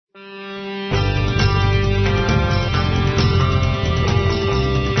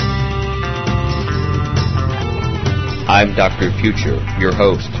I'm Dr. Future, your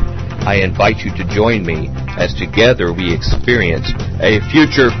host. I invite you to join me as together we experience a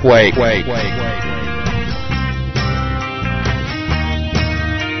future quake. Welcome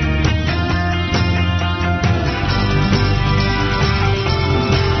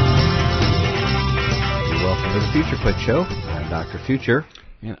to the Future Quake Show. I'm Dr. Future.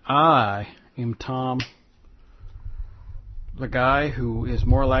 And I am Tom, the guy who is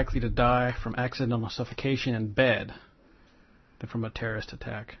more likely to die from accidental suffocation in bed than from a terrorist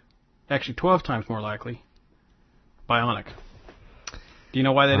attack. Actually, 12 times more likely. Bionic. Do you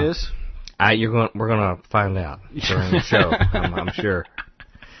know why that is? We're going to find out during the show, I'm sure.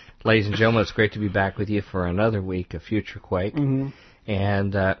 Ladies and gentlemen, it's great to be back with you for another week of Future Quake. Mm-hmm.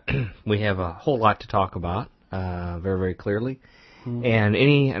 And we have a whole lot to talk about, very, very clearly. Mm-hmm. And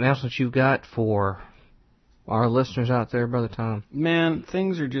any announcements you've got for our listeners out there, Brother Tom? Man,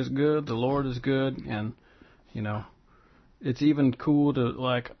 things are just good. The Lord is good. And, you know, it's even cool to,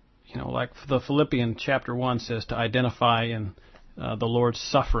 like the Philippians chapter 1 says, to identify in the Lord's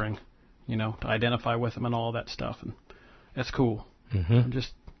suffering, to identify with Him and all that stuff. And that's cool. Mm-hmm.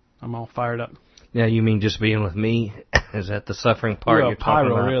 I'm all fired up. Yeah, you mean just being with me? Is that the suffering part you're talking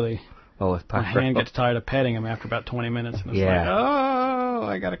Pyro, about? Really. Oh, with Pyro. My hand gets tired of petting him after about 20 minutes. And it's like, oh,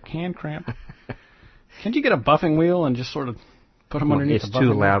 I got a hand cramp. Can't you get a buffing wheel and just sort of put him underneath the buffing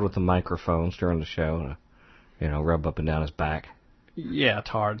wheel? It's too loud with the microphones during the show to, rub up and down his back. Yeah, it's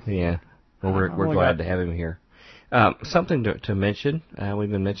hard. Yeah. Well, we're glad to have him here. Something to mention, we've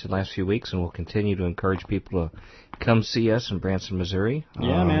been mentioned the last few weeks, and we'll continue to encourage people to come see us in Branson, Missouri.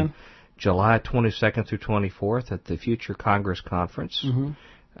 Yeah, man. July 22nd through 24th at the Future Congress Conference.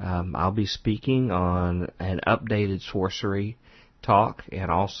 Mm-hmm. I'll be speaking on an updated sorcery talk,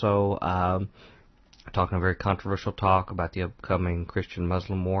 and also talking a very controversial talk about the upcoming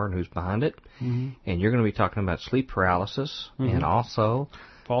Christian-Muslim war and who's behind it. Mm-hmm. And you're going to be talking about sleep paralysis, mm-hmm. and also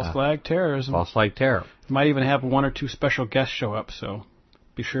false flag terrorism. False flag terror. You might even have one or two special guests show up, so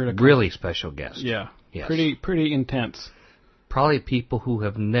be sure to come. Really special guests. Yeah. Yes. Pretty intense. Probably people who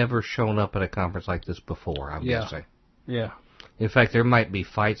have never shown up at a conference like this before, I'm guessing. Yeah. In fact, there might be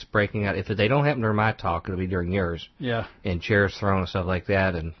fights breaking out. If they don't happen during my talk, it'll be during yours. Yeah. And chairs thrown and stuff like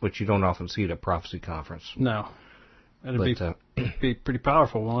that, and which you don't often see at a prophecy conference. No. That'd be pretty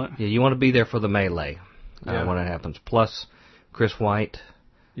powerful, won't it? Yeah, you want to be there for the melee when it happens. Plus, Chris White.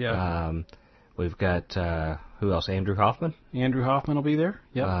 Yeah. We've got, who else? Andrew Hoffman. Andrew Hoffman will be there.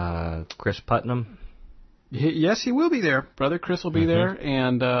 Yeah. Chris Putnam. Yes, he will be there. Brother Chris will be there,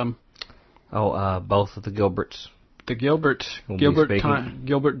 and both of the Gilberts. The Gilbert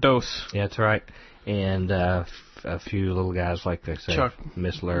Dose. Yeah, that's right. And a few little guys like I say, Chuck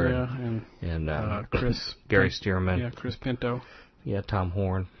Mehserle and Chris Gary Stearman. Yeah, Chris Pinto. Yeah, Tom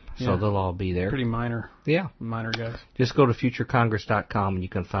Horn. So they'll all be there. Pretty minor. Yeah. Minor guys. Just go to futurecongress.com and you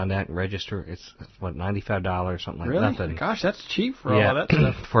can find that and register. It's $95, something like that. Really? Nothing. Gosh, that's cheap for all of that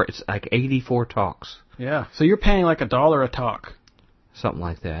stuff. It's like 84 talks. Yeah. So you're paying like $1 a talk. Something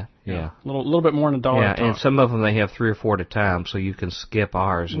like that. Yeah. A little bit more than $1 a talk. Yeah, and some of them they have 3 or 4 at a time, so you can skip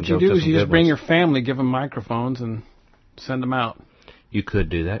ours. What you do is you just bring your family, give them microphones, and send them out. You could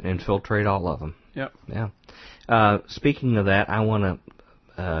do that and infiltrate all of them. Yep. Yeah. Speaking of that, I want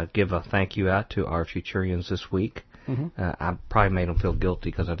to give a thank you out to our Futurians this week. Mm-hmm. I probably made them feel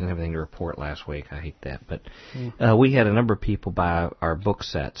guilty because I didn't have anything to report last week. I hate that. But we had a number of people buy our book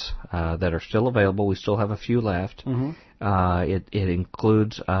sets that are still available. We still have a few left. Mm-hmm. It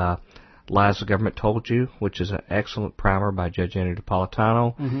includes Lies the Government Told You, which is an excellent primer by Judge Andy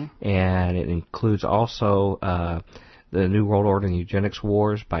Napolitano. Mm-hmm. And it includes also The New World Order and the Eugenics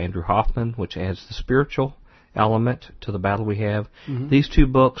Wars by Andrew Hoffman, which adds the spiritual element to the battle we have. Mm-hmm. These two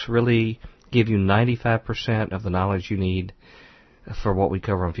books really give you 95% of the knowledge you need for what we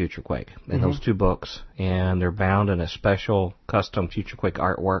cover on Future Quake in those two books, and they're bound in a special custom Future Quake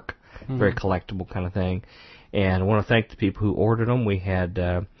artwork, very collectible kind of thing. And I want to thank the people who ordered them. We had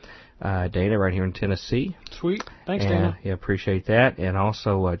Dana right here in Tennessee. Sweet. Thanks, Dana. Yeah, appreciate that. And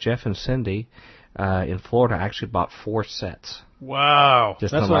also Jeff and Cindy in Florida actually bought 4 sets. Wow.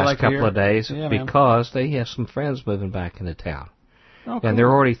 Just in the last couple of days because they have some friends moving back into town. Oh, cool. And they're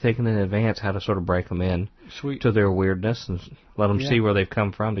already thinking in advance how to sort of break them in to their weirdness and let them see where they've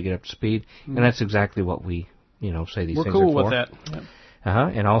come from to get up to speed. And that's exactly what we, say these things are for. We're cool with that. Yep.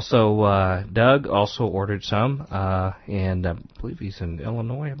 And also Doug also ordered some, and I believe he's in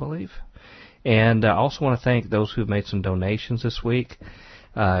Illinois, I believe. And I also want to thank those who've made some donations this week.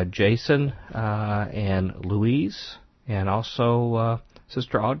 Jason and Louise, and also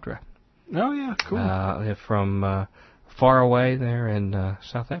Sister Audra. Oh, yeah, cool. From far away there in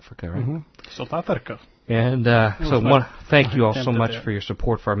South Africa, right? Mm-hmm. South Africa. And thank you all so much for your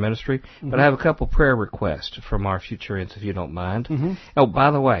support for our ministry. But I have a couple prayer requests from our futurians, if you don't mind. Oh,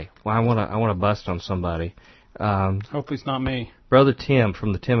 by the way, I want to bust on somebody. Hopefully it's not me. Brother Tim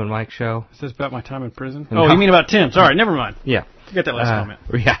from the Tim and Mike Show. Is this about my time in prison? Oh, you mean about Tim? Sorry, never mind. Yeah. Forget that last comment.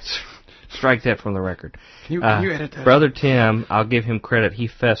 Yes. Strike that from the record. Can you edit that? Brother Tim, I'll give him credit. He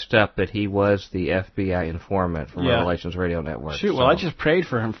fessed up that he was the FBI informant from Revelations Radio Network. Shoot, well, I just prayed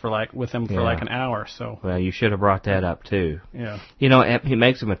for him with him for an hour. So. Well, you should have brought that up too. Yeah. You know, he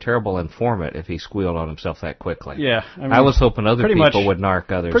makes him a terrible informant if he squealed on himself that quickly. Yeah. I was hoping other people would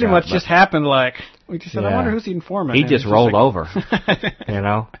narc others. Pretty much just happened like we just said. I wonder who's the informant. He just rolled over. You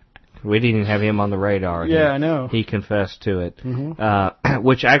know. We didn't even have him on the radar. Yeah, I know. He confessed to it,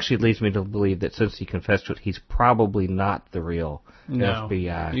 which actually leads me to believe that since he confessed to it, he's probably not the real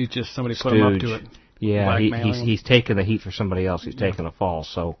FBI. He's just somebody put him up to it. Yeah, he's taking the heat for somebody else. He's taking a fall.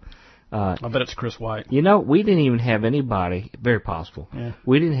 So, I bet it's Chris White. You know, we didn't even have anybody. Very possible. Yeah.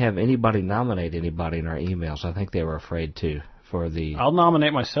 We didn't have anybody nominate anybody in our emails. I think they were afraid to for the. I'll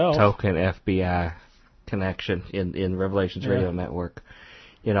nominate myself. Token FBI connection in Revelations Radio Network.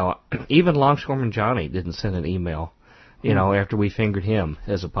 You know, even Longshoreman Johnny didn't send an email, you know, after we fingered him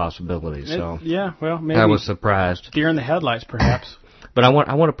as a possibility. So well, maybe I was surprised. Deer in the headlights, perhaps. But I want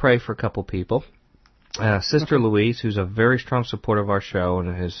to pray for a couple people. Sister Louise, who's a very strong supporter of our show and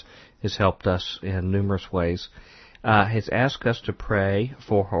has helped us in numerous ways, has asked us to pray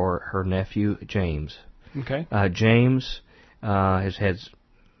for her nephew James. Okay. James has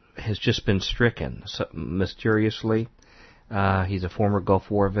just been stricken mysteriously. He's a former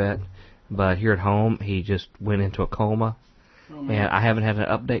Gulf War vet, but here at home he just went into a coma, and I haven't had an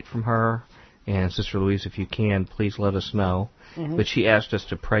update from her. And Sister Louise, if you can, please let us know. But she asked us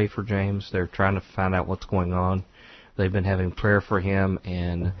to pray for James. They're trying to find out what's going on. They've been having prayer for him,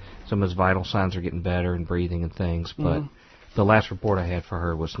 and some of his vital signs are getting better and breathing and things. But the last report I had for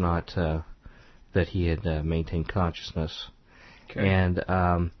her was not that he had maintained consciousness. Okay. And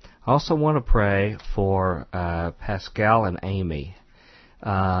I also want to pray for Pascal and Amy.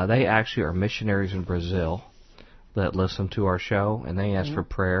 They actually are missionaries in Brazil that listen to our show, and they asked for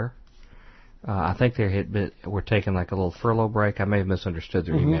prayer. I think were taking like a little furlough break. I may have misunderstood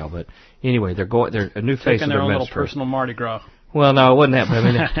their email, but anyway, they're a new phase of their ministry. Taking their little personal Mardi Gras. Well, no, it wasn't that. But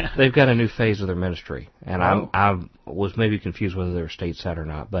I mean, they've got a new phase of their ministry, and I was maybe confused whether they were stateside or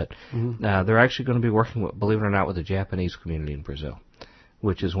not. But they're actually going to be working, believe it or not, with the Japanese community in Brazil,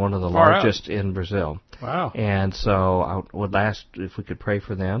 which is one of the largest in Brazil. Wow! And so I would ask if we could pray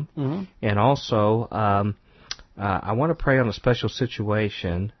for them, and also I want to pray on a special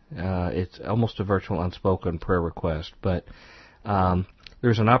situation. It's almost a virtual unspoken prayer request, but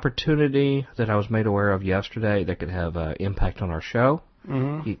there's an opportunity that I was made aware of yesterday that could have impact on our show.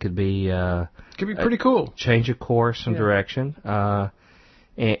 It could be pretty cool. Change of course and direction,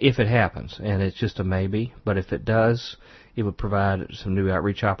 if it happens, and it's just a maybe. But if it does, it would provide some new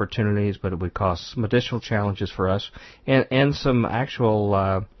outreach opportunities, but it would cause some additional challenges for us and some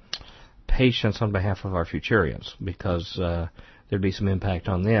actual patience on behalf of our futurians, because there'd be some impact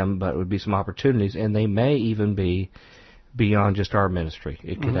on them, but it would be some opportunities, and they may even be beyond just our ministry.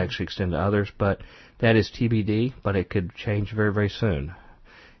 It could actually extend to others, but that is TBD, but it could change very, very soon.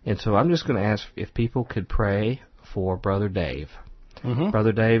 And so I'm just going to ask if people could pray for Brother Dave.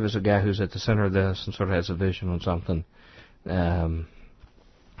 Brother Dave is a guy who's at the center of this and sort of has a vision on something.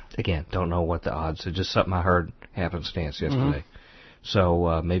 Again, don't know what the odds are, just something I heard happenstance yesterday.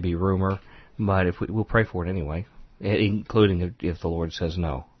 So maybe rumor, but if we'll pray for it anyway, including if the Lord says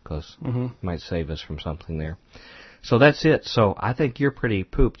no, because it might save us from something there. So that's it. So I think you're pretty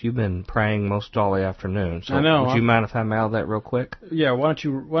pooped. You've been praying most all the afternoon. So I know. Would you mind if I mail that real quick? Yeah. Why don't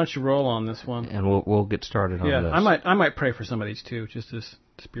you roll on this one? And we'll get started on this. Yeah, I might pray for some of these too, just as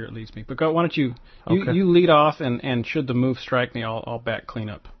the Spirit leads me. But why don't you lead off, and should the move strike me, I'll back clean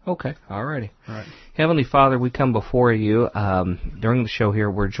up. Okay. Alrighty. All right. Heavenly Father, we come before you during the show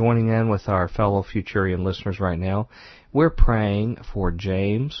here. We're joining in with our fellow Futurian listeners right now. We're praying for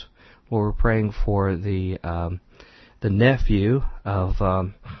James. We're praying for the nephew of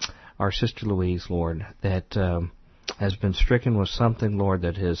our Sister Louise, Lord, that has been stricken with something, Lord,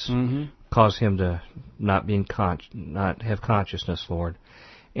 that has caused him to not have consciousness, Lord,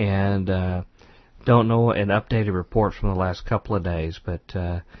 and don't know an updated report from the last couple of days, but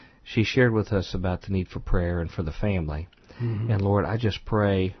she shared with us about the need for prayer and for the family. And Lord, I just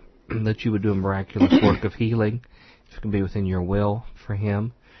pray that you would do a miraculous work of healing, if it can be within your will for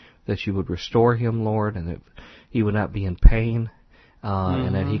him, that you would restore him, Lord, and that he would not be in pain,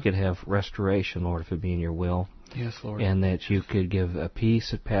 and that he could have restoration, Lord, if it be in your will. Yes, Lord. And that you could give a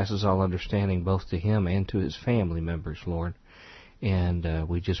peace that passes all understanding both to him and to his family members, Lord. And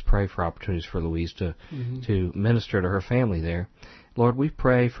we just pray for opportunities for Louise to minister to her family there. Lord, we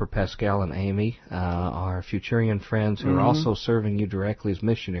pray for Pascal and Amy, our Futurian friends who are also serving you directly as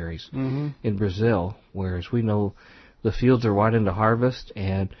missionaries in Brazil, whereas we know the fields are wide into harvest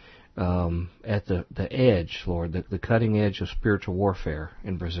and at the edge, Lord, the cutting edge of spiritual warfare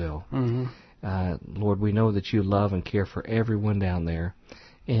in Brazil. Lord, we know that you love and care for everyone down there,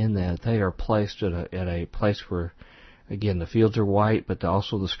 and that they are placed at a place where, again, the fields are white, but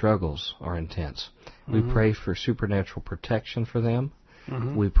also the struggles are intense. We pray for supernatural protection for them.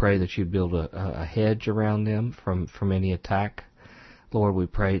 We pray that you build a hedge around them from any attack. Lord, we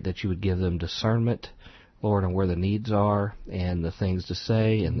pray that you would give them discernment, Lord, on where the needs are and the things to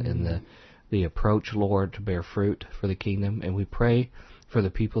say and the approach, Lord, to bear fruit for the kingdom. And we pray for the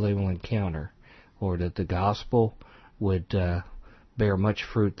people they will encounter, Lord, that the gospel would bear much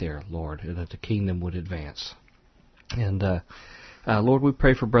fruit there, Lord, and that the kingdom would advance. And, Lord, we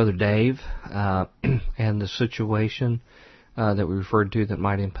pray for Brother Dave and the situation that we referred to that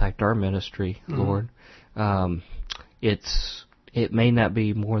might impact our ministry, Lord. It may not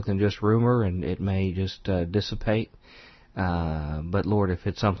be more than just rumor, and it may just dissipate. But, Lord, if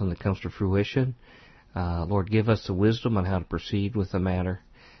it's something that comes to fruition, Lord, give us the wisdom on how to proceed with the matter.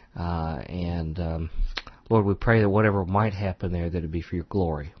 Lord, we pray that whatever might happen there, that it be for your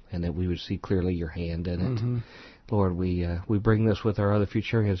glory, and that we would see clearly your hand in it. Lord, we bring this with our other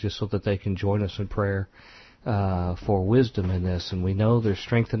Futurians just so that they can join us in prayer for wisdom in this. And we know there's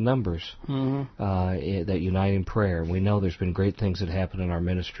strength in numbers that unite in prayer. We know there's been great things that happen in our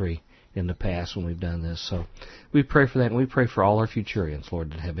ministry in the past when we've done this. So we pray for that, and we pray for all our Futurians,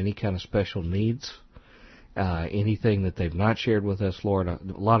 Lord, that have any kind of special needs, anything that they've not shared with us, Lord. A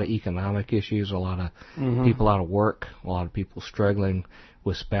lot of economic issues, a lot of people out of work, a lot of people struggling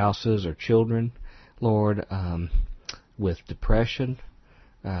with spouses or children, Lord, with depression,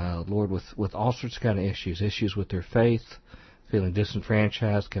 Lord, with all sorts of kind of issues with their faith, feeling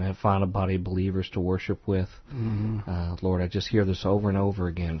disenfranchised, cannot find a body of believers to worship with. Lord, I just hear this over and over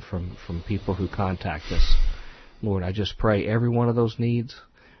again from people who contact us. Lord, I just pray every one of those needs,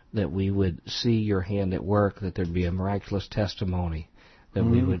 that we would see your hand at work, that there'd be a miraculous testimony, that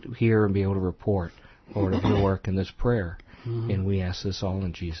we would hear and be able to report, Lord, of your work in this prayer. And we ask this all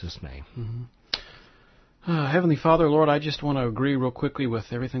in Jesus' name. Heavenly Father, Lord, I just want to agree real quickly with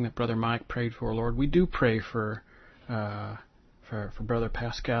everything that Brother Mike prayed for, Lord. We do pray for Brother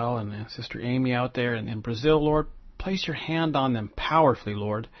Pascal and Sister Amy out there in Brazil, Lord. Place your hand on them powerfully,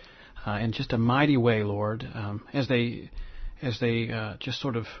 Lord, in just a mighty way, Lord, as they just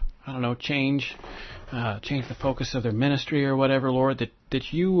sort of, I don't know, change the focus of their ministry or whatever, Lord, that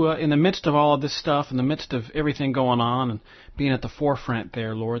you, in the midst of all of this stuff, in the midst of everything going on and being at the forefront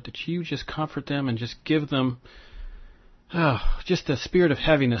there, Lord, that you just comfort them and just give them just the spirit of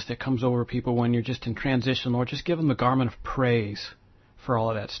heaviness that comes over people when you're just in transition, Lord. Just give them the garment of praise for all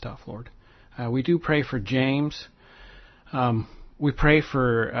of that stuff, Lord. We do pray for James. We pray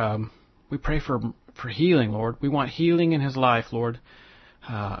for healing, Lord. We want healing in his life, Lord.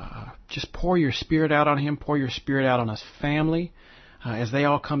 Just pour your Spirit out on him. Pour your Spirit out on his family as they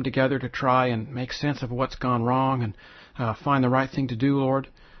all come together to try and make sense of what's gone wrong and find the right thing to do, Lord.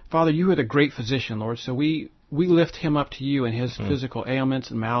 Father, you are the great physician, Lord, so we lift him up to you in his physical ailments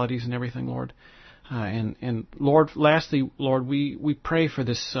and maladies and everything, Lord. And Lord, lastly, Lord, we pray for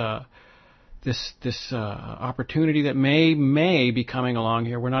this opportunity that may be coming along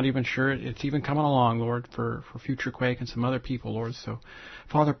here. We're not even sure it's even coming along, Lord, for future Quake and some other people, Lord. So,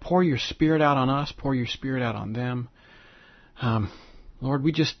 Father, pour your Spirit out on us, pour your Spirit out on them. Lord,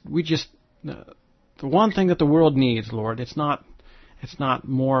 we just the one thing that the world needs, Lord, it's not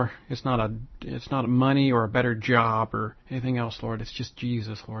money or a better job or anything else, Lord. It's just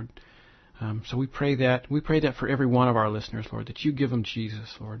Jesus, Lord. So we pray that for every one of our listeners, Lord, that you give them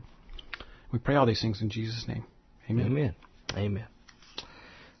Jesus, Lord. We pray all these things in Jesus' name. Amen. Amen. Amen.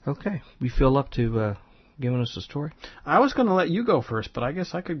 Okay. We feel up to giving us a story? I was going to let you go first, but I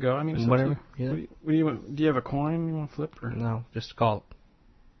guess I could go. I mean, whatever. Yeah. What do you want? Do you have a coin you want to flip? Or? No, just call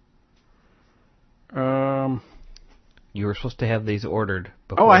it. You were supposed to have these ordered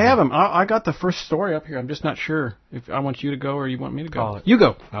before. Oh, I have them. I got the first story up here. I'm just not sure if I want you to go or you want me to go. Call it. You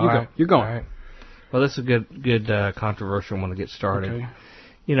go. All right. You're going. All right. Well, this is a good controversial one to get started. Okay.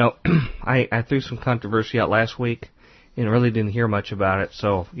 You know, I threw some controversy out last week and really didn't hear much about it,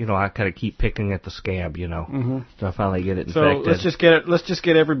 so, you know, I kind of keep picking at the scab, you know, so I finally get it infected. So let's just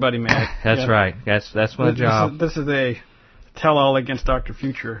get everybody mad. That's right. That's my job. This is a tell all against Dr.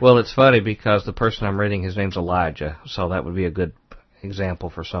 Future. Well, it's funny because the person I'm reading, his name's Elijah, so that would be a good example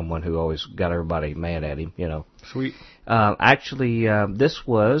for someone who always got everybody mad at him, Sweet. Actually, this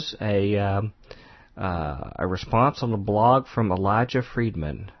was a response on the blog from Elijah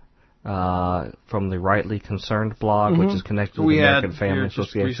Friedeman, from the Rightly Concerned blog, which is connected with the American Family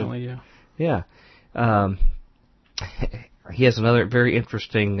Association. Recently, yeah. He has another very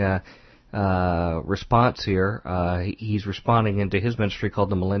interesting response here. He's responding into his ministry called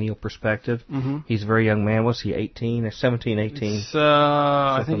the Millennial Perspective. He's a very young man. Was he 18 or 17, 18?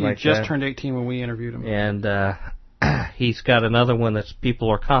 I think he just turned 18 when we interviewed him. And he's got another one that people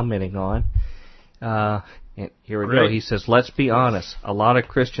are commenting on. And here we go. He says, let's be honest. A lot of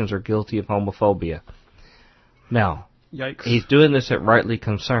Christians are guilty of homophobia. Now, yikes. He's doing this at Rightly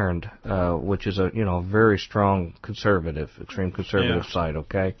Concerned, which is a very strong conservative, extreme conservative site,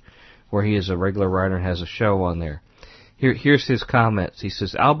 okay, where he is a regular writer and has a show on there. Here's his comments. He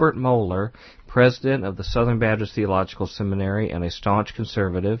says, Albert Mohler, president of the Southern Baptist Theological Seminary and a staunch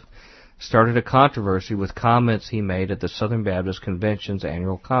conservative, started a controversy with comments he made at the Southern Baptist Convention's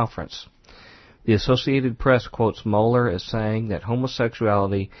annual conference. The Associated Press quotes Mohler as saying that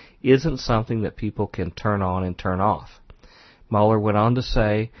homosexuality isn't something that people can turn on and turn off. Mohler went on to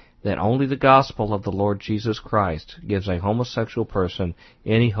say that only the gospel of the Lord Jesus Christ gives a homosexual person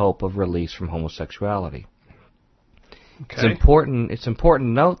any hope of release from homosexuality. Okay. It's important to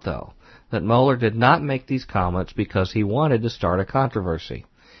note, though, that Mohler did not make these comments because he wanted to start a controversy.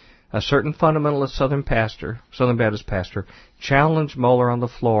 A certain fundamentalist Southern Baptist pastor, challenged Mohler on the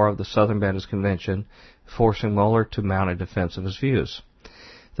floor of the Southern Baptist Convention, forcing Mohler to mount a defense of his views.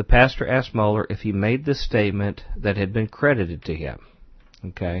 The pastor asked Mohler if he made this statement that had been credited to him.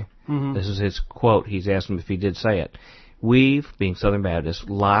 Okay? This is his quote. He's asked him if he did say it. We've, being Southern Baptists,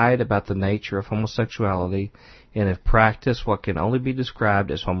 lied about the nature of homosexuality and have practiced what can only be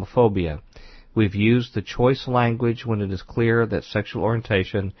described as homophobia. We've used the choice language when it is clear that sexual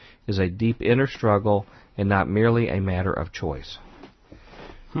orientation is a deep inner struggle and not merely a matter of choice.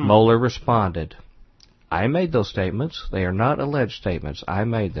 Mohler responded, I made those statements. They are not alleged statements. I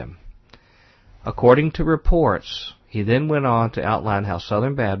made them. According to reports, he then went on to outline how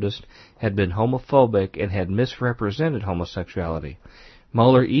Southern Baptists had been homophobic and had misrepresented homosexuality.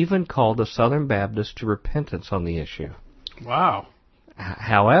 Mohler even called the Southern Baptists to repentance on the issue. Wow.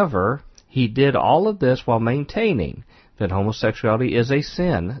 However, he did all of this while maintaining that homosexuality is a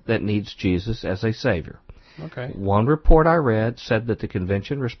sin that needs Jesus as a Savior. Okay. One report I read said that the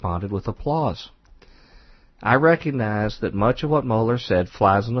convention responded with applause. I recognize that much of what Mohler said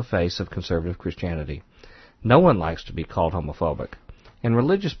flies in the face of conservative Christianity. No one likes to be called homophobic, and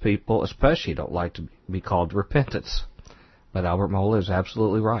religious people especially don't like to be called to repentance. But Albert Mohler is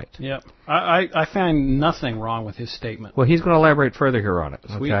absolutely right. Yep. I find nothing wrong with his statement. Well, he's going to elaborate further here on it.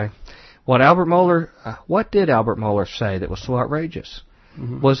 Sweet. Okay. What did Albert Mohler say that was so outrageous?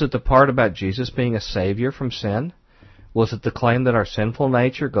 Was it the part about Jesus being a savior from sin? Was it the claim that our sinful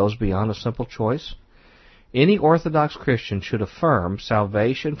nature goes beyond a simple choice? Any Orthodox Christian should affirm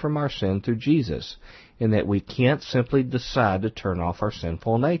salvation from our sin through Jesus, and that we can't simply decide to turn off our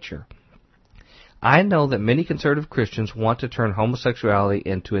sinful nature. I know that many conservative Christians want to turn homosexuality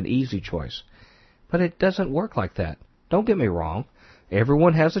into an easy choice, but it doesn't work like that. Don't get me wrong.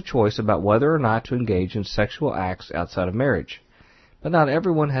 Everyone has a choice about whether or not to engage in sexual acts outside of marriage, but not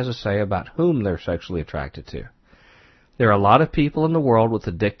everyone has a say about whom they're sexually attracted to. There are a lot of people in the world with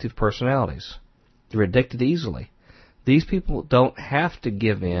addictive personalities. They're addicted easily. These people don't have to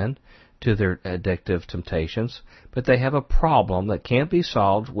give in to their addictive temptations, but they have a problem that can't be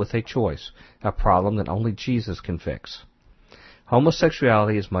solved with a choice, a problem that only Jesus can fix.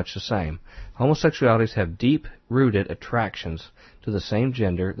 Homosexuality is much the same. Homosexualities have deep-rooted attractions to the same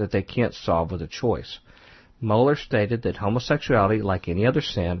gender that they can't solve with a choice. Mohler stated that homosexuality, like any other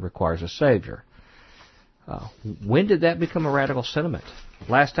sin, requires a savior. When did that become a radical sentiment?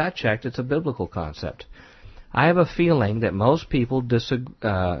 Last I checked, it's a biblical concept. I have a feeling that most people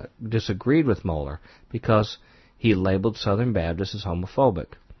disagreed with Mohler because he labeled Southern Baptists as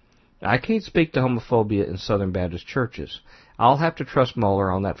homophobic. I can't speak to homophobia in Southern Baptist churches. I'll have to trust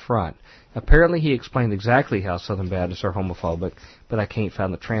Mohler on that front. Apparently he explained exactly how Southern Baptists are homophobic, but I can't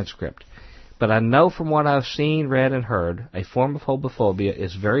find the transcript. But I know from what I've seen, read, and heard, a form of homophobia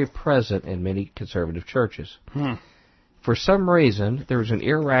is very present in many conservative churches. For some reason, there is an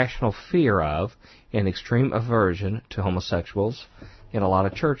irrational fear of and extreme aversion to homosexuals in a lot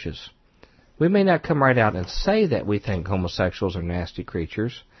of churches. We may not come right out and say that we think homosexuals are nasty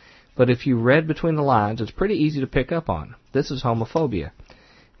creatures, but if you read between the lines, it's pretty easy to pick up on. This is homophobia.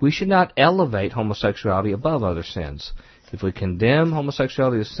 We should not elevate homosexuality above other sins. If we condemn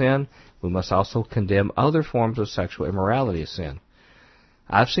homosexuality as sin, we must also condemn other forms of sexual immorality as sin.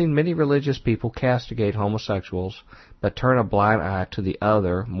 I've seen many religious people castigate homosexuals, but turn a blind eye to the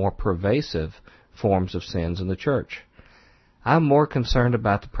other, more pervasive forms of sins in the church. I'm more concerned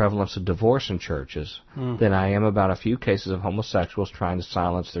about the prevalence of divorce in churches than I am about a few cases of homosexuals trying to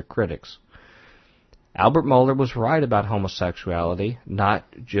silence their critics. Albert Mohler was right about homosexuality not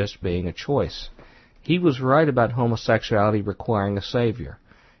just being a choice. He was right about homosexuality requiring a savior.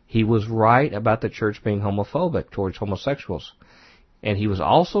 He was right about the church being homophobic towards homosexuals. And he was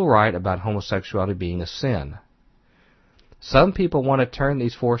also right about homosexuality being a sin. Some people want to turn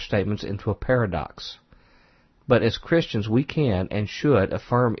these four statements into a paradox. But as Christians, we can and should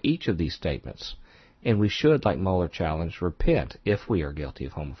affirm each of these statements. And we should, like Mohler challenged, repent if we are guilty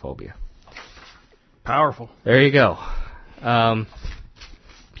of homophobia. Powerful. There you go.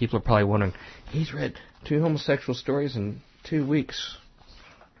 People are probably wondering, he's read 2 homosexual stories in 2 weeks.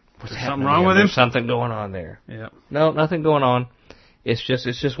 What's something wrong with him? There's something going on there. Yeah. No, nothing going on. It's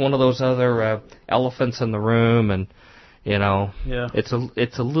just one of those other elephants in the room, and it's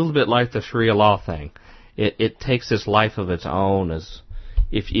a little bit like the Sharia law thing. It takes this life of its own. As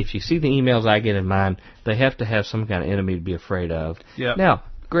if you see the emails I get in mine, they have to have some kind of enemy to be afraid of. Yeah. Now,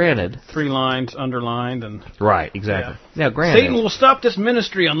 granted, 3 lines underlined and right, exactly. Yeah. Now, granted, Satan will stop this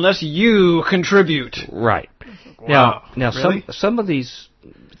ministry unless you contribute. Right. Wow. Now, really? some of these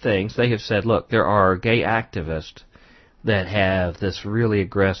things they have said. Look, there are gay activists that have this really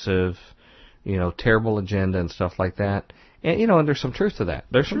aggressive, terrible agenda and stuff like that. And, and there's some truth to that.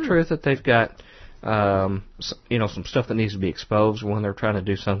 There's some truth that they've got, some stuff that needs to be exposed when they're trying to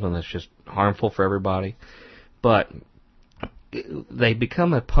do something that's just harmful for everybody. But they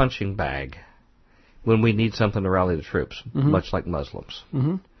become a punching bag when we need something to rally the troops, much like Muslims.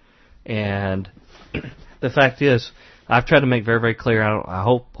 Mm-hmm. And the fact is, I've tried to make very, very clear, I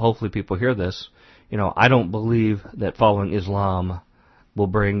hope hopefully people hear this, I don't believe that following Islam will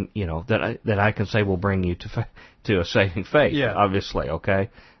bring, that I can say will bring you to a saving faith, obviously, okay?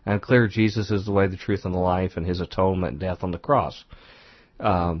 I'm clear Jesus is the way, the truth, and the life, and his atonement and death on the cross.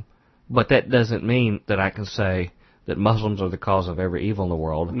 But that doesn't mean that I can say that Muslims are the cause of every evil in the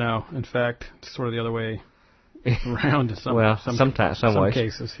world. No, in fact, it's sort of the other way around in some ways.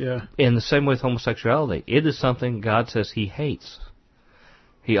 Cases, yeah. In the same way with homosexuality, it is something God says he hates.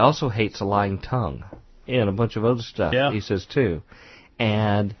 He also hates a lying tongue and a bunch of other stuff, he says too.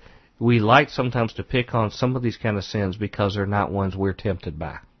 And we like sometimes to pick on some of these kind of sins because they're not ones we're tempted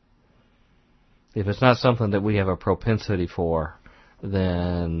by. If it's not something that we have a propensity for,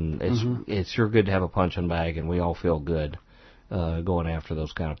 then it's sure good to have a punching bag, and we all feel good going after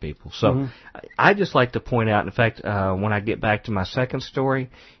those kind of people. So I just like to point out, in fact, when I get back to my second story,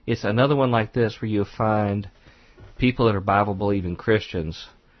 it's another one like this where you find people that are Bible-believing Christians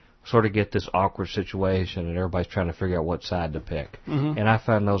sort of get this awkward situation, and everybody's trying to figure out what side to pick. And I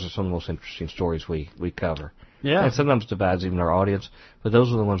find those are some of the most interesting stories we cover. Yeah. And sometimes divides even our audience, but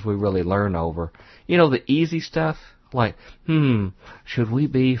those are the ones we really learn over. The easy stuff, like, should we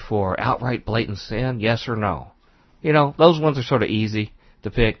be for outright blatant sin, yes or no? Those ones are sort of easy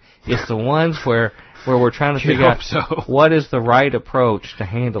to pick. It's the ones where we're trying to figure out what is the right approach to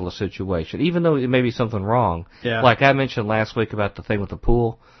handle a situation, even though it may be something wrong. Yeah. Like I mentioned last week about the thing with the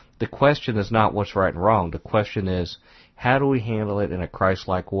pool, the question is not what's right and wrong. The question is, how do we handle it in a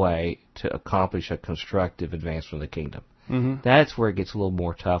Christ-like way to accomplish a constructive advancement of the kingdom? That's where it gets a little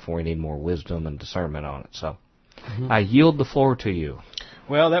more tough, where we need more wisdom and discernment on it. So I yield the floor to you.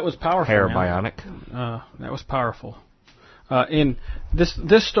 Well, that was powerful. Hair Bionic. That was powerful. In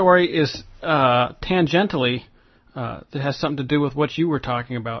this story is tangentially it has something to do with what you were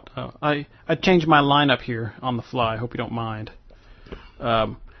talking about. I changed my lineup here on the fly. I hope you don't mind.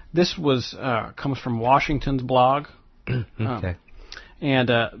 This comes from Washington's blog. Okay. And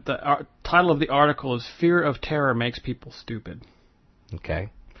the title of the article is "Fear of Terror Makes People Stupid." Okay.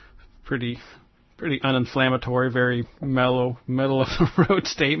 Pretty uninflammatory, very mellow, middle of the road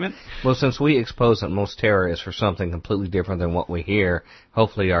statement. Well, since we expose that most terror is for something completely different than what we hear,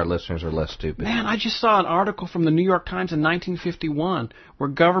 hopefully our listeners are less stupid. Man, I just saw an article from the New York Times in 1951 where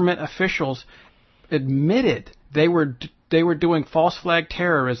government officials admitted they were doing false flag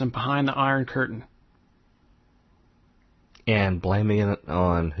terrorism behind the Iron Curtain. And blaming it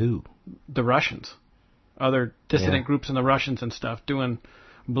on who? The Russians. Other dissident groups in the Russians and stuff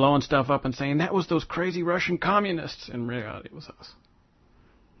blowing stuff up and saying that was those crazy Russian communists. In reality, it was us.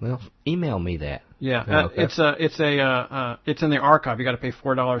 Well, email me that. Yeah, okay. It's in the archive. You got to pay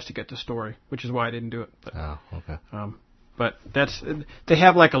 $4 to get the story, which is why I didn't do it. But, oh, okay. But they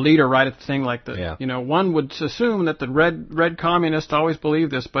have like a leader right at the thing like the, Yeah. you know, one would assume that the red communists always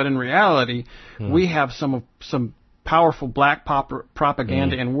believe this, but in reality, we have some powerful black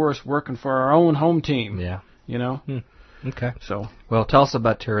propaganda and worse working for our own home team. Yeah. You know? Okay. So, well, tell us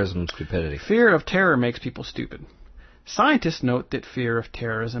about terrorism and stupidity. Fear of terror makes people stupid. Scientists note that fear of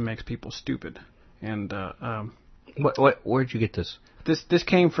terrorism makes people stupid. And where'd you get this? This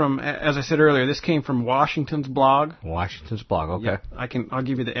came from, as I said earlier, this came from Washington's blog. Washington's blog, okay. Yeah, I'll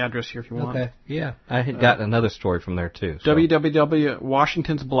give you the address here if you want. Okay, yeah. I had gotten another story from there, too. So.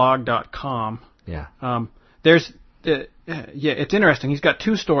 www.washingtonsblog.com. Yeah. It's interesting. He's got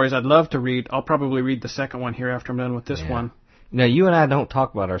two stories I'd love to read. I'll probably read the second one here after I'm done with this one. Now, you and I don't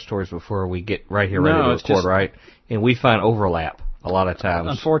talk about our stories before we get right here ready to record, right? And we find overlap a lot of times.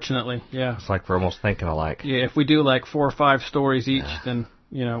 Unfortunately, yeah. It's like we're almost thinking alike. Yeah, if we do like 4 or 5 stories each, then,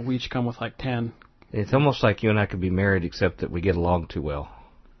 you know, we each come with like 10. It's almost like you and I could be married, except that we get along too well.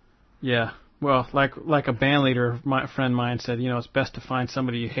 Yeah. Well, like a band leader, my friend mine said, you know, it's best to find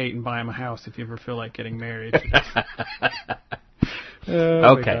somebody you hate and buy them a house if you ever feel like getting married.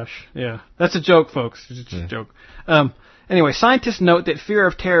 Oh, okay. My gosh. Yeah. That's a joke, folks. It's just a joke. Anyway, scientists note that fear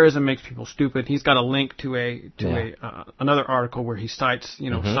of terrorism makes people stupid. He's got a link to another article where he cites, you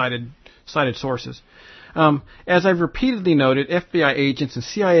know, cited sources. As I've repeatedly noted, FBI agents and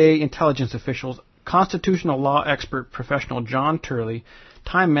CIA intelligence officials, constitutional law expert professional John Turley,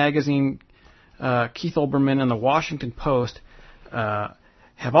 Time Magazine, Keith Olbermann, and the Washington Post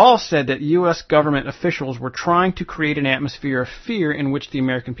have all said that U.S. government officials were trying to create an atmosphere of fear in which the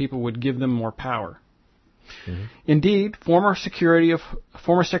American people would give them more power. Mm-hmm. Indeed, former Secretary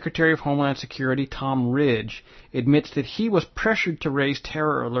of Homeland Security Tom Ridge admits that he was pressured to raise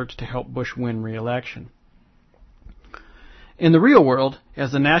terror alerts to help Bush win re-election. In the real world,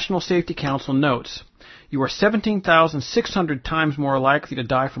 as the National Safety Council notes, you are 17,600 times more likely to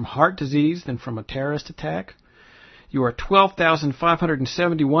die from heart disease than from a terrorist attack. You are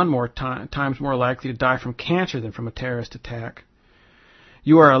 12,571 more times more likely to die from cancer than from a terrorist attack.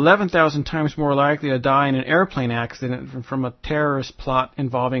 You are 11,000 times more likely to die in an airplane accident than from a terrorist plot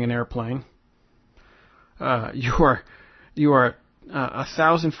involving an airplane. You are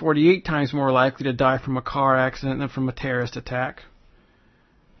 1,048 times more likely to die from a car accident than from a terrorist attack.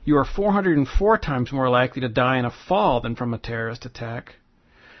 You are 404 times more likely to die in a fall than from a terrorist attack.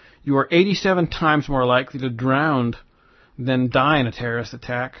 You are 87 times more likely to drown than die in a terrorist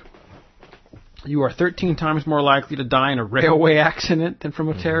attack. You are 13 times more likely to die in a railway accident than from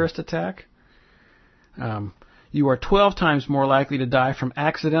a terrorist attack. You are 12 times more likely to die from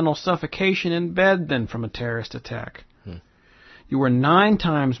accidental suffocation in bed than from a terrorist attack. You are 9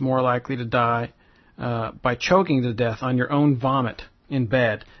 times more likely to die by choking to death on your own vomit in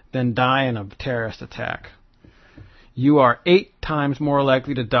bed than die in a terrorist attack. You are 8 times more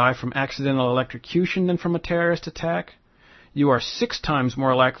likely to die from accidental electrocution than from a terrorist attack. You are 6 times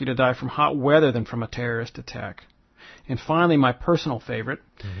more likely to die from hot weather than from a terrorist attack. And finally, my personal favorite,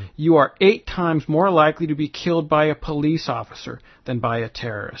 you are 8 times more likely to be killed by a police officer than by a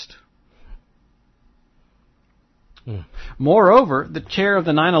terrorist. Moreover, the chair of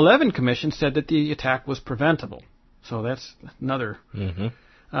the 9/11 Commission said that the attack was preventable. So that's another.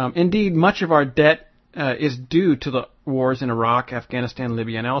 Indeed, much of our debt is due to the wars in Iraq, Afghanistan,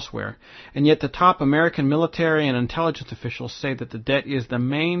 Libya, and elsewhere. And yet the top American military and intelligence officials say that the debt is the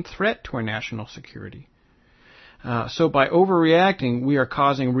main threat to our national security. So by overreacting, we are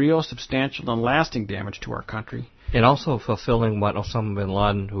causing real, substantial, and lasting damage to our country. And also fulfilling what Osama bin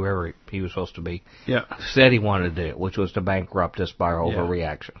Laden, whoever he was supposed to be, said he wanted to do, which was to bankrupt us by our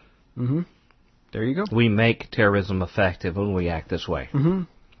overreaction. There you go. We make terrorism effective when we act this way.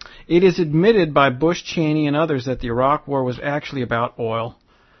 It is admitted by Bush, Cheney, and others that the Iraq War was actually about oil,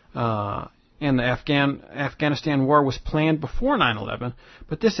 and the Afghanistan War was planned before 9/11,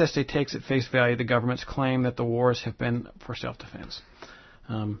 but this essay takes at face value the government's claim that the wars have been for self-defense.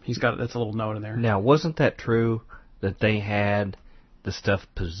 That's a little note in there. Now, wasn't that true that they had the stuff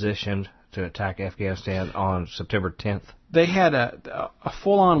positioned to attack Afghanistan on September 10th? They had a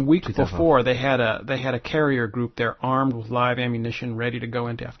full-on week before. They had a carrier group there armed with live ammunition, ready to go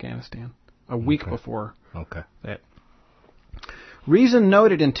into Afghanistan. A week before. That. Reason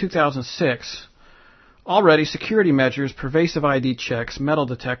noted in 2006. Already, security measures, pervasive ID checks, metal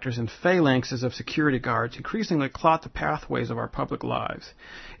detectors, and phalanxes of security guards increasingly clot the pathways of our public lives.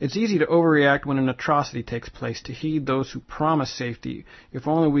 It's easy to overreact when an atrocity takes place, to heed those who promise safety, if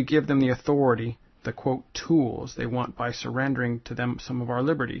only we give them the authority, the, quote, tools they want by surrendering to them some of our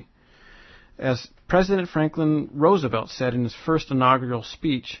liberty. As President Franklin Roosevelt said in his first inaugural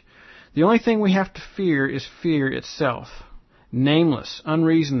speech, The only thing we have to fear is fear itself. Nameless,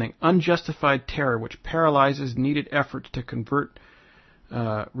 unreasoning, unjustified terror which paralyzes needed efforts to convert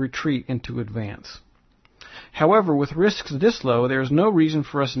retreat into advance. However, with risks this low, there is no reason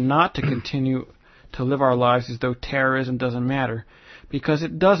for us not to continue to live our lives as though terrorism doesn't matter, because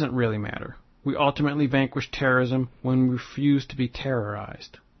it doesn't really matter. We ultimately vanquish terrorism when we refuse to be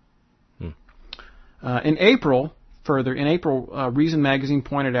terrorized. In April, Reason Magazine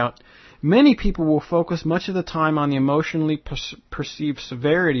pointed out, many people will focus much of the time on the emotionally perceived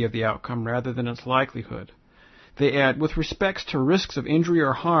severity of the outcome rather than its likelihood. They add, with respects to risks of injury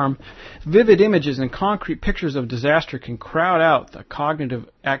or harm, vivid images and concrete pictures of disaster can crowd out the cognitive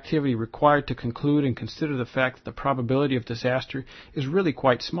activity required to conclude and consider the fact that the probability of disaster is really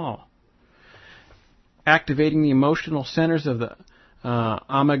quite small. Activating the emotional centers of the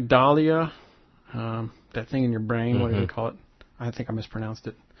amygdala, that thing in your brain, what do they call it? I think I mispronounced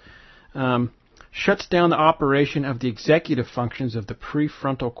it. Shuts down the operation of the executive functions of the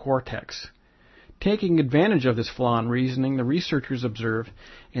prefrontal cortex. Taking advantage of this flaw in reasoning, the researchers observe,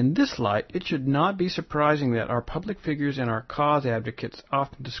 in this light, it should not be surprising that our public figures and our cause advocates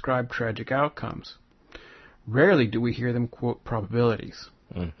often describe tragic outcomes. Rarely do we hear them quote probabilities.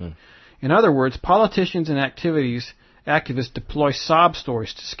 In other words, politicians and activists deploy sob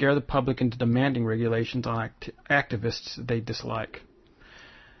stories to scare the public into demanding regulations on activists they dislike.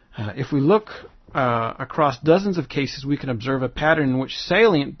 If we look across dozens of cases, we can observe a pattern in which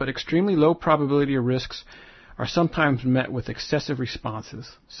salient but extremely low probability of risks are sometimes met with excessive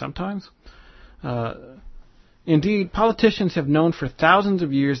responses. Sometimes? Indeed, politicians have known for thousands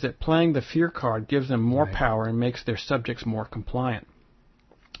of years that playing the fear card gives them more power and makes their subjects more compliant.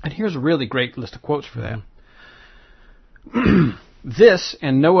 And here's a really great list of quotes for that. This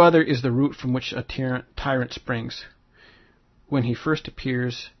and no other is the root from which a tyrant springs. When he first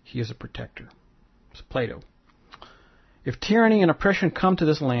appears, he is a protector. It's Plato. If tyranny and oppression come to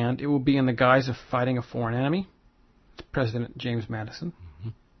this land, it will be in the guise of fighting a foreign enemy. It's President James Madison.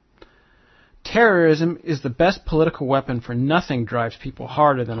 Terrorism is the best political weapon, for nothing drives people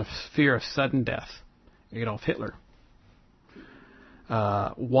harder than a fear of sudden death. Adolf Hitler.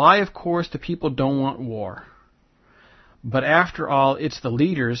 Why, of course, the people don't want war. But after all, it's the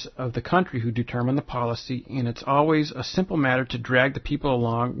leaders of the country who determine the policy, and it's always a simple matter to drag the people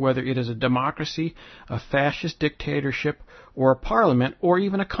along, whether it is a democracy, a fascist dictatorship, or a parliament, or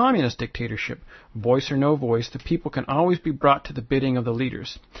even a communist dictatorship. Voice or no voice, the people can always be brought to the bidding of the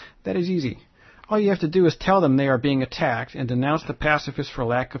leaders. That is easy. All you have to do is tell them they are being attacked and denounce the pacifists for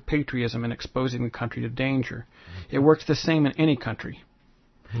lack of patriotism and exposing the country to danger. It works the same in any country.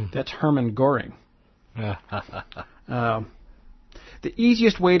 That's Hermann Göring. The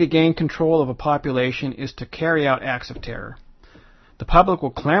easiest way to gain control of a population is to carry out acts of terror. The public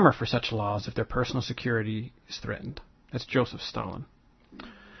will clamor for such laws if their personal security is threatened. That's Joseph Stalin.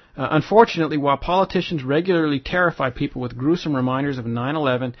 Unfortunately, while politicians regularly terrify people with gruesome reminders of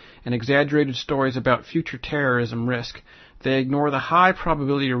 9/11 and exaggerated stories about future terrorism risk, they ignore the high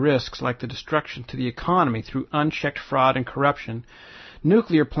probability risks like the destruction to the economy through unchecked fraud and corruption,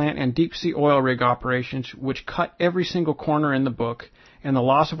 nuclear plant and deep-sea oil rig operations which cut every single corner in the book, and the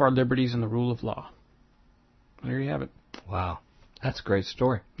loss of our liberties and the rule of law. There you have it. Wow. That's a great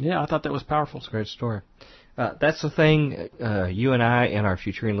story. Yeah, I thought that was powerful. It's a great story. That's the thing you and I and our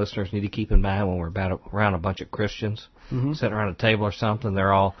future listeners need to keep in mind when we're around a bunch of Christians, sitting around a table or something.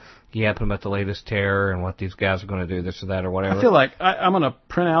 They're all yapping about the latest terror and what these guys are going to do, this or that or whatever. I feel like I'm going to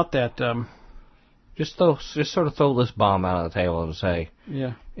print out that... Just sort of throw this bomb out on the table and say,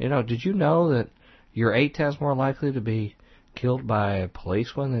 did you know that you're 8 times more likely to be killed by a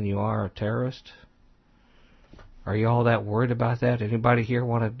policeman than you are a terrorist? Are you all that worried about that? Anybody here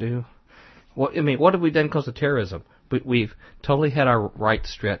want to do? What have we done because of terrorism? We've totally had our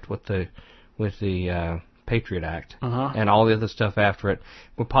rights stripped with the Patriot Act and all the other stuff after it.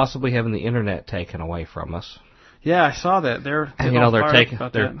 We're possibly having the internet taken away from us. Yeah, I saw that. They're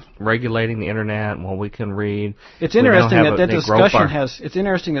regulating the internet and what we can read. It's interesting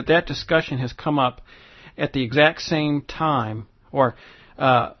that discussion has come up at the exact same time, or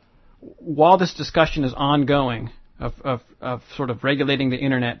while this discussion is ongoing of sort of regulating the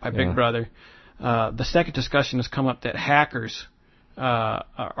internet by Big Brother. The second discussion has come up that hackers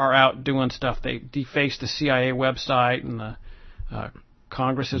are out doing stuff. They defaced the CIA website and the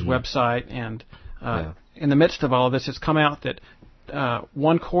Congress's website, and in the midst of all of this, it's come out that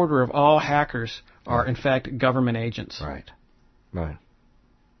 1/4 of all hackers are, in fact, government agents. Right.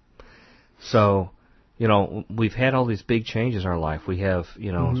 So, we've had all these big changes in our life. We have,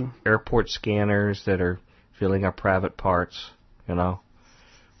 airport scanners that are filling our private parts,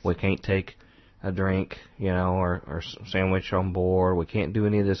 We can't take a drink, or sandwich on board. We can't do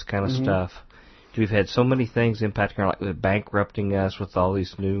any of this kind of stuff. We've had so many things impacting our life, bankrupting us with all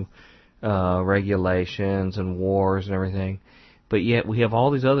these new regulations and wars and everything. But yet we have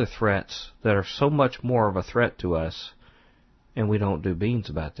all these other threats that are so much more of a threat to us, and we don't do beans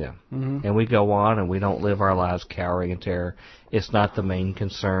about them. And we go on and we don't live our lives cowering in terror. It's not the main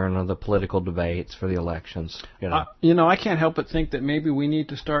concern of the political debates for the elections. I can't help but think that maybe we need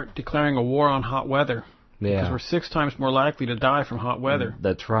to start declaring a war on hot weather. Yeah. Because we're 6 times more likely to die from hot weather.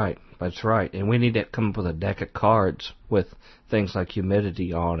 That's right. And we need to come up with a deck of cards with things like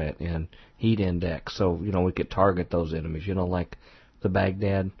humidity on it and heat index, so we could target those enemies. Like the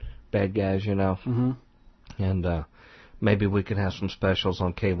Baghdad bad guys. And maybe we could have some specials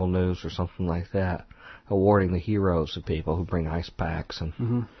on cable news or something like that, awarding the heroes to people who bring ice packs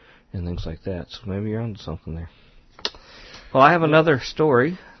and things like that. So maybe you're onto something there. Well, I have another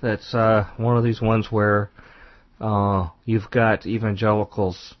story that's one of these ones where you've got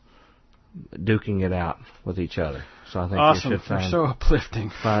evangelicals duking it out with each other. So I think awesome. You should They're so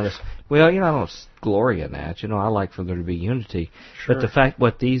uplifting. Find us. Well, I don't glory in that. I like for there to be unity. Sure. But the fact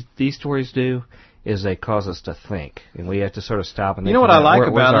what these stories do is they cause us to think, and we have to sort of stop and think. What I like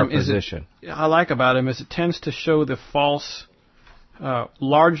about them is it tends to show the false,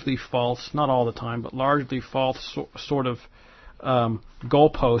 largely false, not all the time, but largely false sort of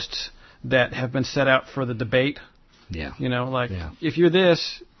goalposts that have been set out for the debate. Yeah. If you're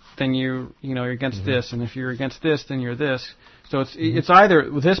this, then you're against this, and if you're against this, then you're this. So it's either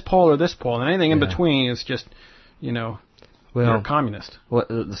this pole or this pole, and anything in between is just, you're a communist. Well,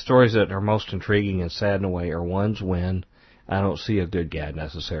 the stories that are most intriguing and sad in a way are ones when I don't see a good guy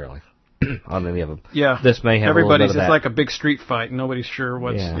necessarily on any of them. Yeah. This may have a little bit of that. It's like a big street fight, and nobody's sure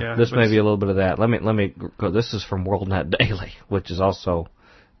what's... Yeah. This may be a little bit of that. Let me go. This is from WorldNet Daily, which is also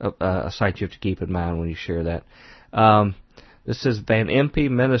a site you have to keep in mind when you share that. This says, Van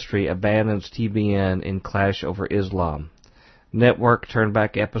Impe Ministry abandons TBN in clash over Islam. Network turned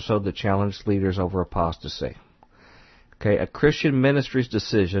back episode that challenged leaders over apostasy. Okay, a Christian ministry's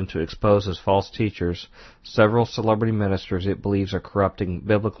decision to expose as false teachers several celebrity ministers it believes are corrupting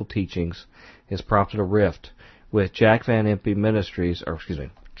biblical teachings has prompted a rift with Jack Van Impe Ministries,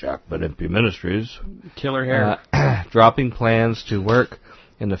 Killer hair, dropping plans to work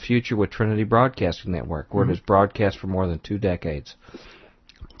in the future with Trinity Broadcasting Network, where it has broadcast for more than 2 decades.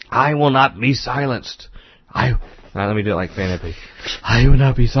 I will not be silenced. Let me do it like Van Impe. I will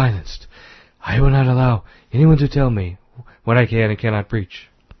not be silenced. I will not allow anyone to tell me what I can and cannot preach.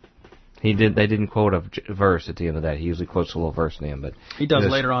 They didn't quote a verse at the end of that. He usually quotes a little verse in the end, but he does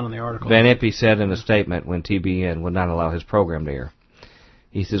later on in the article. Van Impe said in a statement when TBN would not allow his program to air.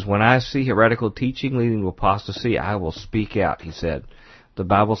 He says, "When I see heretical teaching leading to apostasy, I will speak out," he said. The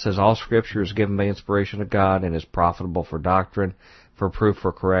Bible says all Scripture is given by inspiration of God and is profitable for doctrine, for proof,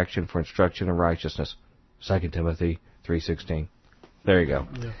 for correction, for instruction in righteousness. 2 Timothy 3:16. There you go.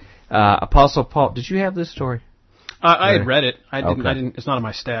 Yeah. Apostle Paul, did you have this story? I had read it. I didn't. It's not on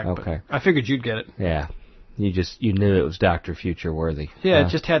my stack. Okay. But I figured you'd get it. Yeah. You knew it was Dr. Future Worthy. Yeah, it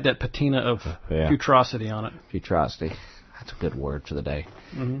just had that patina of futurosity on it. Futurosity. That's a good word for the day.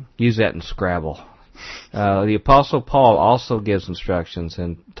 Use that in Scrabble. The Apostle Paul also gives instructions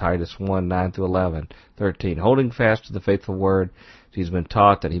in Titus 1:9-11, 13, holding fast to the faithful word he's been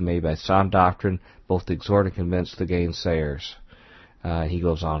taught, that he may by sound doctrine both exhort and convince the gainsayers. He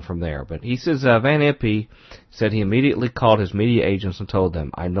goes on from there. But he says, Van Impe said he immediately called his media agents and told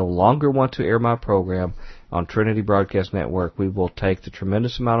them, I no longer want to air my program on Trinity Broadcast Network. We will take the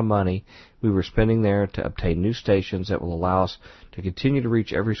tremendous amount of money we were spending there to obtain new stations that will allow us to continue to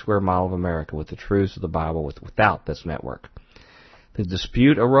reach every square mile of America with the truths of the Bible without this network. The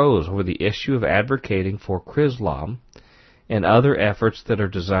dispute arose over the issue of advocating for Chrislam and other efforts that are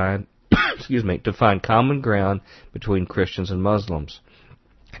designed to find common ground between Christians and Muslims.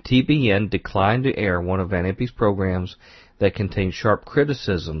 TBN declined to air one of Van Impe's programs that contained sharp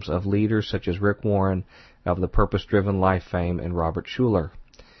criticisms of leaders such as Rick Warren of the Purpose-Driven Life fame and Robert Schuller.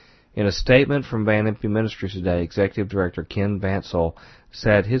 In a statement from Van Impe Ministries today, Executive Director Ken Bansel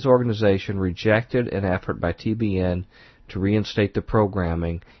said his organization rejected an effort by TBN to reinstate the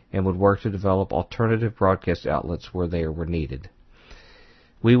programming and would work to develop alternative broadcast outlets where they were needed.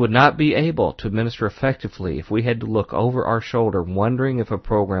 We would not be able to minister effectively if we had to look over our shoulder wondering if a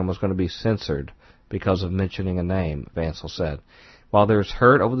program was going to be censored because of mentioning a name, Bansel said. While there is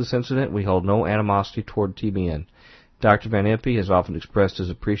hurt over this incident, we hold no animosity toward TBN. Dr. Van Impe has often expressed his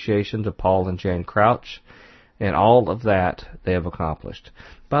appreciation to Paul and Jane Crouch, and all of that they have accomplished.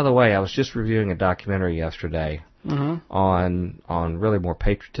 By the way, I was just reviewing a documentary yesterday on really more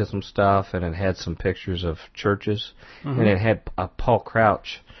patriotism stuff, and it had some pictures of churches, and it had Paul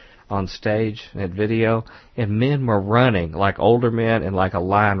Crouch on stage, and had video, and men were running, like older men, in like a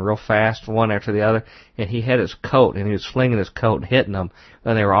line real fast, one after the other, and he had his coat, and he was flinging his coat and hitting them,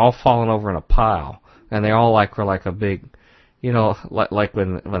 and they were all falling over in a pile, and they all were like a big, like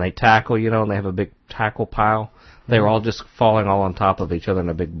when they tackle, and they have a big tackle pile, they were all just falling all on top of each other in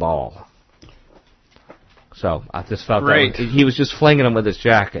a big ball. So I just felt Great. that he was just flinging them with his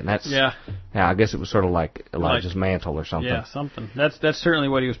jacket, and that's yeah. I guess it was sort of like Elijah's mantle or something. Yeah, something. That's certainly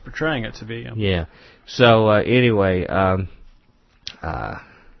what he was portraying it to be. Yeah. So anyway,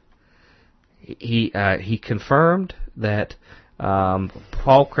 he confirmed that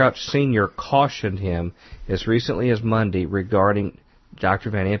Paul Crouch Sr. cautioned him as recently as Monday regarding Dr.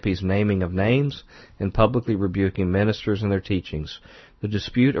 Van Impe's naming of names and publicly rebuking ministers and their teachings. The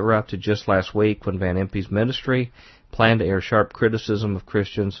dispute erupted just last week when Van Impe's ministry planned to air sharp criticism of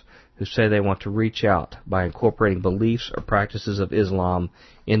Christians who say they want to reach out by incorporating beliefs or practices of Islam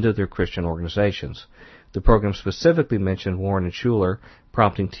into their Christian organizations. The program specifically mentioned Warren and Schuler,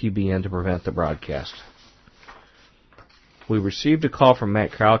 prompting TBN to prevent the broadcast. We received a call from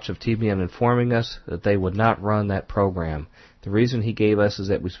Matt Crouch of TBN informing us that they would not run that program. The reason he gave us is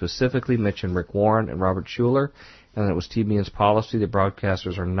that we specifically mentioned Rick Warren and Robert Schuler, and that it was TBN's policy that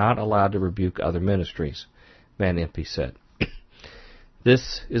broadcasters are not allowed to rebuke other ministries, Van Impe said.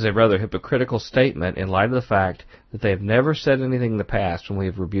 This is a rather hypocritical statement in light of the fact that they have never said anything in the past when we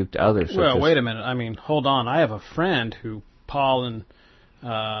have rebuked others. Well, wait a minute. I mean, hold on. I have a friend who Paul and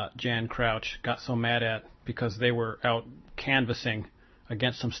Jan Crouch got so mad at because they were out canvassing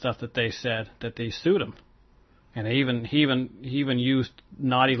against some stuff that they said that they sued him. And he even used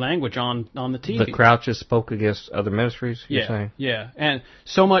naughty language on the TV. The Crouches spoke against other ministries, you're saying? Yeah, and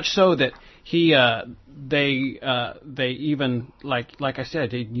so much so that they even like I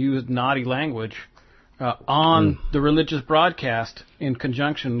said, they used naughty language on the religious broadcast in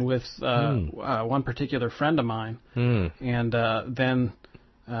conjunction with one particular friend of mine, and then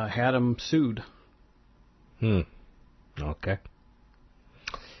had him sued. Okay.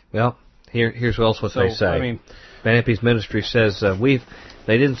 Well, here's else what they say. I mean, Van Impe's ministry says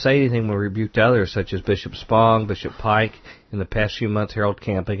they didn't say anything when we rebuked others, such as Bishop Spong, Bishop Pike, in the past few months, Harold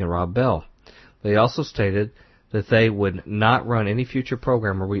Camping, and Rob Bell. They also stated that they would not run any future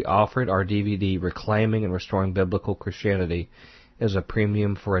program where we offered our DVD Reclaiming and Restoring Biblical Christianity as a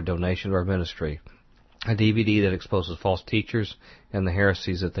premium for a donation to our ministry, a DVD that exposes false teachers and the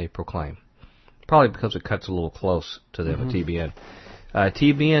heresies that they proclaim. Probably because it cuts a little close to them at TBN.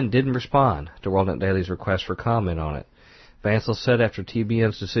 TBN didn't respond to WorldNet Daily's request for comment on it. Vansel said after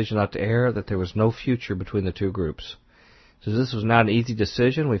TBN's decision not to air that there was no future between the two groups. Says this was not an easy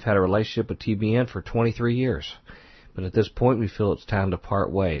decision. We've had a relationship with TBN for 23 years. But at this point, we feel it's time to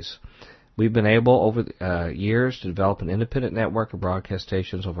part ways. We've been able, over the years, to develop an independent network of broadcast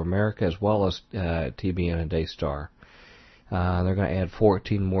stations over America, as well as TBN and Daystar. They're going to add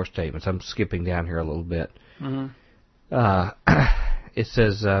 14 more statements. I'm skipping down here a little bit. It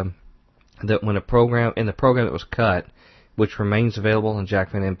says that when the program that was cut, which remains available on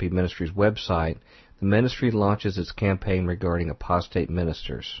Jack Van Impe Ministries' website, the ministry launches its campaign regarding apostate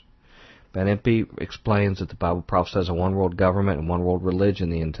ministers. Van Impe explains that the Bible prophesies a one-world government and one-world religion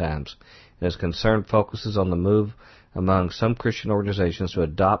in the end times, and his concern focuses on the move among some Christian organizations to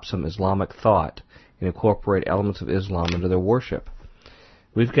adopt some Islamic thought and incorporate elements of Islam into their worship.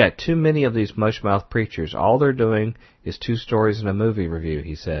 We've got too many of these mush-mouth preachers. All they're doing is 2 stories and a movie review,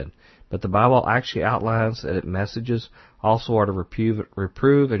 he said. But the Bible actually outlines that its messages also are to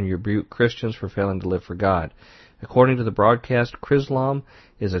reprove and rebuke Christians for failing to live for God. According to the broadcast, Chrislam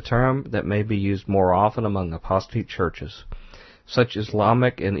is a term that may be used more often among apostate churches. Such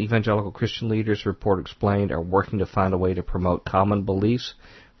Islamic and evangelical Christian leaders, the report explained, are working to find a way to promote common beliefs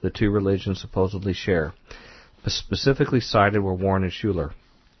the two religions supposedly share. Specifically cited were Warren and Schuler.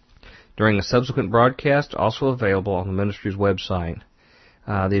 During a subsequent broadcast, also available on the ministry's website,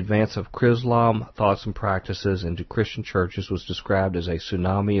 the advance of Chrislam thoughts and practices into Christian churches was described as a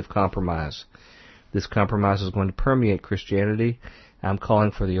tsunami of compromise. This compromise is going to permeate Christianity. I'm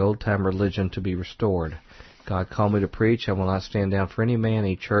calling for the old-time religion to be restored. God called me to preach. I will not stand down for any man,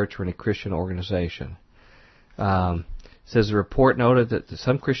 any church, or any Christian organization. Says the report noted that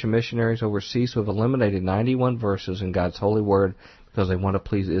some Christian missionaries overseas have eliminated 91 verses in God's holy word because they want to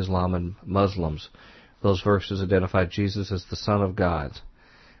please Islam and Muslims. Those verses identify Jesus as the Son of God.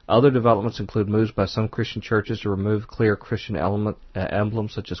 Other developments include moves by some Christian churches to remove clear Christian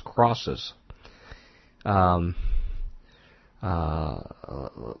emblems such as crosses. Let's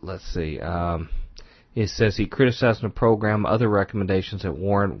see. It says he criticized in the program other recommendations that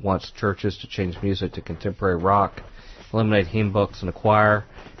Warren wants churches to change music to contemporary rock, eliminate hymn books in the choir,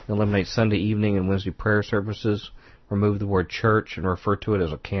 eliminate Sunday evening and Wednesday prayer services, remove the word church and refer to it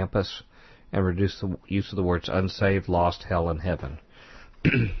as a campus, and reduce the use of the words unsaved, lost, hell, and heaven.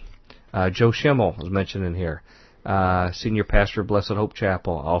 Joe Schimmel is mentioned in here. Senior pastor of Blessed Hope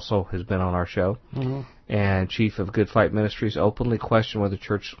Chapel also has been on our show. Mm-hmm. And chief of Good Fight Ministries openly questioned whether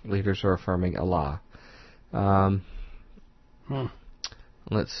church leaders are affirming Allah.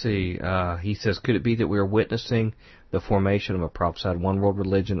 Let's see. He says, could it be that we are witnessing the formation of a prophesied one-world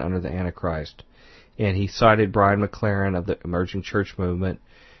religion under the Antichrist? And he cited Brian McLaren of the emerging church movement,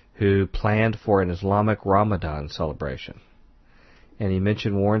 who planned for an Islamic Ramadan celebration. And he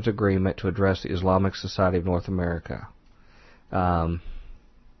mentioned Warren's agreement to address the Islamic Society of North America. Another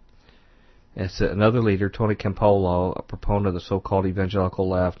leader, Tony Campolo, a proponent of the so-called evangelical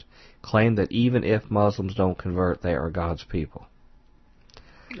left, claimed that even if Muslims don't convert, they are God's people.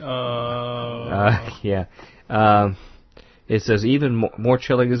 Yeah. It says even more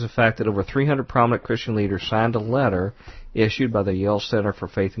chilling is the fact that over 300 prominent Christian leaders signed a letter issued by the Yale Center for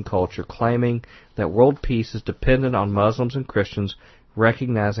Faith and Culture claiming that world peace is dependent on Muslims and Christians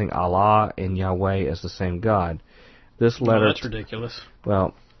recognizing Allah and Yahweh as the same God. This letter... that's ridiculous.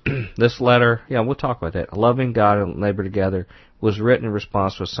 Well, this letter, we'll talk about that. Loving God and labor together was written in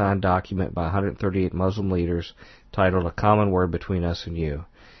response to a signed document by 138 Muslim leaders titled A Common Word Between Us and You.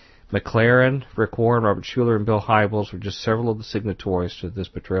 McLaren, Rick Warren, Robert Schuller, and Bill Hybels were just several of the signatories to this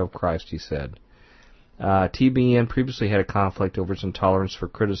betrayal of Christ, he said. TBN previously had a conflict over its intolerance for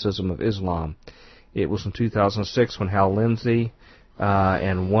criticism of Islam. It was in 2006 when Hal Lindsey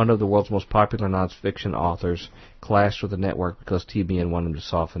and one of the world's most popular nonfiction authors clashed with the network because TBN wanted him to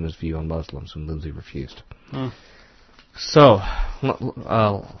soften his view on Muslims, and Lindsey refused. So,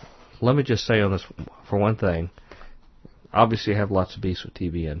 let me just say on this, for one thing, obviously I have lots of beefs with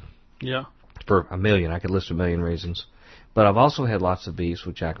TBN. Yeah. For a million. I could list a million reasons. But I've also had lots of beefs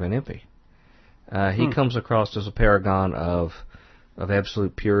with Jackman Impe. He comes across as a paragon of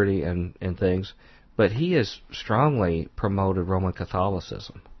absolute purity and things, but he has strongly promoted Roman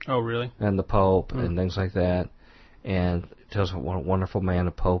Catholicism. Oh, really? And the Pope and things like that, and tells what a wonderful man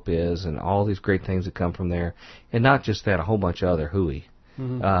the Pope is, and all these great things that come from there, and not just that, a whole bunch of other hooey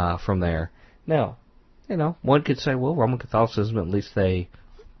from there. Now, one could say, well, Roman Catholicism, at least they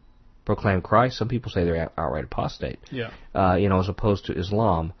proclaim Christ. Some people say they're outright apostate. Yeah. As opposed to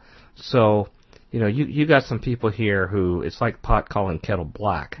Islam. So, you got some people here who, it's like pot calling kettle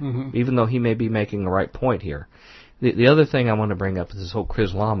black, even though he may be making the right point here. The other thing I want to bring up is this whole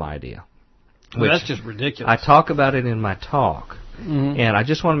Chrislam idea. Well, that's just ridiculous. I talk about it in my talk. And I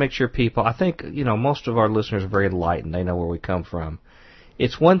just want to make sure people, I think, most of our listeners are very enlightened. They know where we come from.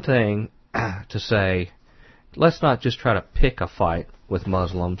 It's one thing to say, let's not just try to pick a fight with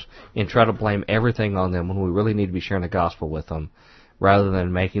Muslims and try to blame everything on them when we really need to be sharing the gospel with them, rather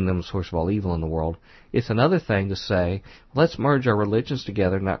than making them the source of all evil in the world. It's another thing to say, let's merge our religions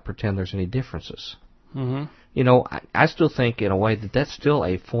together and not pretend there's any differences. I still think, in a way, that that's still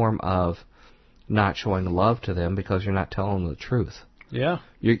a form of not showing love to them because you're not telling them the truth. Yeah.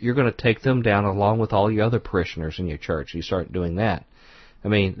 You're going to take them down along with all your other parishioners in your church. You start doing that. I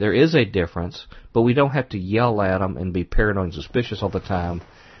mean, there is a difference, but we don't have to yell at them and be paranoid and suspicious all the time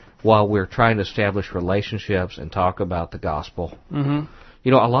while we're trying to establish relationships and talk about the gospel. A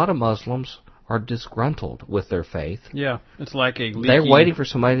lot of Muslims are disgruntled with their faith. Yeah, it's like a leaky... They're waiting for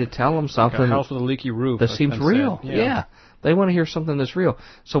somebody to tell them something... Like a house with a leaky roof. That seems real. Yeah. They want to hear something that's real.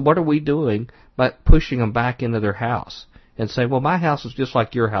 So what are we doing by pushing them back into their house and say, well, my house is just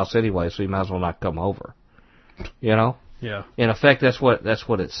like your house anyway, so you might as well not come over. Yeah. In effect, that's what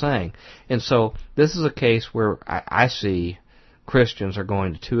it's saying. And so this is a case where I see Christians are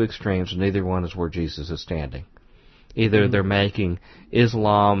going to two extremes, and neither one is where Jesus is standing. Either they're making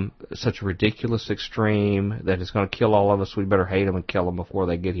Islam such a ridiculous extreme that it's going to kill all of us, we better hate them and kill them before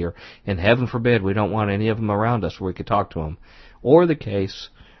they get here. And heaven forbid, we don't want any of them around us where we could talk to them. Or the case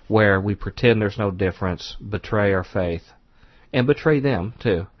where we pretend there's no difference, betray our faith, and betray them,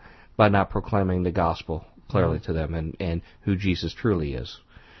 too, by not proclaiming the gospel clearly to them and who Jesus truly is.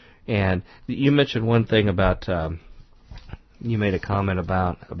 And you mentioned one thing about, you made a comment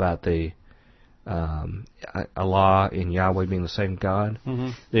about the Allah and Yahweh being the same God.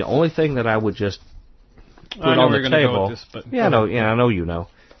 The only thing that I would just put on the table, I know you know,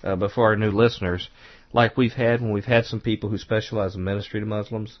 but for our new listeners, like when we've had some people who specialize in ministry to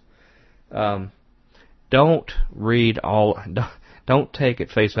Muslims, don't take at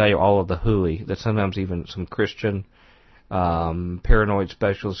face value all of the hooey that sometimes even some Christian paranoid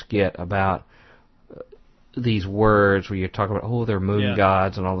specialists get about these words where you talk about, they're moon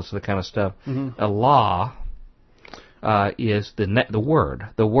gods and all this other kind of stuff. Allah is the word.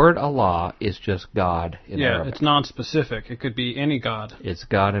 The word Allah is just God in Arabic. Yeah, it's non-specific. It could be any god. It's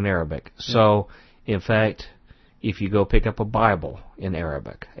God in Arabic. Yeah. So, in fact, if you go pick up a Bible in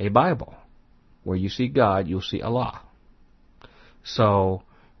Arabic, a Bible, where you see God, you'll see Allah. So,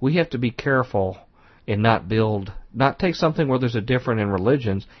 we have to be careful and not take something where there's a difference in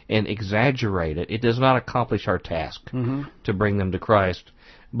religions and exaggerate it. It does not accomplish our task to bring them to Christ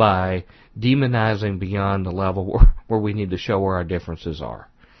by demonizing beyond the level where we need to show where our differences are.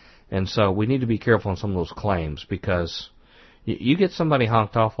 And so we need to be careful on some of those claims, because you get somebody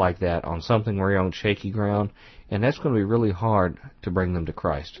honked off like that on something where you're on shaky ground, and that's going to be really hard to bring them to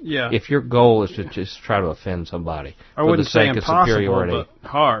Christ. Yeah. If your goal is to just try to offend somebody I wouldn't for the sake say of superiority. impossible, but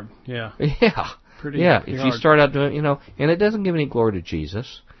hard. Yeah. Yeah. Pretty if hard. you start out doing, and it doesn't give any glory to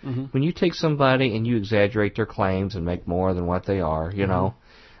Jesus. When you take somebody and you exaggerate their claims and make more than what they are,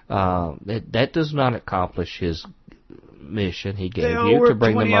 that does not accomplish his mission he gave you to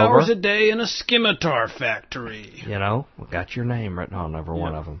bring them over. 20 hours a day in a scimitar factory. We got your name written on every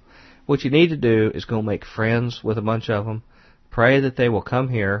one of them. What you need to do is go make friends with a bunch of them. Pray that they will come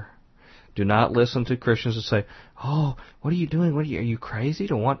here. Do not listen to Christians that say, what are you doing? Are you crazy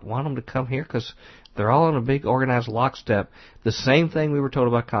to want them to come here? Because they're all in a big organized lockstep. The same thing we were told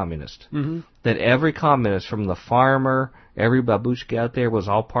about communists. That every communist, from the farmer, every babushka out there, was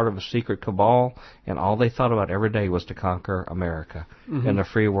all part of a secret cabal, and all they thought about every day was to conquer America and the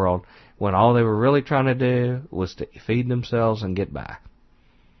free world, when all they were really trying to do was to feed themselves and get by.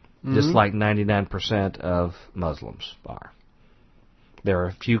 Just like 99% of Muslims are. There are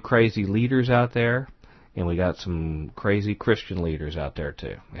a few crazy leaders out there, and we got some crazy Christian leaders out there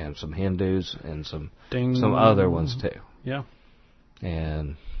too, and some Hindus and some other ones too. Yeah.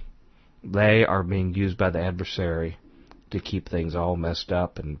 And they are being used by the adversary to keep things all messed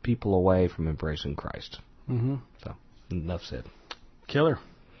up and people away from embracing Christ. So, enough said. Killer.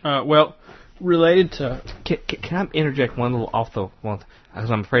 Well, related to... Can I interject one little off the one? Because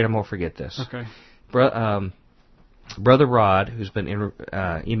I'm afraid I'm going to forget this. Okay. Brother Rod, who's been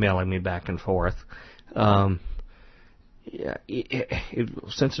emailing me back and forth,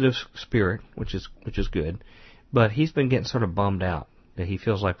 sensitive spirit, which is good, but he's been getting sort of bummed out that he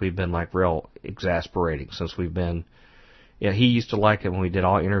feels like we've been like real exasperating since we've been. He used to like it when we did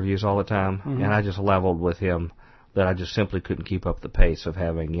all interviews all the time, and I just leveled with him that I just simply couldn't keep up the pace of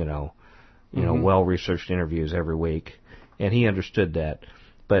having well-researched interviews every week, and he understood that.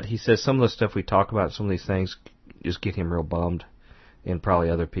 But he says some of the stuff we talk about, some of these things, just get him real bummed, and probably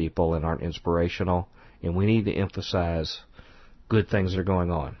other people, and aren't inspirational. And we need to emphasize good things that are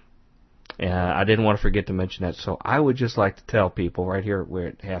going on. And I didn't want to forget to mention that. So I would just like to tell people right here, we're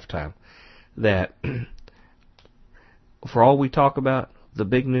at halftime, that for all we talk about, the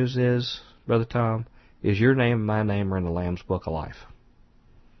big news is, Brother Tom, is your name and my name are in the Lamb's Book of Life.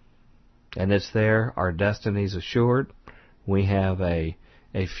 And it's there. Our destiny's assured. We have a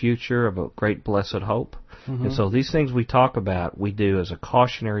future of a great blessed hope. And so these things we talk about, we do as a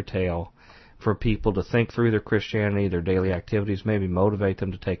cautionary tale for people to think through their Christianity, their daily activities, maybe motivate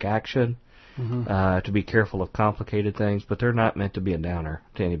them to take action, to be careful of complicated things, but they're not meant to be a downer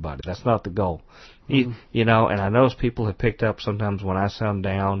to anybody. That's not the goal. And I notice people have picked up sometimes when I sound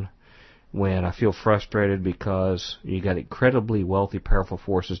down, when I feel frustrated because you got incredibly wealthy, powerful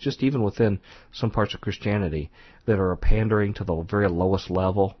forces, just even within some parts of Christianity, that are pandering to the very lowest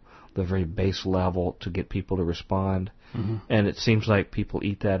level, the very base level, to get people to respond. And it seems like people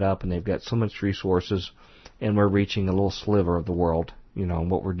eat that up, and they've got so much resources, and we're reaching a little sliver of the world, and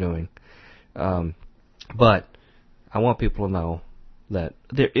what we're doing. But I want people to know that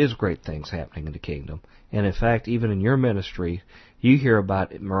there is great things happening in the kingdom. And in fact, even in your ministry, you hear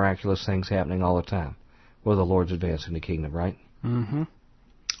about miraculous things happening all the time, where the Lord's advancing the kingdom, right?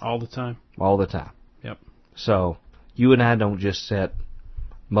 All the time. All the time. Yep. So you and I don't just sit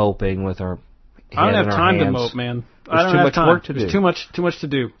moping with our I don't head have in our time hands. to mope, man. There's too much work to do. There's too much to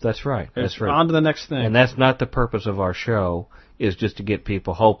do. That's right. That's right. On to the next thing. And that's not the purpose of our show, is just to get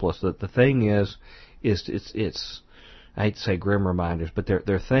people hopeless. The thing is it's I hate to say grim reminders, but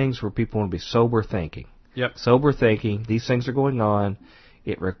they're things where people want to be sober thinking. Yep. Sober thinking. These things are going on.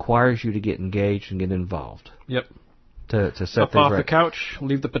 It requires you to get engaged and get involved. Yep. To set up things off right. the couch,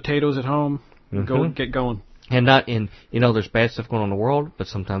 leave the potatoes at home, and get going. And not in, there's bad stuff going on in the world, but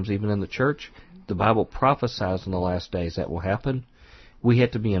sometimes even in the church, the Bible prophesies in the last days that will happen. We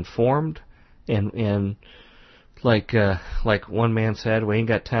have to be informed, and like one man said, we ain't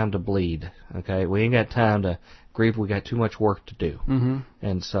got time to bleed. Okay, we ain't got time grieve we got too much work to do. Mm-hmm.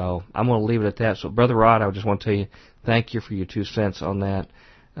 And so I'm going to leave it at that. So, Brother Rod, I just want to tell you thank you for your 2 cents on that.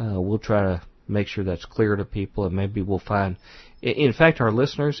 We'll try to make sure that's clear to people, and maybe we'll find... In fact, our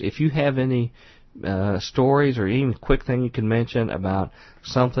listeners, if you have any stories or even quick thing you can mention about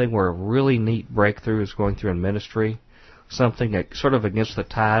something where a really neat breakthrough is going through in ministry, something that sort of against the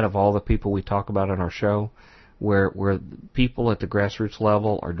tide of all the people we talk about on our show, where people at the grassroots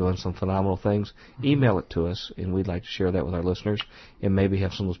level are doing some phenomenal things, email it to us, and we'd like to share that with our listeners and maybe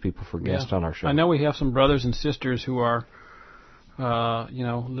have some of those people for guests on our show. I know we have some brothers and sisters who are,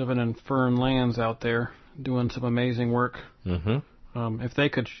 living in foreign lands out there doing some amazing work. Mm-hmm. If they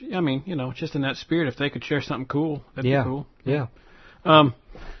could, just in that spirit, if they could share something cool, that'd be cool. Yeah.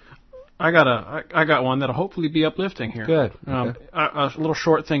 I got one that'll hopefully be uplifting here. Good. Okay. A little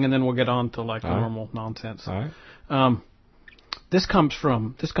short thing, and then we'll get on to the normal nonsense. All right. This comes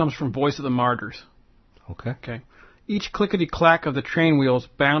from Voice of the Martyrs. Okay. Each clickety-clack of the train wheels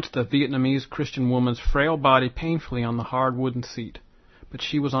bounced the Vietnamese Christian woman's frail body painfully on the hard wooden seat. But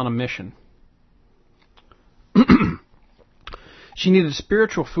she was on a mission. She needed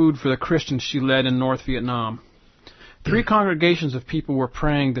spiritual food for the Christians she led in North Vietnam. 3 congregations of people were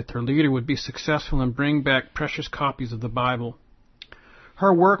praying that their leader would be successful and bring back precious copies of the Bible.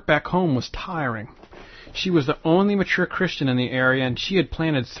 Her work back home was tiring. She was the only mature Christian in the area, and she had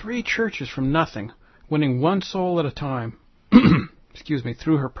planted 3 churches from nothing, winning 1 soul at a time,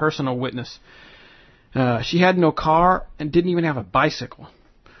 through her personal witness. She had no car and didn't even have a bicycle.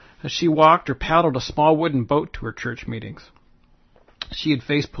 She walked or paddled a small wooden boat to her church meetings. She had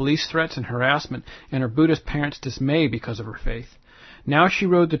faced police threats and harassment and her Buddhist parents' dismay because of her faith. Now she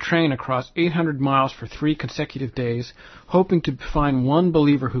rode the train across 800 miles for 3 consecutive days, hoping to find one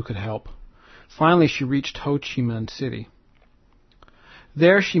believer who could help. Finally, she reached Ho Chi Minh City.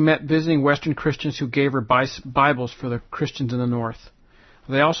 There she met visiting Western Christians who gave her Bibles for the Christians in the North.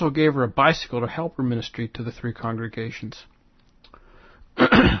 They also gave her a bicycle to help her ministry to the 3 congregations.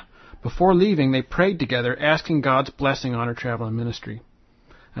 Before leaving, they prayed together, asking God's blessing on her travel and ministry.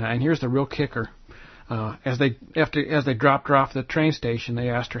 And here's the real kicker. As they dropped her off at the train station, they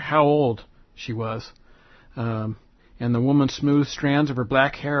asked her how old she was. And the woman smoothed strands of her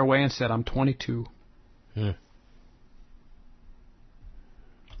black hair away and said, "I'm 22.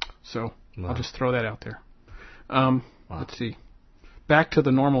 So, wow. I'll just throw that out there. Wow. Let's see. Back to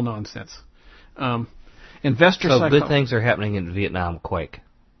the normal nonsense. So good things are happening in Vietnam Quake.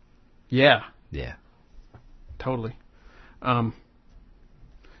 Yeah. Yeah. Totally.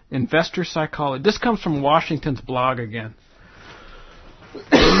 Investor psychology. This comes from Washington's blog again.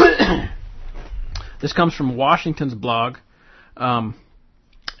 This comes from Washington's blog.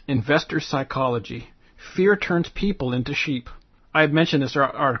 Investor psychology. Fear turns people into sheep. I had mentioned this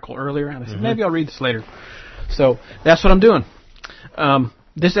article earlier, and I said, maybe I'll read this later. So that's what I'm doing.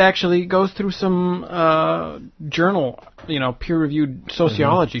 This actually goes through some journal, peer-reviewed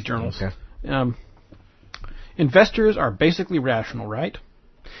sociology journals. Okay. Investors are basically rational, right?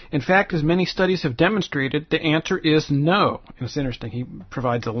 In fact, as many studies have demonstrated, the answer is no. And it's interesting. He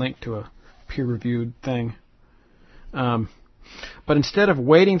provides a link to a peer-reviewed thing. But instead of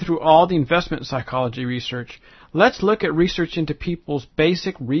wading through all the investment psychology research, let's look at research into people's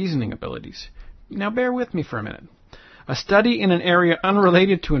basic reasoning abilities. Now, bear with me for a minute. A study in an area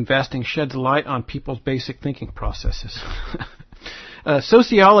unrelated to investing sheds light on people's basic thinking processes.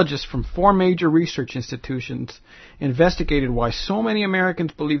 Sociologists from 4 major research institutions investigated why so many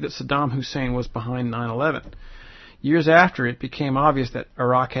Americans believed that Saddam Hussein was behind 9/11. Years after, it became obvious that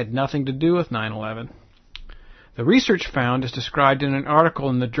Iraq had nothing to do with 9/11. The research found is described in an article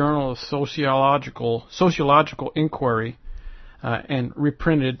in the Journal of Sociological Inquiry and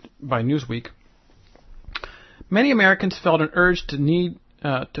reprinted by Newsweek. Many Americans felt an urgent need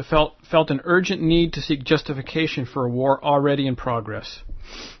to seek justification for a war already in progress.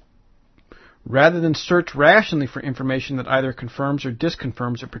 Rather than search rationally for information that either confirms or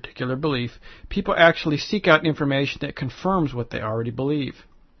disconfirms a particular belief, people actually seek out information that confirms what they already believe.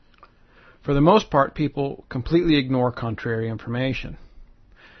 For the most part, people completely ignore contrary information.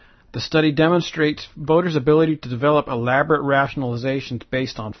 The study demonstrates voters' ability to develop elaborate rationalizations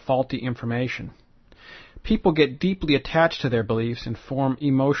based on faulty information. People get deeply attached to their beliefs and form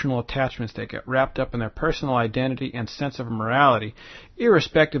emotional attachments that get wrapped up in their personal identity and sense of morality,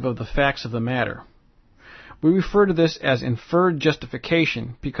 irrespective of the facts of the matter. We refer to this as inferred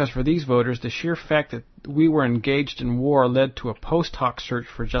justification because for these voters, the sheer fact that we were engaged in war led to a post hoc search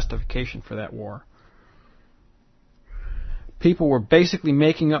for justification for that war. People were basically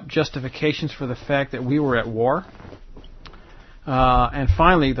making up justifications for the fact that we were at war. And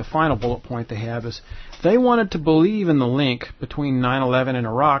finally, the final bullet point they have is they wanted to believe in the link between 9/11 and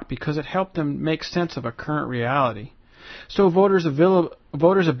Iraq because it helped them make sense of a current reality. So voters'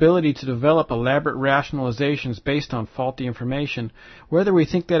 ability to develop elaborate rationalizations based on faulty information, whether we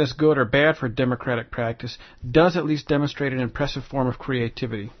think that is good or bad for democratic practice, does at least demonstrate an impressive form of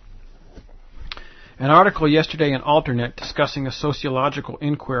creativity. An article yesterday in Alternate discussing a sociological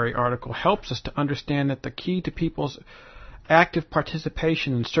inquiry article helps us to understand that the key to people's active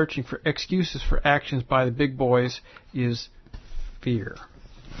participation in searching for excuses for actions by the big boys is fear.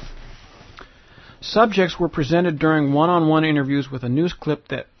 Subjects were presented during one-on-one interviews with a news clip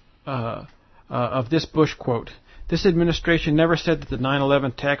that of this Bush quote. This administration never said that the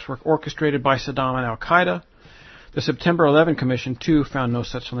 9/11 attacks were orchestrated by Saddam and Al-Qaeda. The September 11 Commission, too, found no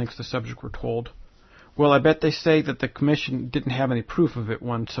such links, the subject were told. Well, I bet they say that the Commission didn't have any proof of it,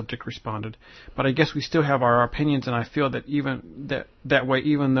 one subject responded. But I guess we still have our opinions, and I feel that that way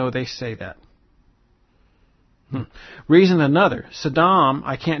even though they say that. Reason another. Saddam,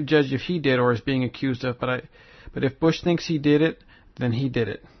 I can't judge if he did or is being accused of, but if Bush thinks he did it, then he did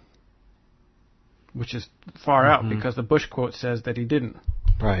it. Which is far out, because the Bush quote says that he didn't.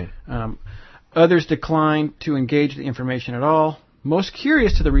 Right. Others declined to engage the information at all. Most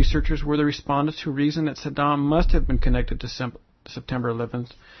curious to the researchers were the respondents who reasoned that Saddam must have been connected to September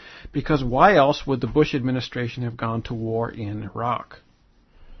 11th, because why else would the Bush administration have gone to war in Iraq?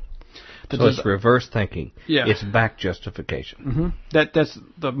 So it's reverse thinking. Yeah. It's back justification. That's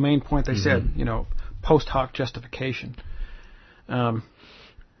the main point they said, post hoc justification. The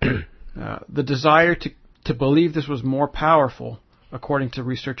desire to believe this was more powerful, according to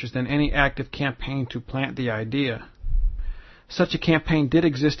researchers, than any active campaign to plant the idea. Such a campaign did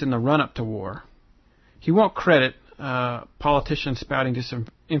exist in the run-up to war. He won't credit politicians spouting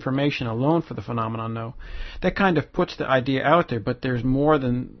disinformation alone for the phenomenon, no. That kind of puts the idea out there, but there's more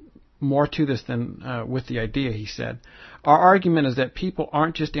to this than with the idea, he said. Our argument is that people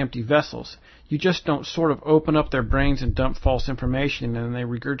aren't just empty vessels. You just don't sort of open up their brains and dump false information and then they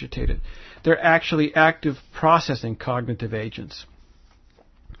regurgitate it. They're actually active processing cognitive agents.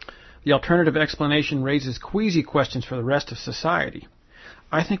 The alternative explanation raises queasy questions for the rest of society.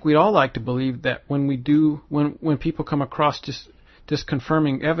 I think we'd all like to believe that when people come across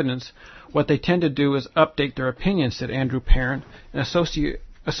disconfirming evidence, what they tend to do is update their opinions, said Andrew Perrin, an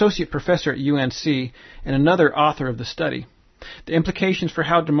associate professor at UNC and another author of the study. The implications for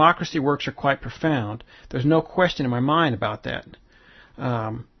how democracy works are quite profound. There's no question in my mind about that.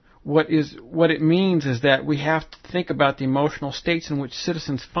 What it means is that we have to think about the emotional states in which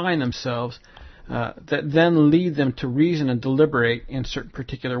citizens find themselves that then lead them to reason and deliberate in certain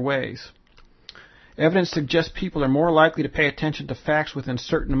particular ways. Evidence suggests people are more likely to pay attention to facts within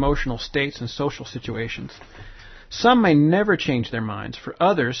certain emotional states and social situations. Some may never change their minds. For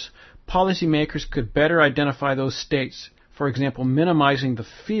others, policymakers could better identify those states, for example, minimizing the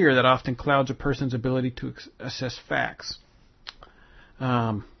fear that often clouds a person's ability to assess facts.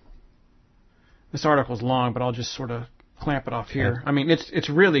 This article is long, but I'll just sort of clamp it off here. I mean, it's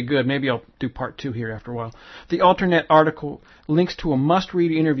really good. Maybe I'll do part 2 here after a while. The Alternate article links to a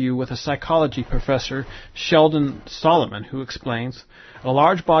must-read interview with a psychology professor, Sheldon Solomon, who explains, a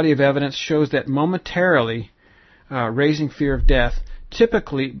large body of evidence shows that momentarily raising fear of death,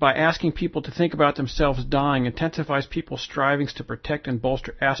 typically by asking people to think about themselves dying, intensifies people's strivings to protect and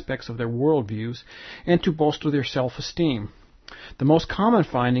bolster aspects of their worldviews and to bolster their self-esteem. The most common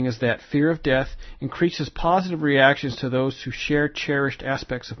finding is that fear of death increases positive reactions to those who share cherished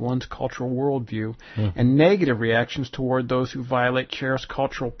aspects of one's cultural worldview and negative reactions toward those who violate cherished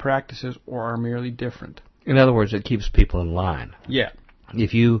cultural practices or are merely different. In other words, it keeps people in line. Yeah.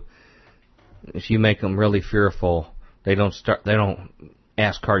 If you make them really fearful, they don't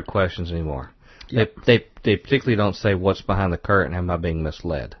ask hard questions anymore. Yep. They particularly don't say what's behind the curtain, am I being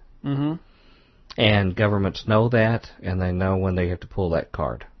misled? Mm-hmm. And governments know that, and they know when they have to pull that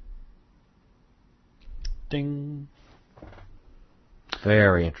card. Ding.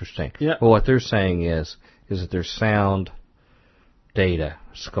 Very interesting. Yeah. Well, what they're saying is that there's sound data,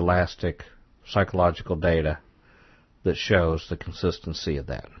 scholastic, psychological data, that shows the consistency of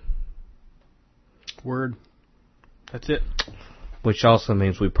that. Word. That's it. Which also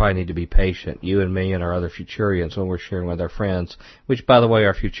means we probably need to be patient, you and me and our other Futurians, when we're sharing with our friends. Which, by the way,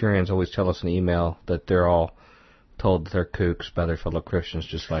 our Futurians always tell us in email that they're all told that they're kooks by their fellow Christians,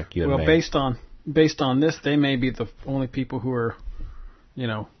 just like you and me. Well, based on this, they may be the only people who are,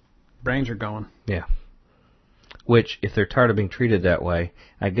 brains are going. Yeah. Which, if they're tired of being treated that way,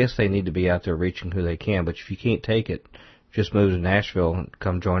 I guess they need to be out there reaching who they can. But if you can't take it, just move to Nashville and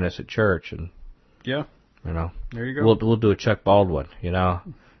come join us at church. And yeah. There you go. We'll do a Chuck Baldwin.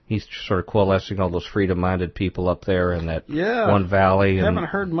 He's sort of coalescing all those freedom-minded people up there in that one valley. I haven't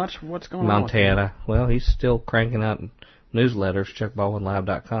heard much of what's going on. Montana. Well, he's still cranking out newsletters,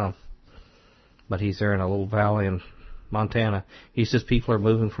 chuckbaldwinlive.com. But he's there in a little valley in Montana. He says people are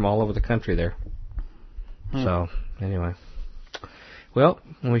moving from all over the country there. So, anyway. Well,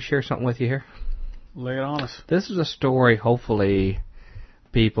 can we share something with you here? Lay it on us. This is a story, hopefully,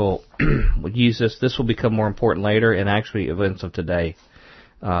 people would use this. This will become more important later, and actually events of today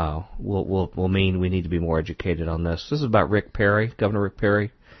will mean we need to be more educated on this. This is about Rick Perry, Governor Rick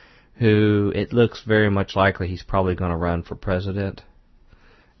Perry, who it looks very much likely he's probably going to run for president.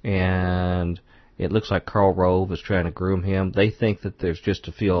 And it looks like Karl Rove is trying to groom him. They think that there's just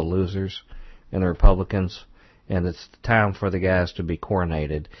a field of losers in the Republicans, and it's time for the guys to be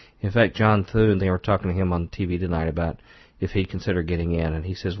coronated. In fact, John Thune, they were talking to him on TV tonight about if he'd consider getting in, and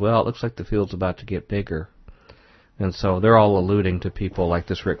he says, well, it looks like the field's about to get bigger. And so they're all alluding to people like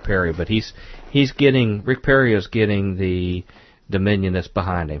this Rick Perry, but Rick Perry is getting the dominion that's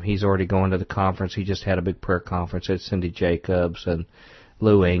behind him. He's already going to the conference. He just had a big prayer conference at Cindy Jacobs and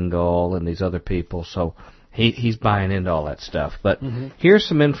Lou Engle and these other people, so he's buying into all that stuff. But here's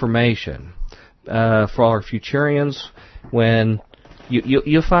some information for all our Futurians. When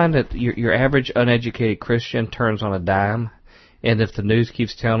you'll find that your average uneducated Christian turns on a dime, and if the news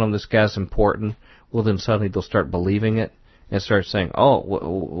keeps telling them this guy's important, well, then suddenly they'll start believing it and start saying, oh,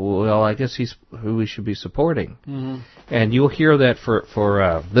 well, I guess he's who we should be supporting. And you'll hear that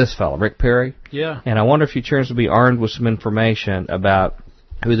for this fellow, Rick Perry. Yeah. And I wonder if Futurians will be armed with some information about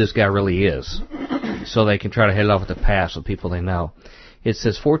who this guy really is, so they can try to head it off with the past with people they know. It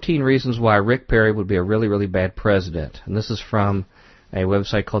says 14 reasons why Rick Perry would be a really, really bad president. And this is from a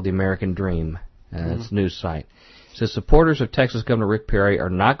website called The American Dream. It's a news site. It says supporters of Texas Governor Rick Perry are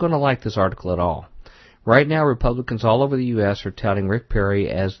not going to like this article at all. Right now, Republicans all over the U.S. are touting Rick Perry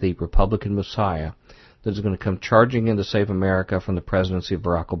as the Republican Messiah that is going to come charging in to save America from the presidency of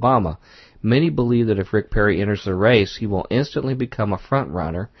Barack Obama. Many believe that if Rick Perry enters the race, he will instantly become a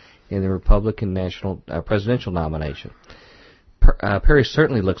front-runner in the Republican presidential nomination. Perry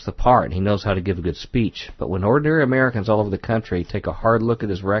certainly looks the part, and he knows how to give a good speech, but when ordinary Americans all over the country take a hard look at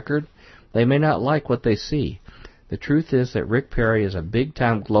his record, they may not like what they see. The truth is that Rick Perry is a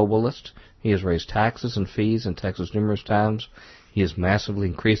big-time globalist. He has raised taxes and fees in Texas numerous times. He has massively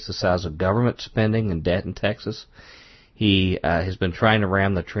increased the size of government spending and debt in Texas. He has been trying to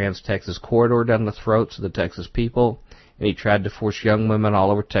ram the Trans-Texas corridor down the throats of the Texas people, and he tried to force young women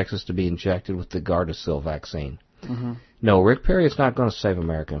all over Texas to be injected with the Gardasil vaccine. No, Rick Perry is not going to save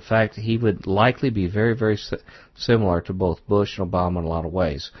America. In fact, he would likely be very, very similar to both Bush and Obama in a lot of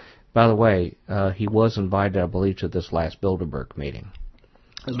ways. By the way, he was invited, I believe, to this last Bilderberg meeting.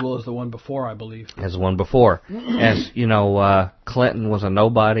 As well as the one before, I believe. As the one before. As, Clinton was a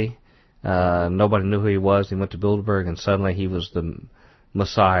nobody. Nobody knew who he was. He went to Bilderberg, and suddenly he was the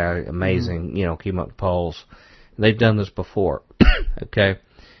Messiah, amazing, came up the polls. They've done this before. Okay?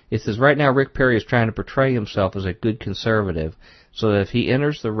 It says, right now Rick Perry is trying to portray himself as a good conservative, so that if he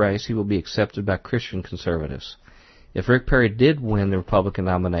enters the race, he will be accepted by Christian conservatives. If Rick Perry did win the Republican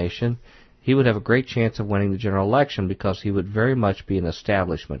nomination, he would have a great chance of winning the general election because he would very much be an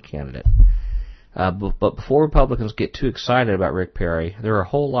establishment candidate. But before Republicans get too excited about Rick Perry, there are a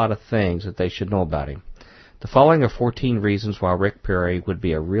whole lot of things that they should know about him. The following are 14 reasons why Rick Perry would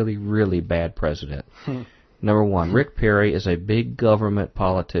be a really, really bad president. Number one, Rick Perry is a big government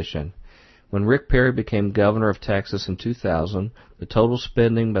politician. When Rick Perry became governor of Texas in 2000, the total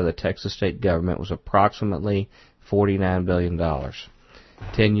spending by the Texas state government was approximately $49 billion.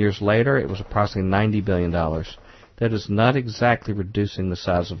 10 years later, it was approximately $90 billion. That is not exactly reducing the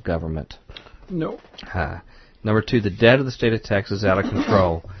size of government. No. Number two, the debt of the state of Texas is out of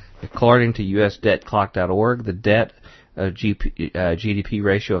control. According to USDebtClock.org, the debt GDP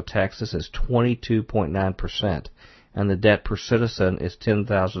ratio of Texas is 22.9%, and the debt per citizen is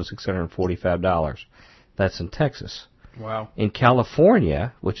 $10,645. That's in Texas. Wow. In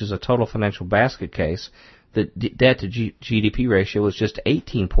California, which is a total financial basket case, the debt to GDP ratio is just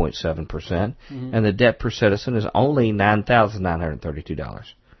 18.7%, and the debt per citizen is only $9,932.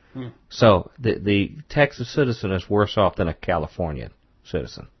 So the Texas citizen is worse off than a California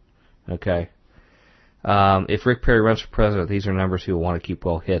citizen. Okay? If Rick Perry runs for president, these are numbers he will want to keep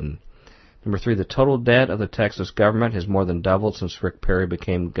well hidden. Number three, the total debt of the Texas government has more than doubled since Rick Perry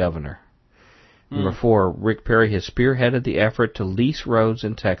became governor. Number four, Rick Perry has spearheaded the effort to lease roads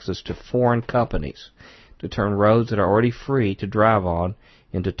in Texas to foreign companies, to turn roads that are already free to drive on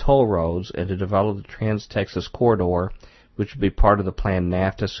into toll roads, and to develop the Trans-Texas corridor, which would be part of the planned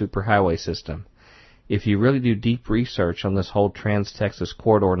NAFTA superhighway system. If you really do deep research on this whole Trans-Texas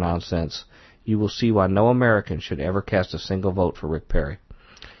corridor nonsense, you will see why no American should ever cast a single vote for Rick Perry.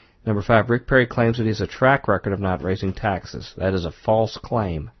 Number 5, Rick Perry claims that he has a track record of not raising taxes. That is a false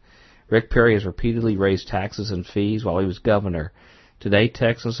claim. Rick Perry has repeatedly raised taxes and fees while he was governor. Today,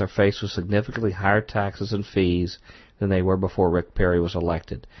 Texans are faced with significantly higher taxes and fees than they were before Rick Perry was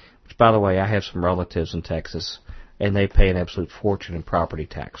elected. Which, by the way, I have some relatives in Texas, and they pay an absolute fortune in property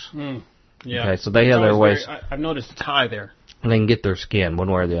tax. Yeah. Okay, so they have their ways. I've noticed it's high there. And they can get their skin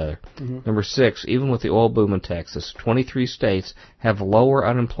one way or the other. Number 6, even with the oil boom in Texas, 23 states have lower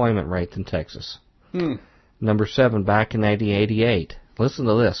unemployment rate than Texas. Number 7, back in 1988, listen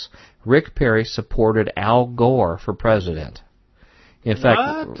to this, Rick Perry supported Al Gore for president. In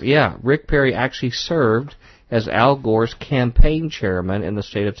fact, Rick Perry actually served as Al Gore's campaign chairman in the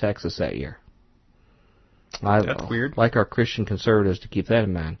state of Texas that year. That's weird. Like our Christian conservatives to keep that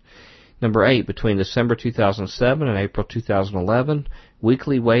in mind. Number 8, between December 2007 and April 2011,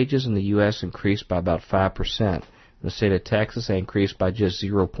 weekly wages in the U.S. increased by about 5%. In the state of Texas, they increased by just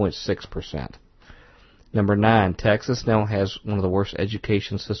 0.6%. Number 9, Texas now has one of the worst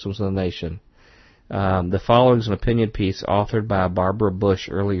education systems in the nation. The following is an opinion piece authored by Barbara Bush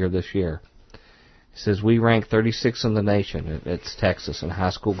earlier this year. It says, we rank 36th in the nation. It's Texas in high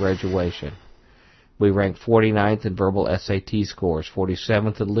school graduation. We rank 49th in verbal SAT scores,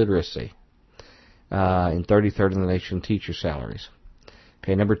 47th in literacy, and 33rd in the nation in teacher salaries.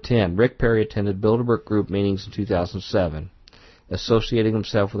 Okay, number 10, Rick Perry attended Bilderberg Group meetings in 2007. Associating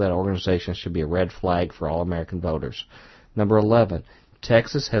himself with that organization should be a red flag for all American voters. Number 11,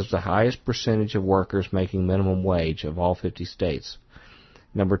 Texas has the highest percentage of workers making minimum wage of all 50 states.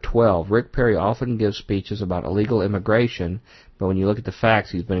 Number 12, Rick Perry often gives speeches about illegal immigration, but when you look at the facts,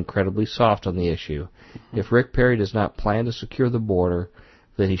 he's been incredibly soft on the issue. If Rick Perry does not plan to secure the border,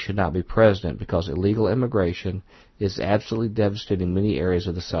 then he should not be president, because illegal immigration is absolutely devastating many areas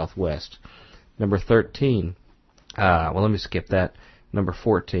of the Southwest. Number 13, let me skip that. Number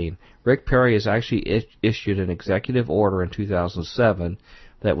 14, Rick Perry has actually issued an executive order in 2007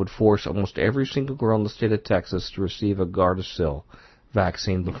 that would force almost every single girl in the state of Texas to receive a Gardasil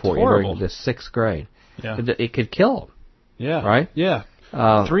vaccine before entering the 6th grade. Yeah. It could kill them. Yeah. Right? Yeah.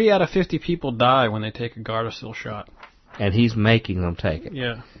 3 out of 50 people die when they take a Gardasil shot. And he's making them take it.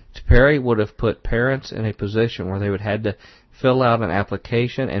 Yeah. Perry would have put parents in a position where they would have had to fill out an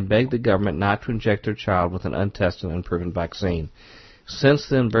application and beg the government not to inject their child with an untested and unproven vaccine. Since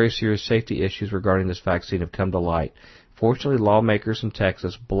then, very serious safety issues regarding this vaccine have come to light. Fortunately, lawmakers in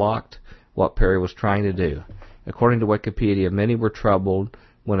Texas blocked what Perry was trying to do. According to Wikipedia, many were troubled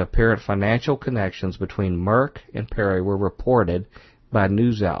when apparent financial connections between Merck and Perry were reported by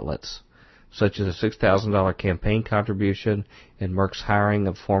news outlets, such as a $6,000 campaign contribution and Merck's hiring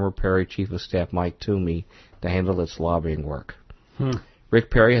of former Perry Chief of Staff Mike Toomey to handle its lobbying work. Rick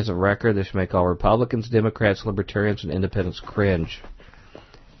Perry has a record that should make all Republicans, Democrats, Libertarians, and Independents cringe.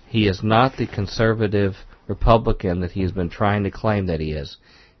 He is not the conservative Republican that he has been trying to claim that he is.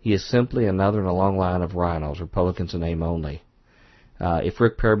 He is simply another in a long line of rhinos, Republicans in name only. If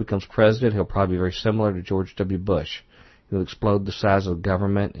Rick Perry becomes president, he'll probably be very similar to George W. Bush. He'll explode the size of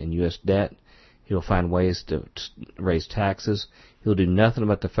government and U.S. debt. He'll find ways to raise taxes. He'll do nothing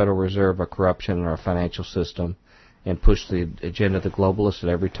about the Federal Reserve or corruption in our financial system and push the agenda of the globalists at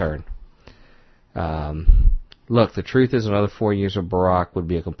every turn. Look, the truth is another 4 years of Barack would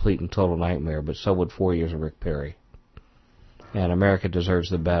be a complete and total nightmare, but so would 4 years of Rick Perry. And America deserves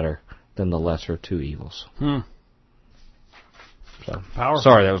the better than the lesser of two evils. So, powerful.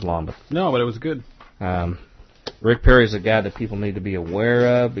 Sorry, that was long, but no, but it was good. Rick Perry is a guy that people need to be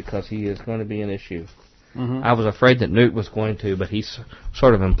aware of because he is going to be an issue. I was afraid that Newt was going to, but he's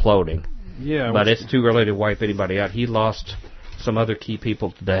sort of imploding. Yeah, but it's too early to wipe anybody out. He lost some other key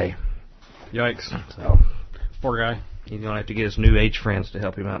people today. Yikes! So, poor guy. He's going to have to get his new age friends to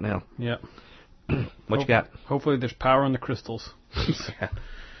help him out now. Yeah. What you got? Hopefully there's power in the crystals. The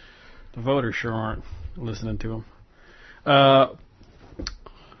voters sure aren't listening to him.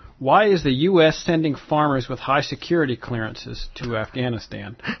 Why is the U.S. sending farmers with high security clearances to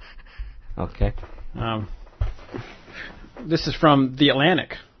Afghanistan? Okay. This is from The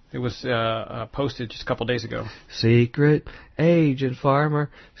Atlantic. It was posted just a couple days ago. Secret agent farmer,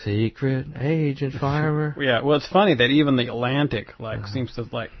 secret agent farmer. Yeah, well, it's funny that even The Atlantic seems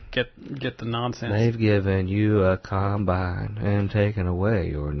to get the nonsense. They've given you a combine and taken away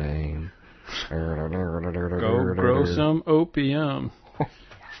your name. Go grow some opium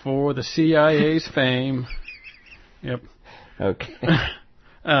for the CIA's fame. Yep. Okay.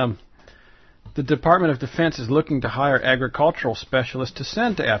 The Department of Defense is looking to hire agricultural specialists to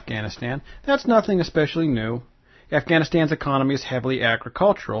send to Afghanistan. That's nothing especially new. Afghanistan's economy is heavily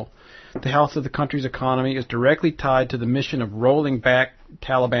agricultural. The health of the country's economy is directly tied to the mission of rolling back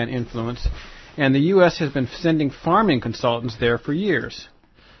Taliban influence, and the U.S. has been sending farming consultants there for years.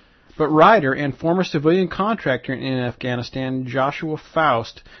 But writer and former civilian contractor in Afghanistan, Joshua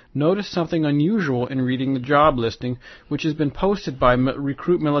Faust, noticed something unusual in reading the job listing, which has been posted by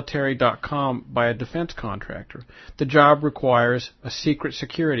recruitmilitary.com by a defense contractor. The job requires a secret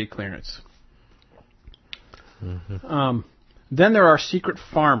security clearance. Then there are secret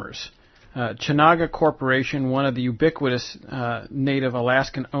farmers. Chinaga Corporation, one of the ubiquitous native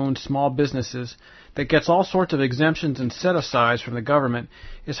Alaskan-owned small businesses that gets all sorts of exemptions and set-asides from the government,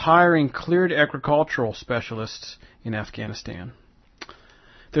 is hiring cleared agricultural specialists in Afghanistan.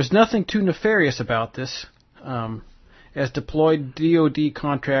 There's nothing too nefarious about this. As deployed DoD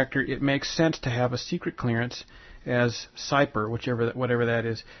contractor, it makes sense to have a secret clearance as SIPR, whatever that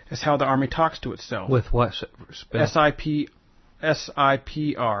is, as how the Army talks to itself. With what? SIPR.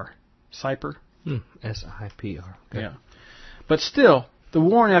 SIPR? SIPR. Okay. Yeah. But still, the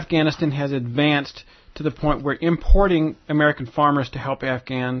war in Afghanistan has advanced to the point where importing American farmers to help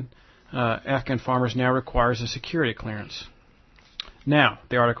Afghan farmers now requires a security clearance. Now,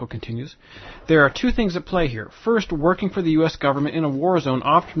 the article continues, there are two things at play here. First, working for the U.S. government in a war zone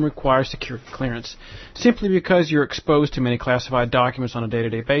often requires security clearance, simply because you're exposed to many classified documents on a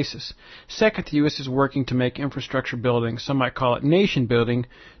day-to-day basis. Second, the U.S. is working to make infrastructure building, some might call it nation building,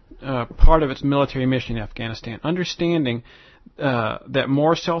 part of its military mission in Afghanistan, understanding that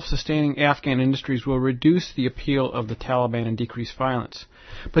more self-sustaining Afghan industries will reduce the appeal of the Taliban and decrease violence.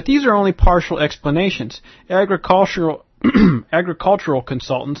 But these are only partial explanations. Agricultural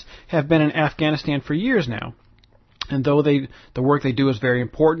consultants have been in Afghanistan for years now, and though the work they do is very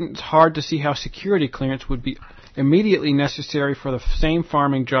important, it's hard to see how security clearance would be immediately necessary for the same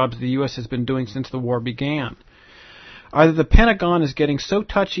farming jobs the U.S. has been doing since the war began. Either the Pentagon is getting so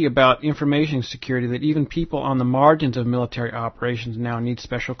touchy about information security that even people on the margins of military operations now need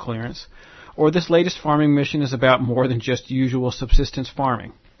special clearance, or this latest farming mission is about more than just usual subsistence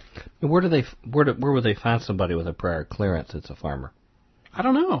farming. Where would they find somebody with a prior clearance that's a farmer? I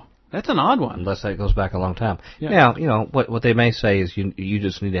don't know. That's an odd one. Unless that goes back a long time. Yeah. Now, what they may say is you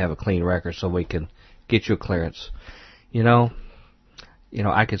just need to have a clean record so we can get you a clearance.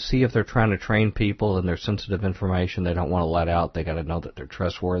 I could see if they're trying to train people and there's sensitive information they don't want to let out. They got to know that they're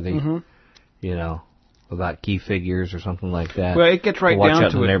trustworthy. About key figures or something like that. Well, it gets right Watch down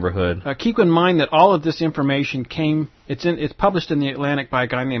out to in the it. neighborhood. Keep in mind that all of this information it's published in the Atlantic by a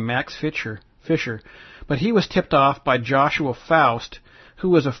guy named Max Fisher, but he was tipped off by Joshua Faust, who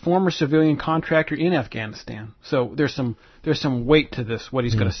was a former civilian contractor in Afghanistan. So there's some weight to this, what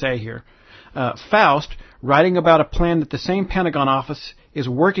he's going to say here. Faust, writing about a plan that the same Pentagon office is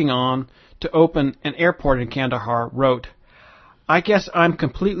working on to open an airport in Kandahar, wrote, I guess I'm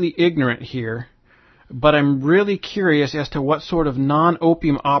completely ignorant here, but I'm really curious as to what sort of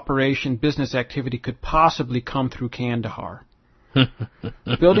non-opium operation business activity could possibly come through Kandahar.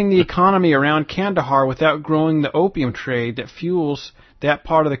 Building the economy around Kandahar without growing the opium trade that fuels that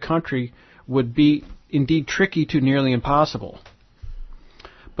part of the country would be indeed tricky to nearly impossible.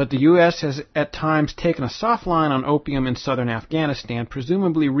 But the U.S. has at times taken a soft line on opium in southern Afghanistan,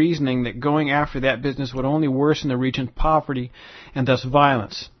 presumably reasoning that going after that business would only worsen the region's poverty and thus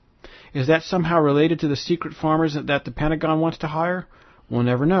violence. Is that somehow related to the secret farmers that the Pentagon wants to hire? We'll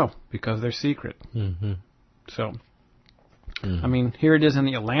never know, because they're secret. Mm-hmm. So, I mean, here it is in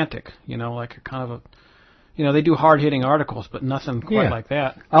the Atlantic, like a kind of a, they do hard-hitting articles, but nothing quite like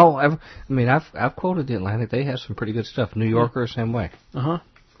that. Oh, I've quoted the Atlantic. They have some pretty good stuff. New Yorker, same way. Uh-huh.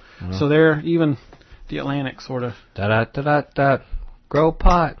 So they're even the Atlantic sort of. Da-da-da-da-da. Grow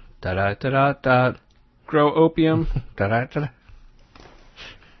pot. Da-da-da-da-da. Grow opium. Da-da-da-da.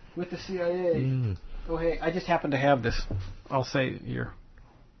 With the CIA. Oh, hey, I just happen to have this. I'll say it here.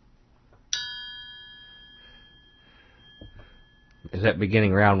 Is that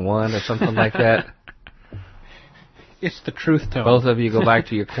beginning round one or something like that? It's the truth tone. Both of you go back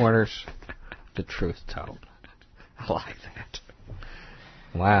to your corners. The truth tone. I like that.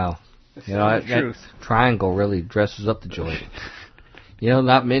 Wow. That triangle really dresses up the joint.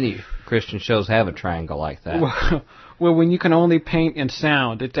 Not many Christian shows have a triangle like that. Well, when you can only paint and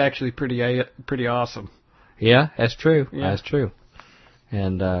sound, it's actually pretty awesome. Yeah, that's true. Yeah. That's true.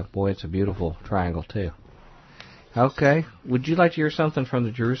 And, boy, it's a beautiful triangle, too. Okay. Would you like to hear something from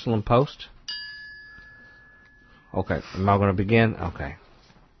the Jerusalem Post? Okay. Am I going to begin? Okay.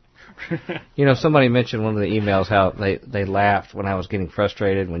 You know, somebody mentioned one of the emails how they laughed when I was getting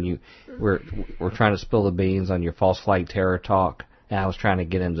frustrated when you were trying to spill the beans on your false flag terror talk, and I was trying to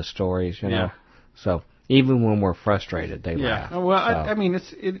get into stories, you know. So even when we're frustrated, they laugh. Well, so. I mean,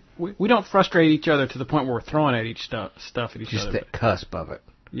 we don't frustrate each other to the point where we're throwing at stuff at each just other. Just that cusp of it.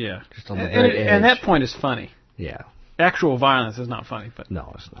 Yeah. Just on the very edge. And that point is funny. Yeah. Actual violence is not funny, but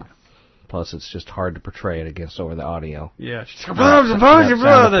no, it's not. Plus, it's just hard to portray it against over the audio. Yeah.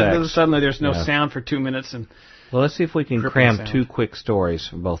 Suddenly there's no sound for 2 minutes. Well, let's see if we can cram 2 quick stories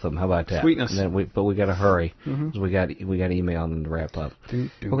from both of them. How about that? Sweetness. And then but we got to hurry because we got email and to wrap up.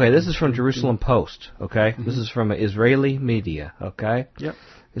 Okay, this is from Jerusalem Post. Okay, this is from Israeli media. Okay. Yep.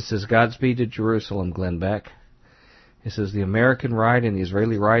 It says Godspeed to Jerusalem, Glenn Beck. It says the American right and the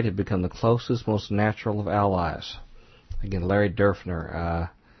Israeli right have become the closest, most natural of allies. Again, Larry Durfner.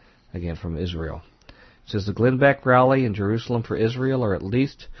 Again, from Israel. It says the Glenn Beck rally in Jerusalem for Israel, or at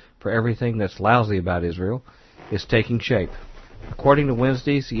least for everything that's lousy about Israel, is taking shape. According to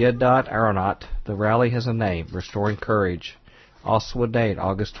Wednesday's Yedot Aronot, the rally has a name, Restoring Courage. Also a date,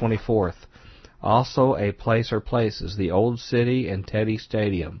 August 24th. Also a place or places, the Old City and Teddy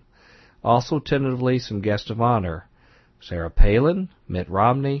Stadium. Also tentatively some guests of honor, Sarah Palin, Mitt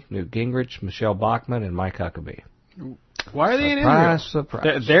Romney, Newt Gingrich, Michelle Bachmann, and Mike Huckabee. Why are they in Israel?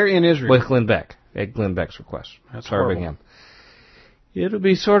 Surprise. They're in Israel. With Glenn Beck, at Glenn Beck's request. That's serving him. It'll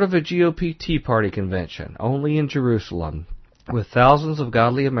be sort of a GOP Tea Party convention, only in Jerusalem, with thousands of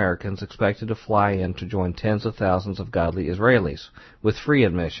godly Americans expected to fly in to join tens of thousands of godly Israelis, with free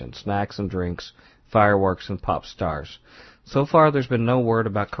admission, snacks and drinks, fireworks and pop stars. So far, there's been no word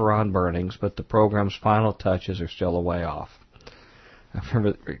about Quran burnings, but the program's final touches are still a way off.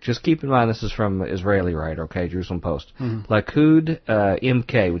 Remember, just keep in mind this is from Israeli right, okay, Jerusalem Post. Likud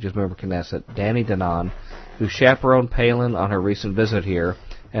Impe, which is member Knesset, Danny Danon, who chaperoned Palin on her recent visit here,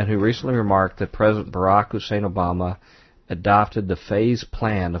 and who recently remarked that President Barack Hussein Obama adopted the phase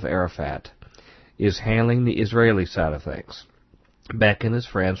plan of Arafat, is handling the Israeli side of things. Beck and his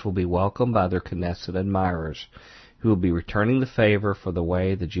friends will be welcomed by their Knesset admirers, who will be returning the favor for the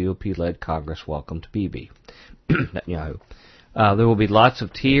way the GOP-led Congress welcomed Bibi. Netanyahu. There will be lots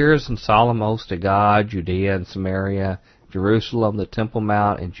of tears and solemn oaths to God, Judea and Samaria, Jerusalem, the Temple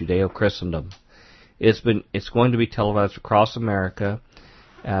Mount, and Judeo-Christendom. It's going to be televised across America,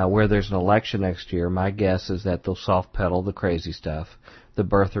 where there's an election next year. My guess is that they'll soft-pedal the crazy stuff, the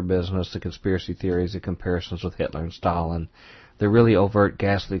birther business, the conspiracy theories, the comparisons with Hitler and Stalin, the really overt,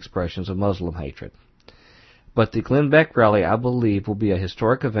 ghastly expressions of Muslim hatred. But the Glenn Beck rally, I believe, will be a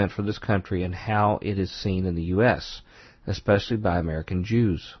historic event for this country and how it is seen in the U.S., especially by American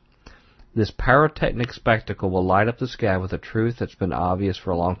Jews. This pyrotechnic spectacle will light up the sky with a truth that's been obvious for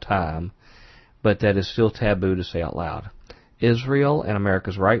a long time, but that is still taboo to say out loud. Israel and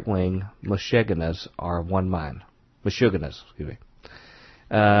America's right-wing Meshuggahs are of one mind. Meshuggahs, excuse me.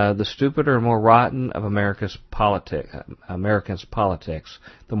 The stupider and more rotten of Americans' politics,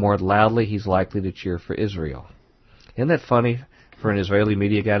 the more loudly he's likely to cheer for Israel. Isn't that funny for an Israeli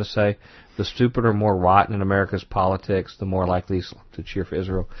media guy to say? The stupider, more rotten in America's politics, the more likely to cheer for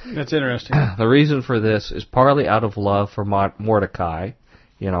Israel. That's interesting. The reason for this is partly out of love for Mordecai,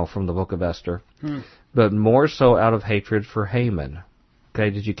 from the Book of Esther, but more so out of hatred for Haman. Okay,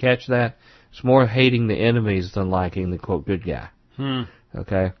 did you catch that? It's more hating the enemies than liking the, quote, good guy.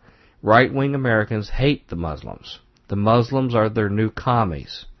 Okay? Right-wing Americans hate the Muslims. The Muslims are their new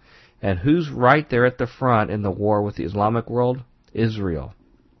commies. And who's right there at the front in the war with the Islamic world? Israel.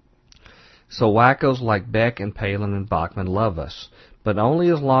 So wackos like Beck and Palin and Bachmann love us, but only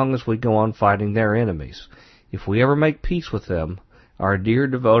as long as we go on fighting their enemies. If we ever make peace with them, our dear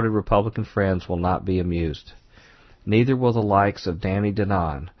devoted Republican friends will not be amused. Neither will the likes of Danny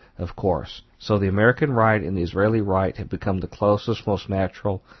Danon, of course. So the American right and the Israeli right have become the closest, most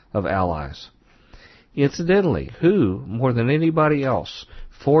natural of allies. Incidentally, who, more than anybody else,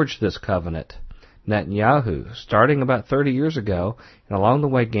 forged this covenant? Netanyahu, starting about 30 years ago, and along the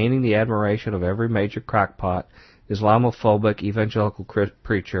way gaining the admiration of every major crackpot, Islamophobic evangelical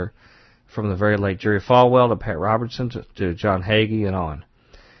preacher, from the very late Jerry Falwell to Pat Robertson to John Hagee and on.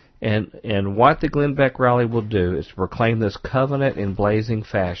 And what the Glenn Beck rally will do is to proclaim this covenant in blazing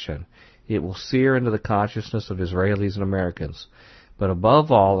fashion. It will sear into the consciousness of Israelis and Americans, but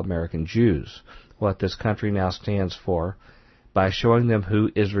above all, American Jews, what this country now stands for. By showing them who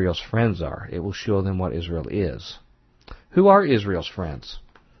Israel's friends are, it will show them what Israel is. Who are Israel's friends?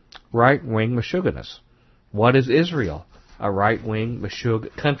 Right-wing Meshuggahs. What is Israel? A right-wing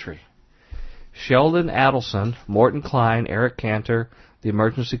Meshug country. Sheldon Adelson, Morton Klein, Eric Cantor, the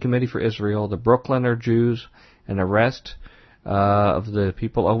Emergency Committee for Israel, the Brooklyner Jews, and the rest of the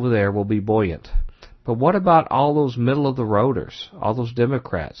people over there will be buoyant. But what about all those middle-of-the-roaders, all those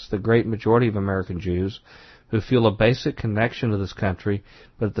Democrats, the great majority of American Jews, who feel a basic connection to this country,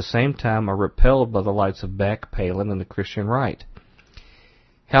 but at the same time are repelled by the likes of Beck, Palin, and the Christian right?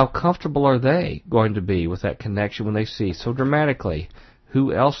 How comfortable are they going to be with that connection when they see so dramatically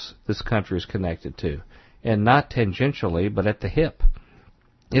who else this country is connected to, and not tangentially, but at the hip?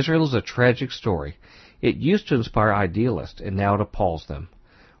 Israel is a tragic story. It used to inspire idealists, and now it appalls them.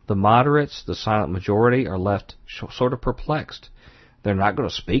 The moderates, the silent majority, are left sort of perplexed. They're not going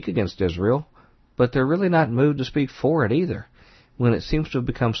to speak against Israel, but they're really not moved to speak for it either, when it seems to have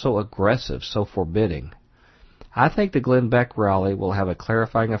become so aggressive, so forbidding. I think the Glenn Beck rally will have a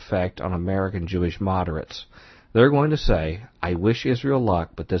clarifying effect on American Jewish moderates. They're going to say, I wish Israel luck,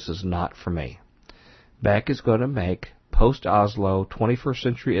 but this is not for me. Beck is going to make post-Oslo 21st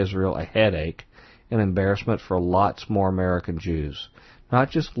century Israel a headache, an embarrassment for lots more American Jews. Not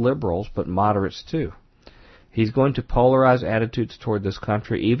just liberals, but moderates too. He's going to polarize attitudes toward this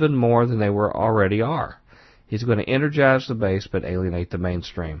country even more than they already are. He's going to energize the base but alienate the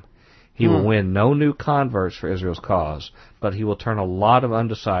mainstream. He will win no new converts for Israel's cause, but he will turn a lot of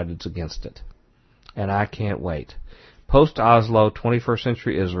undecideds against it. And I can't wait. Post-Oslo 21st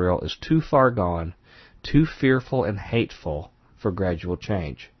century Israel is too far gone, too fearful and hateful for gradual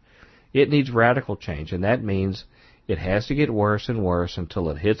change. It needs radical change, and that means it has to get worse and worse until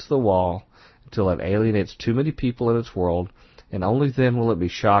it hits the wall, until it alienates too many people in its world, and only then will it be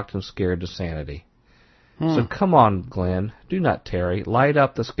shocked and scared to sanity. So come on, Glenn, do not tarry. Light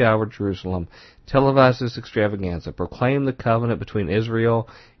up the sky over Jerusalem. Televise this extravaganza. Proclaim the covenant between Israel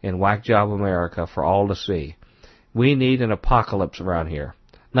and whack job America for all to see. We need an apocalypse around here.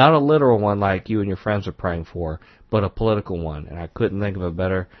 Not a literal one like you and your friends are praying for, but a political one, and I couldn't think of a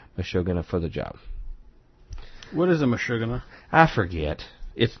better Meshugana for the job. What is a Meshugana? I forget.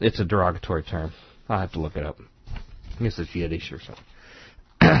 It's a derogatory term. I'll have to look it up. I guess it's Yiddish or something.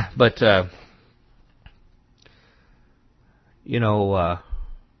 But,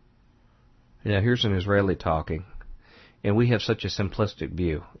 here's an Israeli talking, and we have such a simplistic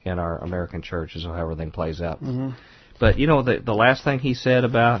view in our American churches of how everything plays out. Mm-hmm. But, the last thing he said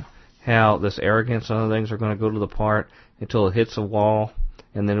about how this arrogance and other things are going to go to the part until it hits a wall,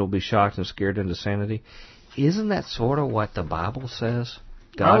 and then it will be shocked and scared into sanity. Isn't that sort of what the Bible says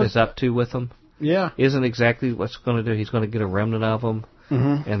God is up to with them? Yeah. Isn't exactly what's going to do? He's going to get a remnant of them,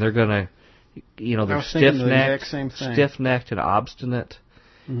 and they're going to, they're stiff-necked and obstinate,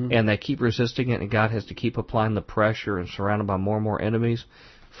 and they keep resisting it, and God has to keep applying the pressure and surrounded by more and more enemies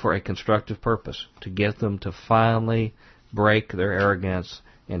for a constructive purpose, to get them to finally break their arrogance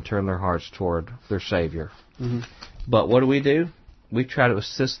and turn their hearts toward their Savior. Mm-hmm. But what do? We try to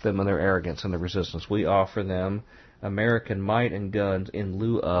assist them in their arrogance and their resistance. We offer them American might and guns in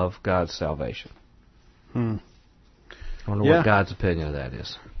lieu of God's salvation. I wonder what God's opinion of that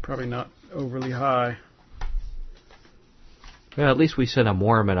is. Probably not overly high. Well, at least we sent a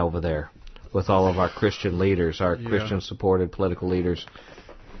Mormon over there with all of our Christian leaders, our Christian-supported political leaders,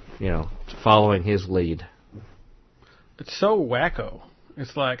 following his lead. It's so wacko.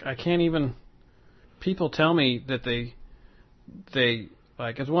 It's like, I can't even... People tell me that they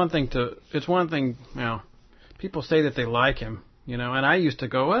it's one thing, people say that they like him, and I used to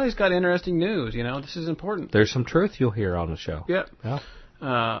go, well, he's got interesting news, this is important. There's some truth you'll hear on the show. Yep. Yeah.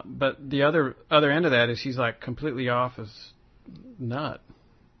 But the other end of that is he's like completely off as nut,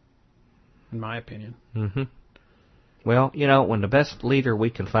 in my opinion. Mm-hmm. Well, when the best leader we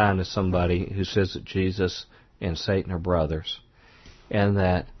can find is somebody who says that Jesus and Satan are brothers, and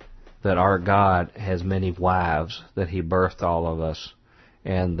that our God has many wives, that he birthed all of us,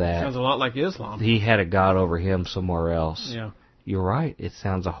 and that... Sounds a lot like Islam. He had a God over him somewhere else. Yeah. You're right. It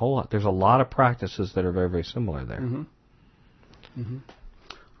sounds a whole lot. There's a lot of practices that are very, very similar there. Mm-hmm. Mm-hmm.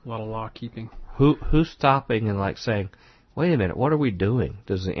 A lot of law keeping. Who's stopping and saying, wait a minute, what are we doing?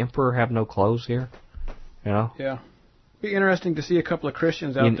 Does the emperor have no clothes here? Yeah. Be interesting to see a couple of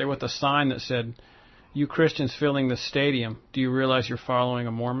Christians out there with a sign that said, you Christians filling the stadium, do you realize you're following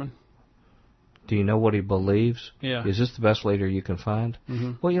a Mormon? Do you know what he believes? Yeah. Is this the best leader you can find?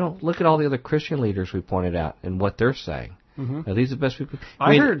 Mm-hmm. Well, look at all the other Christian leaders we pointed out and what they're saying. Mm-hmm. Are these the best people?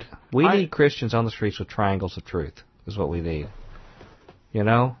 We need Christians on the streets with triangles of truth, is what we need.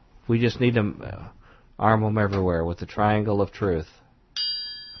 We just need to arm them everywhere with the triangle of truth.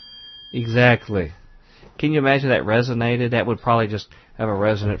 Exactly. Can you imagine that resonated? That would probably just have a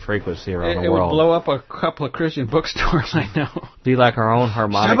resonant frequency around the world. It would blow up a couple of Christian bookstores, I know. Be like our own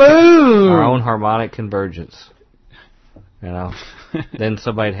harmonic, convergence. Then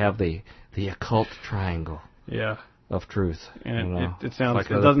somebody'd have the occult triangle. Yeah. of truth. And you know? it sounds. Like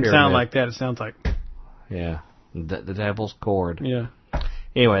it doesn't sound like that. It sounds like. Yeah, the devil's cord. Yeah.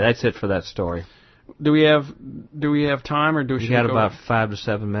 Anyway, that's it for that story. Do we have time, or should we got go about 5 to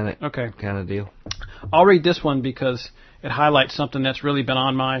 7 minute kind of deal. I'll read this one because it highlights something that's really been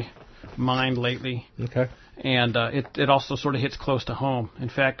on my mind lately. Okay. And it also sort of hits close to home. In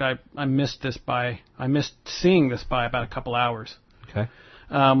fact, I missed seeing this by about a couple hours. Okay.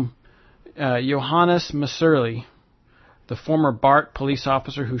 Johannes Mehserle, the former BART police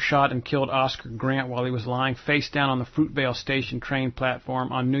officer who shot and killed Oscar Grant while he was lying face down on the Fruitvale Station train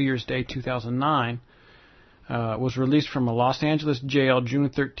platform on New Year's Day 2009, was released from a Los Angeles jail June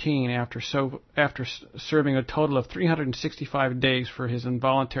 13 after serving a total of 365 days for his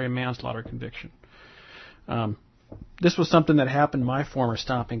involuntary manslaughter conviction. This was something that happened in my former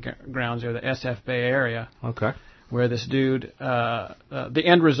stomping grounds there, the SF Bay area. Okay. Where this dude, the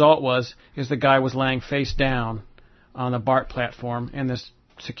end result is the guy was laying face down on the BART platform, and this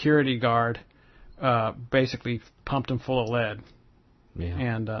security guard basically pumped him full of lead. Yeah.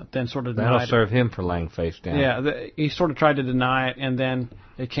 And then sort of denied That'll serve him for laying face down. Yeah, he sort of tried to deny it, and then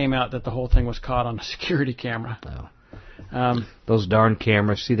it came out that the whole thing was caught on a security camera. Oh. Those darn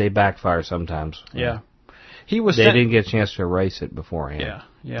cameras, see, they backfire sometimes. Yeah. They didn't get a chance to erase it beforehand. Yeah,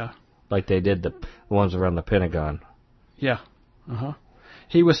 yeah. Like they did the ones around the Pentagon. Yeah. Uh-huh.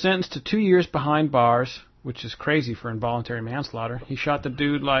 He was sentenced to 2 years behind bars, which is crazy for involuntary manslaughter. He shot the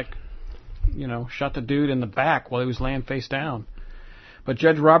dude in the back while he was laying face down. But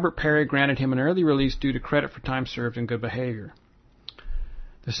Judge Robert Perry granted him an early release due to credit for time served and good behavior.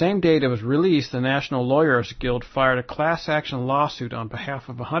 The same day it was released, the National Lawyers Guild fired a class action lawsuit on behalf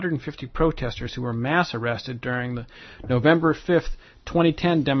of 150 protesters who were mass arrested during the November 5th,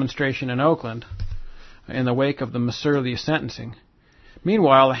 2010 demonstration in Oakland in the wake of the Mehserle sentencing.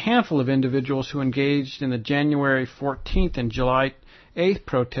 Meanwhile, a handful of individuals who engaged in the January 14th and July 8th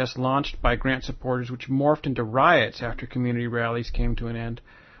protests launched by Grant supporters, which morphed into riots after community rallies came to an end,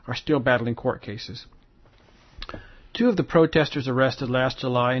 are still battling court cases. 2 of the protesters arrested last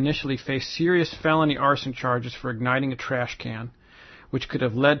July initially faced serious felony arson charges for igniting a trash can, which could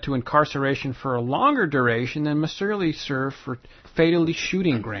have led to incarceration for a longer duration than Mehserle served for fatally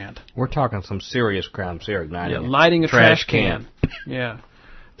shooting Grant. We're talking some serious crimes here, lighting a trash can. Yeah.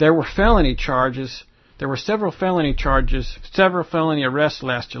 There were felony charges. There were several felony arrests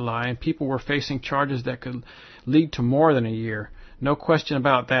last July, and people were facing charges that could lead to more than a year. No question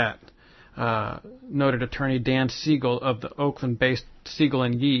about that, noted attorney Dan Siegel of the Oakland-based Siegel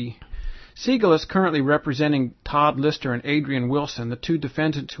 & Yee. Siegel is currently representing Todd Lister and Adrian Wilson, the 2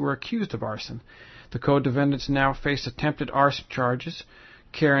 defendants who are accused of arson. The co-defendants now face attempted arson charges,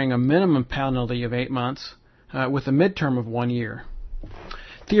 carrying a minimum penalty of 8 months, with a midterm of 1 year.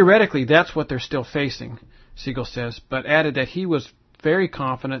 Theoretically, that's what they're still facing, Siegel says, but added that he was very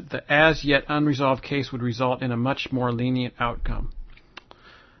confident the as-yet unresolved case would result in a much more lenient outcome.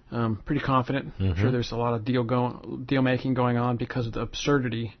 Pretty confident. Mm-hmm. I'm sure there's a lot of deal-making going on because of the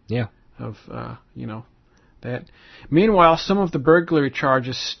absurdity of, that. Meanwhile, some of the burglary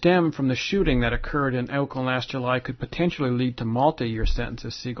charges stem from the shooting that occurred in Oakland last July could potentially lead to multi-year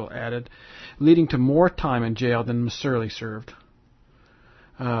sentences, Siegel added, leading to more time in jail than Mehserle served.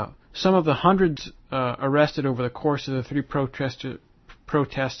 Some of the hundreds arrested over the course of the 3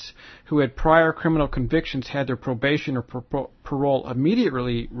 protests who had prior criminal convictions had their probation or parole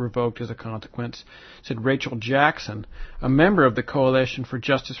immediately revoked as a consequence, said Rachel Jackson, a member of the Coalition for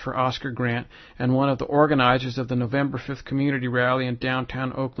Justice for Oscar Grant and one of the organizers of the November 5th community rally in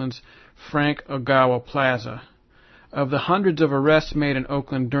downtown Oakland's Frank Ogawa Plaza. Of the hundreds of arrests made in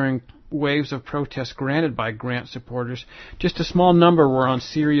Oakland during waves of protests granted by Grant supporters, just a small number were on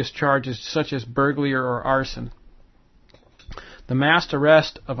serious charges such as burglary or arson. The mass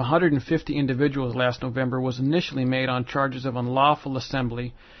arrest of 150 individuals last November was initially made on charges of unlawful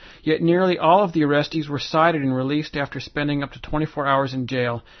assembly, yet nearly all of the arrestees were cited and released after spending up to 24 hours in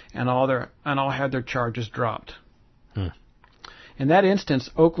jail, and all had their charges dropped. In that instance,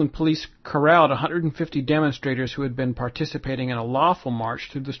 Oakland police corralled 150 demonstrators who had been participating in a lawful march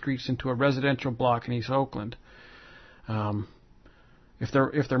through the streets into a residential block in East Oakland. If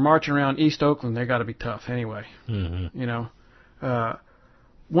they're marching around East Oakland, they got to be tough anyway. Mm-hmm.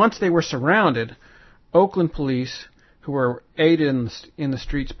 Once they were surrounded, Oakland police, who were aided in the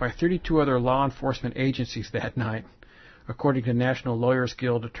streets by 32 other law enforcement agencies that night, according to National Lawyers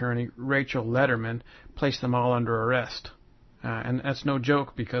Guild attorney Rachel Letterman, placed them all under arrest. And that's no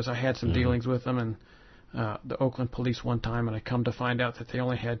joke, because I had some dealings with them and the Oakland police one time, and I come to find out that they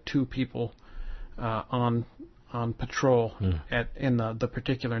only had 2 people on on patrol in the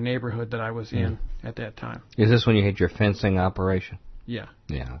particular neighborhood that I was in at that time. Is this when you had your fencing operation? Yeah.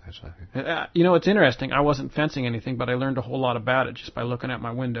 Yeah, that's what it's interesting. I wasn't fencing anything, but I learned a whole lot about it just by looking out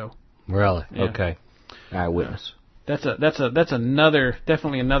my window. Really? Yeah. Okay. Eyewitness. That's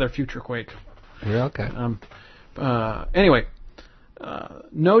definitely another future Quake. Yeah, okay. Anyway,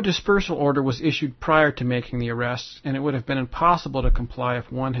 no dispersal order was issued prior to making the arrests, and it would have been impossible to comply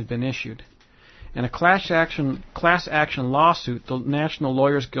if one had been issued. In a class action lawsuit, the National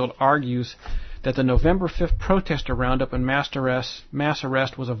Lawyers Guild argues that the November 5th protester roundup and mass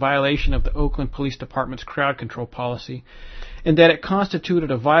arrest was a violation of the Oakland Police Department's crowd control policy, and that it constituted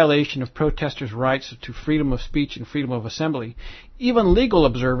a violation of protesters' rights to freedom of speech and freedom of assembly. Even legal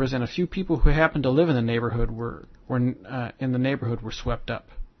observers and a few people who happened to live in the neighborhood were swept up.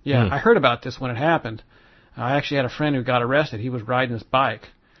 Yeah, I heard about this when it happened. I actually had a friend who got arrested. He was riding his bike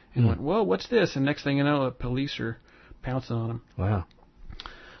and went, "Whoa, what's this?" And next thing you know, the police are pouncing on him. Wow.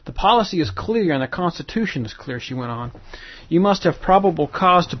 The policy is clear and the Constitution is clear, she went on. You must have probable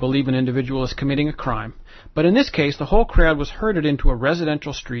cause to believe an individual is committing a crime. But in this case, the whole crowd was herded into a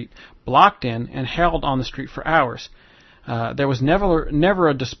residential street, blocked in, and held on the street for hours. There was never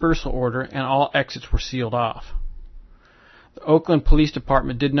a dispersal order, and all exits were sealed off. The Oakland Police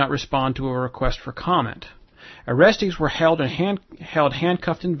Department did not respond to a request for comment. Arrestees were held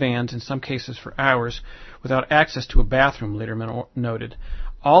handcuffed in vans, in some cases for hours, without access to a bathroom, Litterman noted.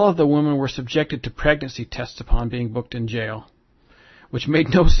 All of the women were subjected to pregnancy tests upon being booked in jail, which made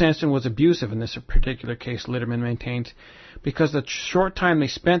no sense and was abusive in this particular case, Litterman maintains, because the short time they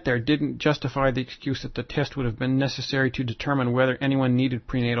spent there didn't justify the excuse that the test would have been necessary to determine whether anyone needed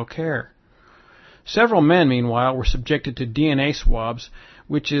prenatal care. Several men, meanwhile, were subjected to DNA swabs,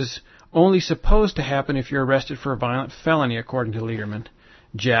 which is only supposed to happen if you're arrested for a violent felony, according to Litterman.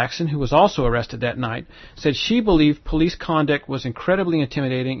 Jackson, who was also arrested that night, said she believed police conduct was incredibly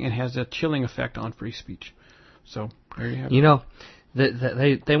intimidating and has a chilling effect on free speech. So, there you have it. You know,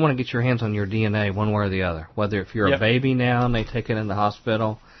 they want to get your hands on your DNA one way or the other, whether if you're a baby now and they take it in the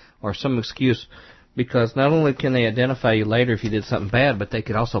hospital or some excuse, because not only can they identify you later if you did something bad, but they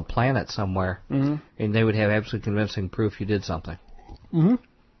could also plant it somewhere, and they would have absolutely convincing proof you did something. I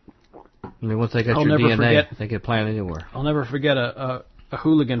mean, once they got your DNA, they could plant it anywhere. I'll never forget a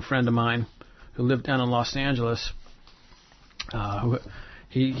hooligan friend of mine who lived down in Los Angeles.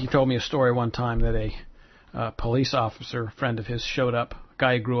 He told me a story one time that a police officer friend of his showed up, a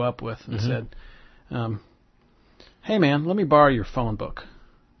guy he grew up with, and said, "Hey man, let me borrow your phone book."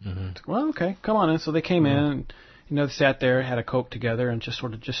 Like, well, okay, come on in. So they came in, and they sat there, had a Coke together, and just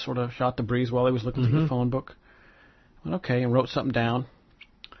sort of shot the breeze while he was looking through the phone book. I went, okay, and wrote something down.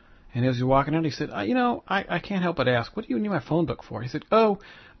 And as he was walking out, he said, I can't help but ask, what do you need my phone book for? He said,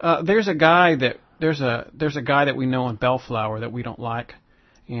 there's a guy that we know in Bellflower that we don't like,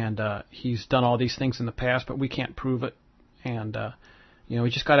 and he's done all these things in the past, but we can't prove it, and he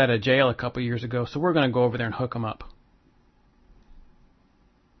just got out of jail a couple of years ago, so we're going to go over there and hook him up.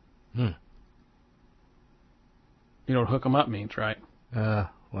 You know what hook him up means, right?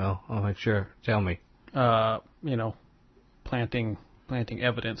 Well, I'll make sure. Tell me. Planting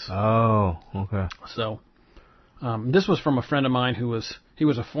evidence. Oh, okay. So, this was from a friend of mine who was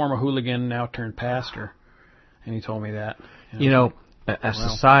a former hooligan, now turned pastor, and he told me that. A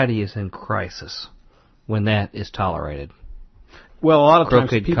society is in crisis when that is tolerated. Well, a lot of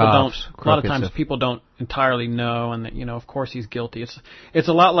times people don't entirely know, and that, of course he's guilty. It's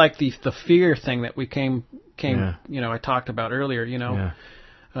a lot like the fear thing that we I talked about earlier.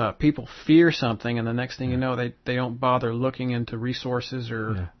 People fear something, and the next thing you know, they don't bother looking into resources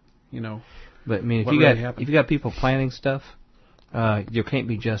or, But I mean, if you got people planning stuff, there can't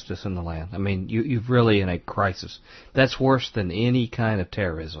be justice in the land. I mean, you've really in a crisis. That's worse than any kind of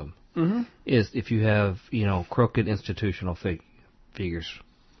terrorism. Is if you have crooked institutional figures.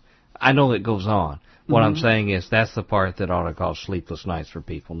 I know it goes on. What I'm saying is that's the part that ought to cause sleepless nights for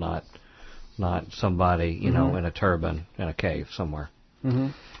people, not somebody in a turban in a cave somewhere. You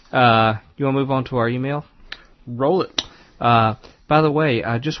want to move on to our email? Roll it. By the way,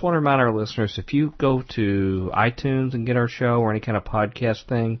 I just want to remind our listeners, if you go to iTunes and get our show or any kind of podcast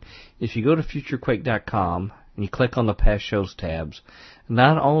thing, if you go to futurequake.com and you click on the past shows tabs,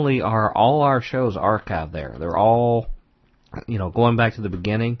 not only are all our shows archived there, they're all going back to the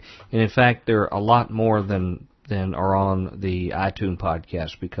beginning, and in fact, there are a lot more than are on the iTunes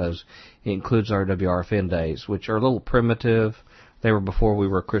podcast because it includes our WRFN days, which are a little primitive. They were before we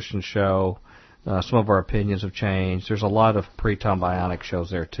were a Christian show. Some of our opinions have changed. There's a lot of pre-Tom Bionic shows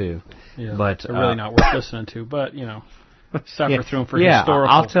there too. Yeah, but they're really not worth listening to. But suffer through them for historical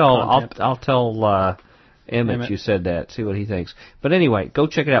content. I'll tell Emmett, you said that. See what he thinks. But anyway, go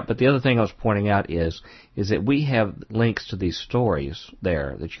check it out. But the other thing I was pointing out is that we have links to these stories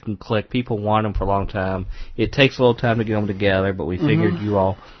there that you can click. People want them for a long time. It takes a little time to get them together, but we figured you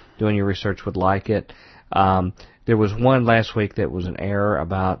all doing your research would like it. There was one last week that was an error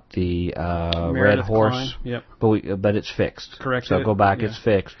about the red horse. Yep. But it's fixed. Correct. So go back. Yeah. It's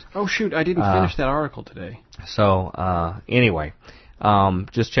fixed. Oh, shoot. I didn't finish that article today. So, anyway,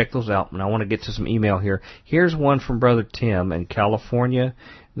 just check those out. And I want to get to some email here. Here's one from Brother Tim in California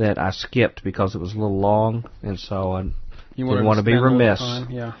that I skipped because it was a little long, and so I didn't want to be remiss.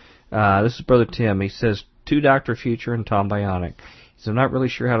 Yeah. This is Brother Tim. He says, to Dr. Future and Tom Bionic. He says, I'm not really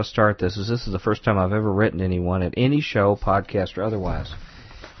sure how to start this, as this is the first time I've ever written to anyone at any show, podcast, or otherwise.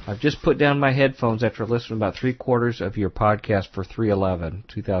 I've just put down my headphones after listening to about 3/4 of your podcast for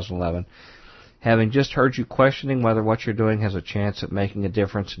 2011, having just heard you questioning whether what you're doing has a chance at making a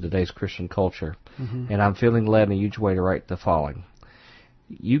difference in today's Christian culture. And I'm feeling led in a huge way to write the following.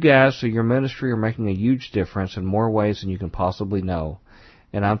 You guys, through your ministry, are making a huge difference in more ways than you can possibly know.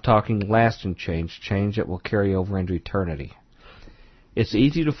 And I'm talking lasting change that will carry over into eternity. It's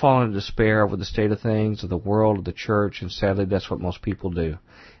easy to fall into despair over the state of things, of the world, of the church, and sadly that's what most people do.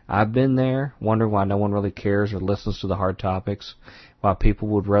 I've been there, wondering why no one really cares or listens to the hard topics, why people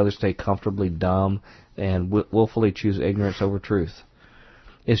would rather stay comfortably dumb and willfully choose ignorance over truth.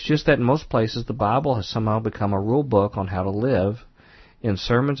 It's just that in most places the Bible has somehow become a rule book on how to live, and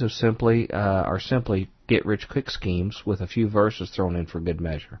sermons are simply get-rich-quick schemes with a few verses thrown in for good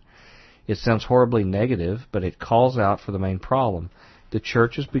measure. It sounds horribly negative, but it calls out for the main problem. The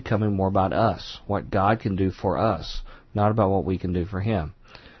church is becoming more about us, what God can do for us, not about what we can do for Him.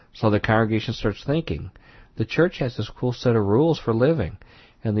 So the congregation starts thinking, the church has this cool set of rules for living,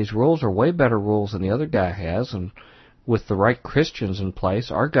 and these rules are way better rules than the other guy has, and with the right Christians in place,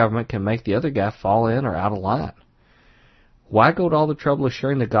 our government can make the other guy fall in or out of line. Why go to all the trouble of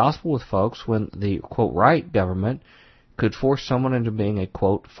sharing the gospel with folks when the, quote, right government could force someone into being a,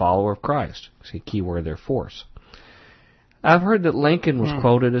 quote, follower of Christ? See, key word there, force. I've heard that Lincoln was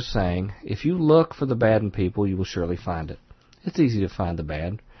quoted as saying, if you look for the bad in people, you will surely find it. It's easy to find the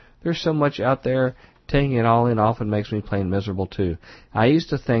bad. There's so much out there, taking it all in often makes me plain miserable too. I used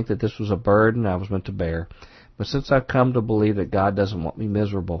to think that this was a burden I was meant to bear, but since I've come to believe that God doesn't want me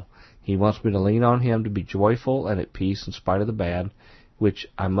miserable, He wants me to lean on Him to be joyful and at peace in spite of the bad, which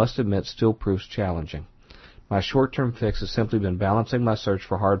I must admit still proves challenging. My short-term fix has simply been balancing my search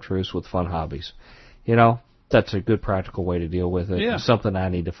for hard truths with fun hobbies. You know, that's a good practical way to deal with it. Yeah. It's something I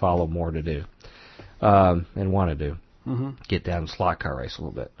need to follow more to do, and want to do. Get down and slot car race a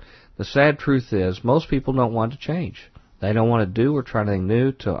little bit. The sad truth is, most people don't want to change. They don't want to do or try anything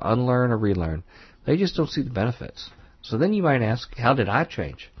new, to unlearn or relearn. They just don't see the benefits. So then you might ask, how did I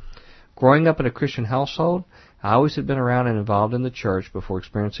change? Growing up in a Christian household, I always had been around and involved in the church before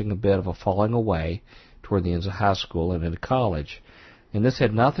experiencing a bit of a falling away toward the ends of high school and into college. And this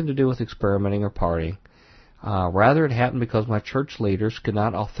had nothing to do with experimenting or partying. Rather, it happened because my church leaders could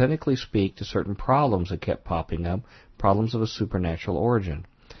not authentically speak to certain problems that kept popping up, problems of a supernatural origin.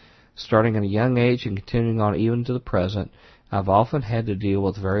 Starting at a young age and continuing on even to the present, I've often had to deal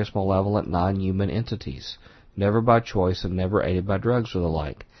with various malevolent non-human entities, never by choice and never aided by drugs or the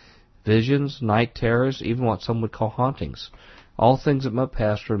like. Visions, night terrors, even what some would call hauntings. All things that my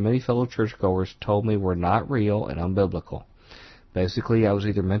pastor and many fellow churchgoers told me were not real and unbiblical. Basically, I was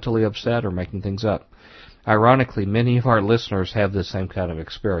either mentally upset or making things up. Ironically, many of our listeners have the same kind of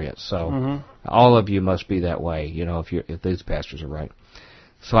experience, so all of you must be that way, you know, if these pastors are right.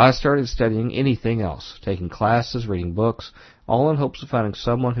 So I started studying anything else, taking classes, reading books, all in hopes of finding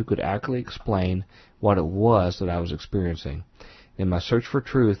someone who could accurately explain what it was that I was experiencing. In my search for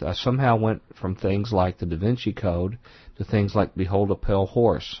truth, I somehow went from things like the Da Vinci Code to things like Behold a Pale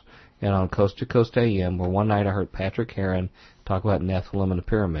Horse, and on Coast to Coast AM, where one night I heard Patrick Heron talk about Nephilim and the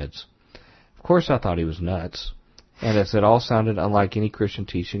pyramids. Of course I thought he was nuts, and as it all sounded unlike any Christian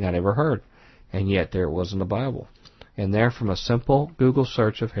teaching I'd ever heard, and yet there it was in the Bible. And there, from a simple Google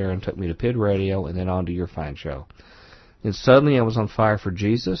search of Heron, took me to PID Radio and then on to your fine show. And suddenly I was on fire for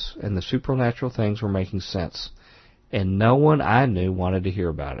Jesus, and the supernatural things were making sense. And no one I knew wanted to hear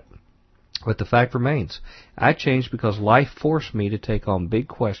about it. But the fact remains, I changed because life forced me to take on big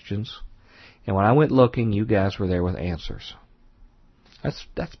questions, and when I went looking, you guys were there with answers.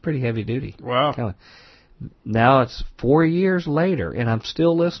 That's pretty heavy duty. Wow. Now it's 4 years later, and I'm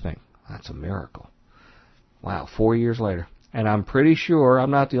still listening. That's a miracle. Wow, 4 years later. And I'm pretty sure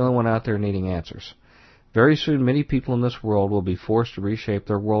I'm not the only one out there needing answers. Very soon, many people in this world will be forced to reshape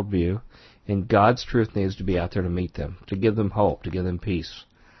their worldview, and God's truth needs to be out there to meet them, to give them hope, to give them peace.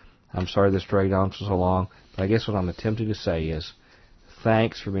 I'm sorry this dragged on for so long, but I guess what I'm attempting to say is,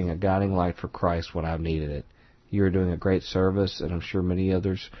 thanks for being a guiding light for Christ when I've needed it. You are doing a great service, and I'm sure many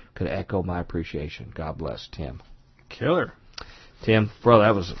others could echo my appreciation. God bless, Tim. Killer. Tim, bro,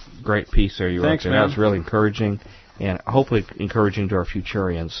 that was a great piece there you Thanks, wrote there. man. That was really encouraging, and hopefully encouraging to our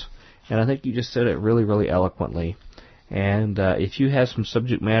futurians. And I think you just said it really, really eloquently. And if you have some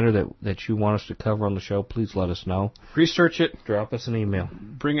subject matter that you want us to cover on the show, please let us know. Research it. Drop us an email.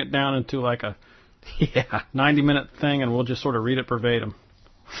 Bring it down into like a 90-minute thing, and we'll just sort of read it verbatim.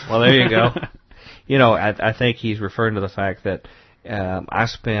 Well, there you go. I think he's referring to the fact that I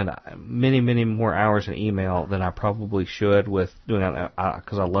spend many, many more hours in email than I probably should with doing that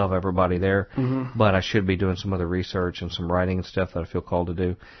because I love everybody there. Mm-hmm. But I should be doing some other research and some writing and stuff that I feel called to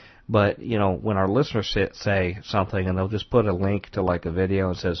do. But, when our listeners say something and they'll just put a link to like a video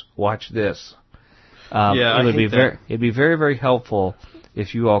and says, watch this. It'd be very, very helpful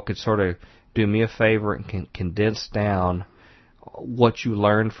if you all could sort of do me a favor and condense down what you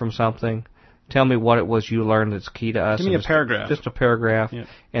learned from something. Tell me what it was you learned that's key to us. Give me a paragraph. Just a paragraph. Yeah.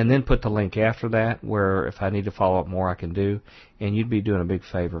 And then put the link after that where if I need to follow up more, I can do. And you'd be doing a big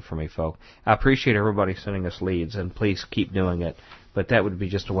favor for me, folk. I appreciate everybody sending us leads, and please keep doing it. But that would be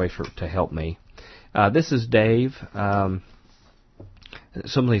just a way to help me. This is Dave. Some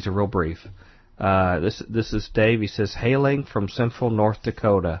of these are real brief. This is Dave. He says, hailing from central North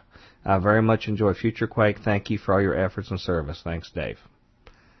Dakota. I very much enjoy Future Quake. Thank you for all your efforts and service. Thanks, Dave.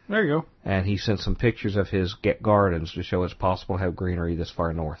 There you go. And he sent some pictures of his gardens to show it's possible to have greenery this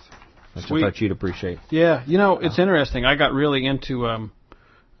far north, which I thought you'd appreciate. Yeah, it's interesting. I got really into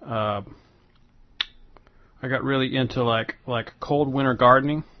like cold winter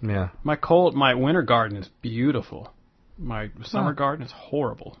gardening. Yeah. My winter garden is beautiful. My summer garden is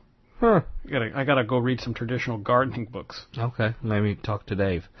horrible. Huh. I gotta go read some traditional gardening books. Okay, maybe talk to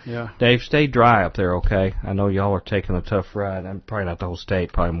Dave. Yeah. Dave, stay dry up there, okay? I know y'all are taking a tough ride. I'm probably not the whole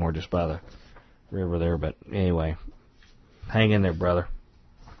state, probably more just by the river there, but anyway, hang in there, brother.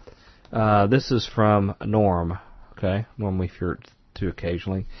 This is from Norm, okay? Norm we hear to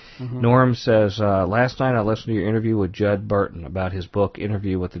occasionally. Mm-hmm. Norm says, last night I listened to your interview with Judd Burton about his book,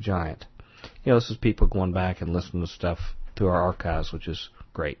 Interview with the Giant. This is people going back and listening to stuff through our archives, which is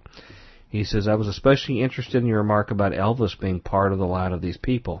great. He says, I was especially interested in your remark about Elvis being part of the line of these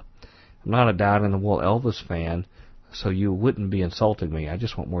people. I'm not a dyed-in-the-wool Elvis fan, so you wouldn't be insulting me. I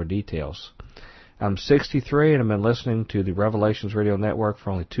just want more details. I'm 63 and I've been listening to the Revelations Radio Network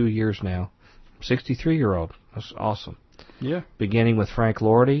for only 2 years now. 63-year-old. That's awesome. Yeah. Beginning with Frank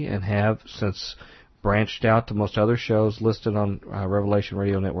Lordy and have since branched out to most other shows listed on Revelation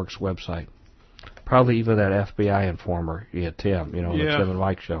Radio Network's website. Probably even that FBI informer, Tim, the Tim and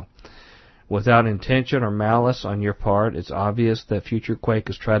Mike show. Without intention or malice on your part, it's obvious that Future Quake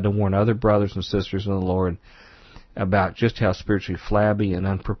has tried to warn other brothers and sisters in the Lord about just how spiritually flabby and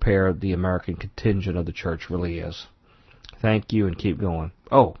unprepared the American contingent of the church really is. Thank you and keep going.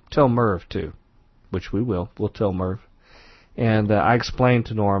 Oh, tell Merv, too, which we will. We'll tell Merv. And I explained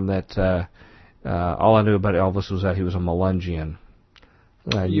to Norm that all I knew about Elvis was that he was a Melungian.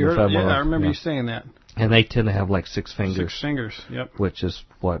 I remember you saying that. And they tend to have like 6 fingers. 6 fingers, yep. Which is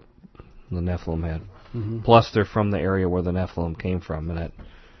what the Nephilim had. Mm-hmm. Plus, they're from the area where the Nephilim came from, in that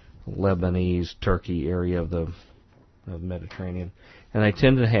Lebanese, Turkey area of the Mediterranean. And they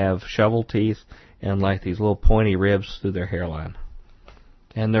tend to have shovel teeth and like these little pointy ribs through their hairline.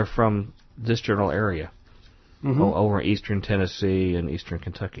 And they're from this general area. Mm-hmm. Over eastern Tennessee and eastern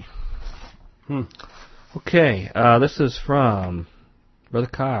Kentucky. Hmm. Okay, this is from Brother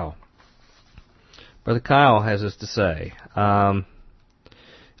Kyle. Brother Kyle has this to say.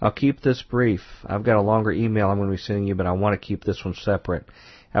 I'll keep this brief. I've got a longer email I'm going to be sending you, but I want to keep this one separate.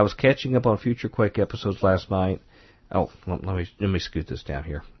 I was catching up on Future Quake episodes last night. Oh, let me scoot this down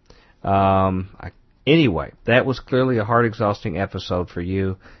here. Anyway, that was clearly a heart-exhausting episode for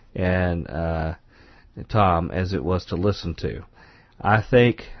you and Tom, as it was to listen to. I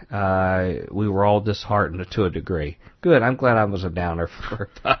think we were all disheartened to a degree. Good, I'm glad I was a downer for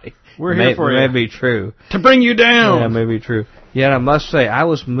everybody. We're here for you. May be true. To bring you down! Yeah, may be true. Yet I must say, I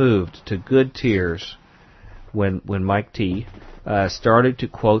was moved to good tears when Mike T. Started to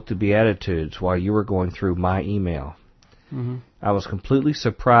quote the Beatitudes while you were going through my email. Mm-hmm. I was completely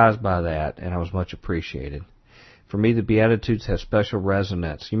surprised by that, and I was much appreciated. For me, the Beatitudes have special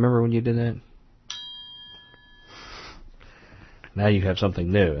resonance. You remember when you did that? Now you have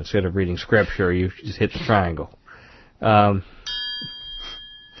something new. Instead of reading scripture, you just hit the triangle.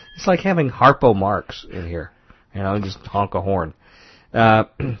 It's like having Harpo Marx in here. Just honk a horn.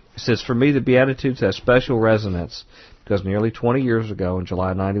 It says, for me, the Beatitudes have special resonance because nearly 20 years ago, in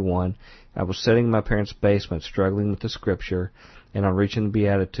July 91, I was sitting in my parents' basement struggling with the Scripture, and on reaching the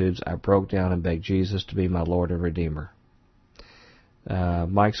Beatitudes, I broke down and begged Jesus to be my Lord and Redeemer.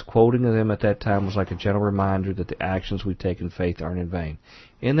 Mike's quoting of them at that time was like a gentle reminder that the actions we take in faith aren't in vain.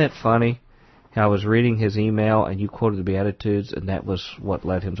 Isn't that funny? How I was reading his email, and you quoted the Beatitudes, and that was what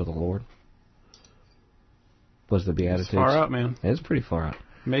led him to the Lord? Was the Beatitudes? It's far out, man. It's pretty far out.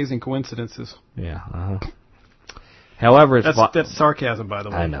 Amazing coincidences. Yeah, However, it's... That's sarcasm, by the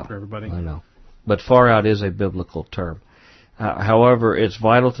way, I know, for everybody. I know. But far out is a biblical term. However, it's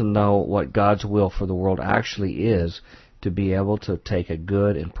vital to know what God's will for the world actually is to be able to take a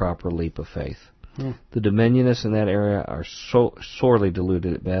good and proper leap of faith. The dominionists in that area are so sorely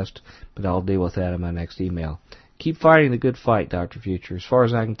deluded at best, but I'll deal with that in my next email. Keep fighting the good fight, Dr. Future. As far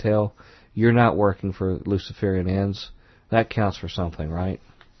as I can tell, you're not working for Luciferian ends. That counts for something, right?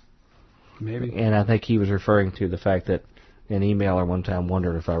 Maybe. And I think he was referring to the fact that an emailer one time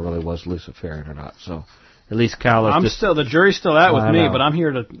wondered if I really was Luciferian or not. So at least Kyle is the jury's still out with me, but I'm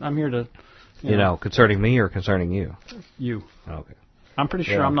here to you know, concerning me or concerning you? You. Okay. I'm pretty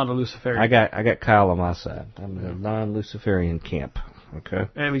sure I'm not a Luciferian. I got Kyle on my side. I'm in a non-Luciferian camp. Okay.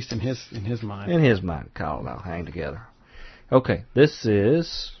 At least in his mind. In his mind, Kyle and I hang together. Okay, this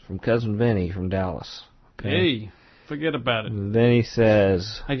is from Cousin Vinny from Dallas. Okay? Hey, forget about it. Vinny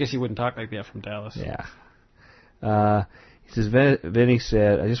says... I guess he wouldn't talk like that from Dallas. Yeah. He says, Vinny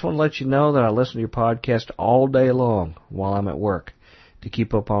said, I just want to let you know that I listen to your podcast all day long while I'm at work to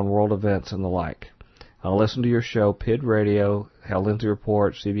keep up on world events and the like. I'll listen to your show, PID Radio, Hell Lindsay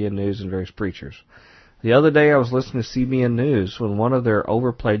Report, CBN News, and various preachers. The other day I was listening to CBN News when one of their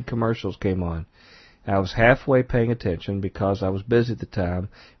overplayed commercials came on. I was halfway paying attention because I was busy at the time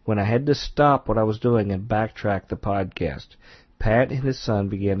when I had to stop what I was doing and backtrack the podcast. Pat and his son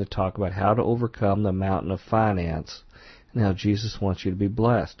began to talk about how to overcome the mountain of finance and how Jesus wants you to be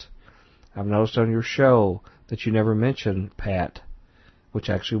blessed. I've noticed on your show that you never mention Pat, which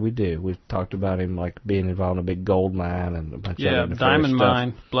actually we do. We've talked about him like being involved in a big gold mine and a bunch of other diamond stuff.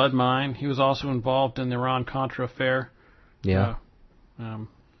 mine, blood mine. He was also involved in the Iran-Contra affair. Yeah.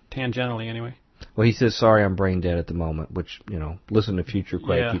 Tangentially, anyway. Well, he says, sorry, I'm brain dead at the moment, which, you know, listen to Future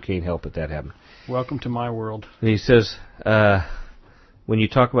Quake. You can't help it that happened. Welcome to my world. And he says, when you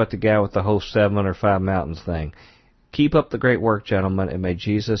talk about the guy with the whole 7 or 5 mountains thing, keep up the great work, gentlemen, and may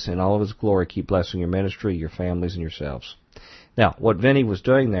Jesus in all of his glory keep blessing your ministry, your families, and yourselves. Now, what Vinny was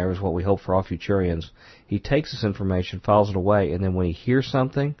doing there is what we hope for all Futurians. He takes this information, files it away, and then when he hears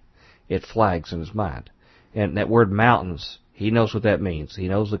something, it flags in his mind. And that word mountains, he knows what that means. He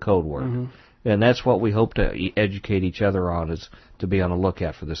knows the code word. Mm-hmm. And that's what we hope to educate each other on, is to be on the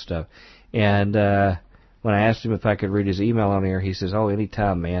lookout for this stuff. And when I asked him if I could read his email on here, he says, oh,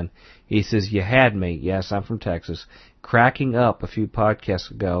 anytime, man. He says, you had me, yes, I'm from Texas, cracking up a few podcasts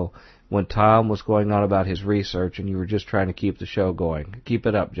ago when Tom was going on about his research and you were just trying to keep the show going. Keep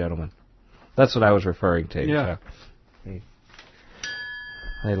it up, gentlemen. That's what I was referring to. Yeah. So,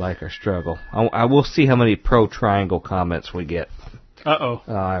 they like our struggle. I will see how many pro-triangle comments we get.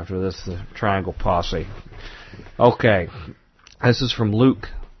 After this, the triangle posse. Okay. This is from Luke.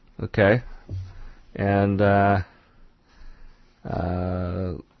 Okay. And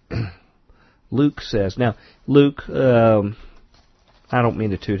Luke says, now, Luke, I don't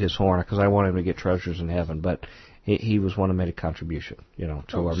mean to toot his horn because I want him to get treasures in heaven, but he was one who made a contribution,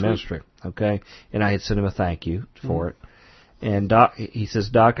 to our ministry, okay? And I had sent him a thank you for it. And Doc, he says,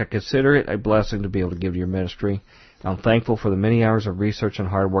 Doc, I consider it a blessing to be able to give to your ministry. I'm thankful for the many hours of research and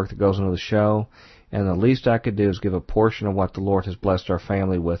hard work that goes into the show, and the least I could do is give a portion of what the Lord has blessed our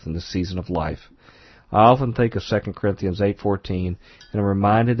family with in this season of life. I often think of 2 Corinthians 8:14, and I'm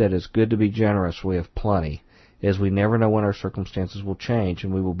reminded that it's good to be generous. We have plenty, as we never know when our circumstances will change,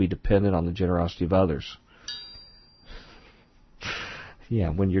 and we will be dependent on the generosity of others. Yeah,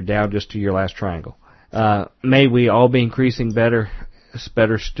 when you're down just to your last triangle. May we all be increasing better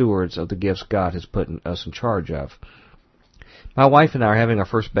stewards of the gifts God has put us in charge of. My wife and I are having our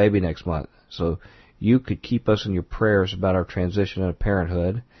first baby next month, so you could keep us in your prayers about our transition into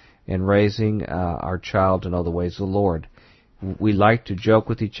parenthood and raising our child to know the ways of the Lord. We like to joke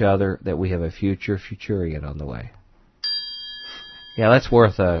with each other that we have a future Futurian on the way. Yeah, that's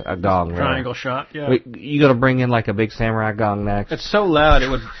worth a gong. Triangle shot, yeah. You got to bring in like a big samurai gong next? It's so loud it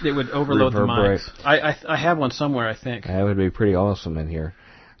would overload the mics. I have one somewhere, I think. That would be pretty awesome in here.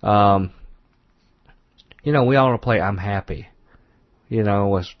 We all want to play I'm Happy.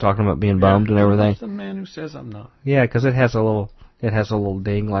 Was talking about being bummed and everything. Who's the man who says I'm not? Yeah, because it has a little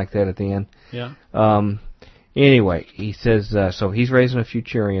ding like that at the end. Yeah. Anyway, he says, so he's raising a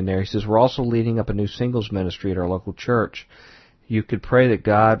Futurian there. He says, we're also leading up a new singles ministry at our local church. You could pray that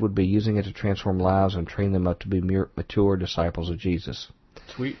God would be using it to transform lives and train them up to be mature disciples of Jesus.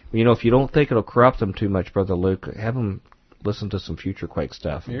 Sweet. You know, if you don't think it'll corrupt them too much, Brother Luke, have them listen to some Future Quake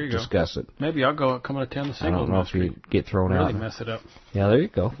stuff and discuss it. Maybe I'll come and attend the singles I don't know ministry. if you get thrown out. Really mess it up. Yeah, there you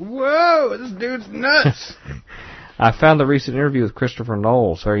go. Whoa, this dude's nuts. I found the recent interview with Christopher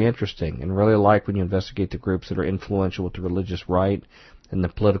Knowles very interesting and really like when you investigate the groups that are influential with the religious right and the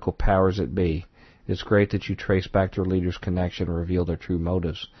political powers that be. It's great that you trace back their leaders' connection and reveal their true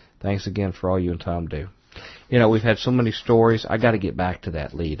motives. Thanks again for all you and Tom do. You know, we've had so many stories. I got to get back to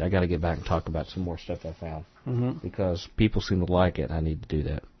that lead. I got to get back and talk about some more stuff I found because people seem to like it. I need to do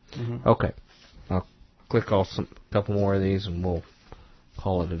that. Okay, I'll click off a couple more of these and we'll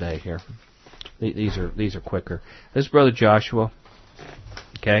call it a day here. These are quicker. This is Brother Joshua.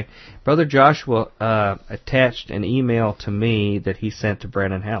 Okay, Brother Joshua attached an email to me that he sent to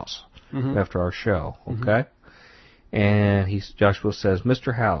Brandon House after our show. Okay, and Joshua says,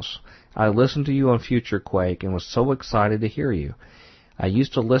 Mr. House, I listened to you on Future Quake and was so excited to hear you. I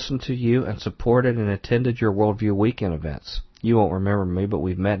used to listen to you and supported and attended your Worldview Weekend events. You won't remember me, but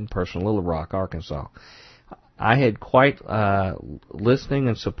we've met in person in Little Rock, Arkansas. I had quit listening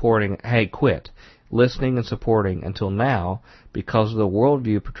and supporting until now because of the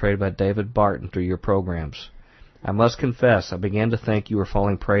worldview portrayed by David Barton through your programs. I must confess, I began to think you were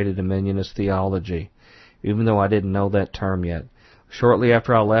falling prey to dominionist theology, even though I didn't know that term yet. Shortly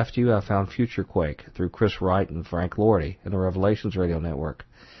after I left you, I found Future Quake through Chris Wright and Frank Lordy and the Revelations Radio Network.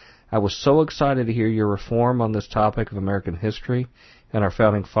 I was so excited to hear your reform on this topic of American history and our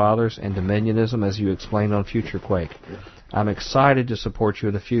founding fathers and dominionism as you explained on Future Quake. I'm excited to support you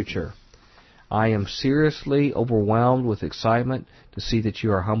in the future. I am seriously overwhelmed with excitement to see that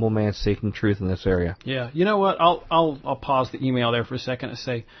you are a humble man seeking truth in this area. Yeah, you know what? I'll pause the email there for a second and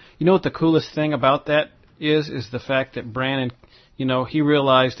say, you know what the coolest thing about that is the fact that Brandon, you know, he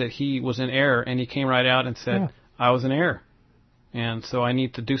realized that he was in error, and he came right out and said, I was in error, and so I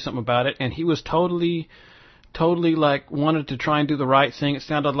need to do something about it. And he was totally like wanted to try and do the right thing. It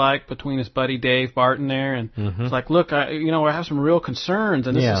sounded like between his buddy Dave Barton there, and it's like, look, I have some real concerns,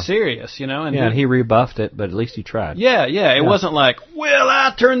 and this is serious, you know. And he rebuffed it, but at least he tried. It wasn't like, well,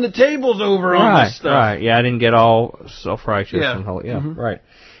 I turned the tables over on this stuff. Right, yeah, I didn't get all self-righteous and holy. Yeah, right.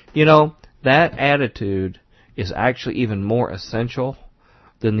 You know, that attitude is actually even more essential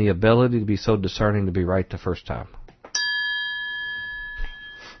than the ability to be so discerning to be right the first time.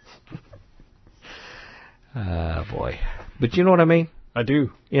 Boy. But you know what I mean? I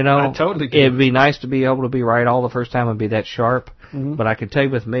do. You know, I totally do. It'd be nice to be able to be right all the first time and be that sharp. But I can tell you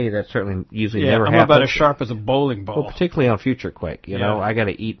with me, that certainly usually never happens. I'm about as sharp as a bowling ball. Well, particularly on Future Quake. You know, I got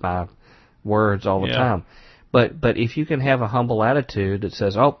to eat my words all the time. But if you can have a humble attitude that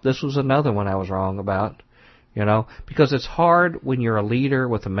says, oh, this was another one I was wrong about, you know, because it's hard when you're a leader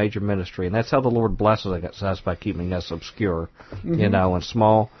with a major ministry, and that's how the Lord blesses us by keeping us obscure, you know, and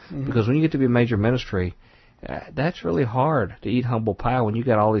small. Because when you get to be a major ministry, that's really hard to eat humble pie when you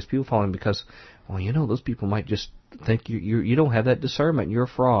got all these people following, because, well, you know, those people might just think you don't have that discernment. You're a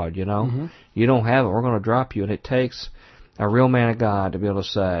fraud, you know. You don't have it. We're going to drop you. And it takes a real man of God to be able to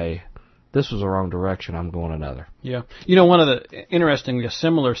say, this was the wrong direction, I'm going another. Yeah. You know, one of the, a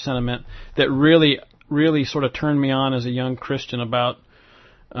similar sentiment that really sort of turned me on as a young Christian about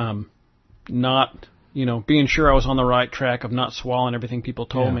not, you know, being sure I was on the right track of not swallowing everything people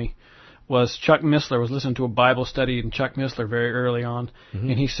told me was Chuck Missler. Was listening to a Bible study in Chuck Missler very early on,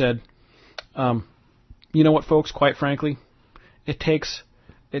 and he said, you know what, folks, quite frankly, it takes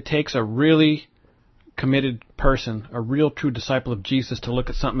a really committed person, a real true disciple of Jesus, to look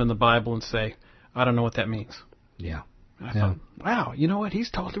at something in the Bible and say, I don't know what that means. Yeah. I thought, wow, you know what,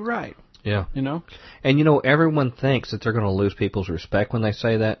 he's totally right. Yeah. You know? And, you know, everyone thinks that they're going to lose people's respect when they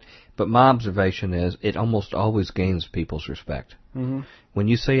say that, but my observation is it almost always gains people's respect. When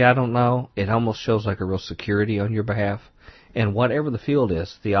you say, I don't know, it almost shows like a real security on your behalf. And whatever the field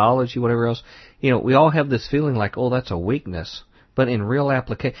is, theology, whatever else, you know, we all have this feeling like, oh, that's a weakness. But in real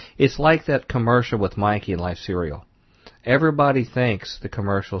application, it's like that commercial with Mikey and Life Cereal. Everybody thinks the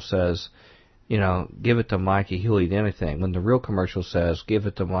commercial says, you know, give it to Mikey, he'll eat anything. When the real commercial says, give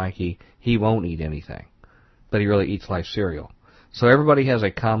it to Mikey, he won't eat anything. But he really eats Life Cereal. So everybody has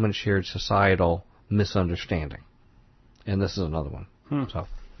a common shared societal misunderstanding. And this is another one. So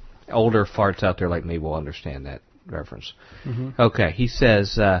older farts out there like me will understand that reference. Okay, he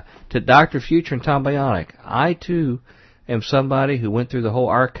says, to Dr. Future and Tom Bionic, I too am somebody who went through the whole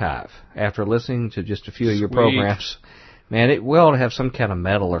archive after listening to just a few of your programs. Man, it will have some kind of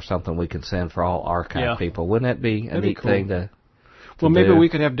medal or something we can send for all archive people. Wouldn't that be a neat thing to well, maybe do? we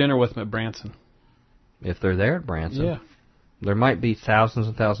could have dinner with them at Branson. If they're there at Branson. Yeah. There might be thousands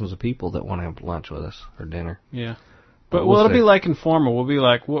and thousands of people that want to have lunch with us or dinner. Yeah. But it'll be like informal. We'll be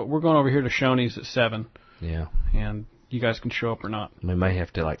like, we're going over here to Shoney's at 7. Yeah. And you guys can show up or not. We may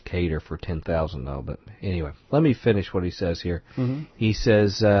have to cater for 10,000 though. But anyway, let me finish what he says here. Mm-hmm. He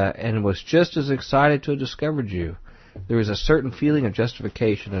says, and was just as excited to have discovered you. There is a certain feeling of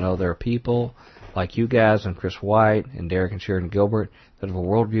justification to know there are people like you guys and Chris White and Derek and Sheridan Gilbert that have a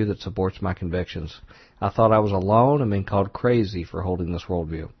worldview that supports my convictions. I thought I was alone and being called crazy for holding this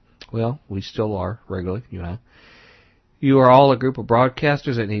worldview. Well, we still are, regularly, you and I. You are all a group of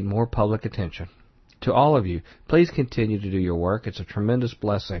broadcasters that need more public attention. To all of you, please continue to do your work. It's a tremendous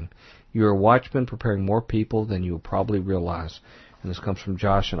blessing. You are watchmen preparing more people than you will probably realize. And this comes from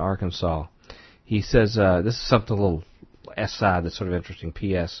Josh in Arkansas. He says, this is something a little aside that's sort of interesting,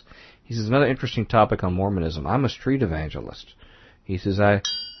 P.S. He says, another interesting topic on Mormonism. I'm a street evangelist. He says, I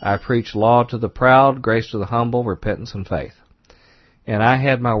preach law to the proud, grace to the humble, repentance and faith. And I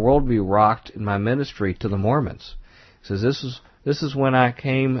had my worldview rocked in my ministry to the Mormons. He says, this is when I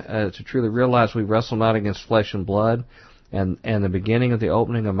came to truly realize we wrestle not against flesh and blood, and the beginning of the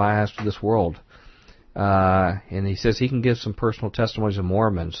opening of my eyes to this world. And he says he can give some personal testimonies of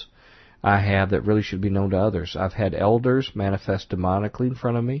Mormons I have that really should be known to others. I've had elders manifest demonically in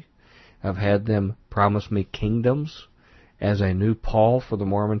front of me. I've had them promise me kingdoms as a new Paul for the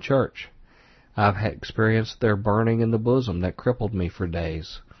Mormon Church. I've experienced their burning in the bosom that crippled me for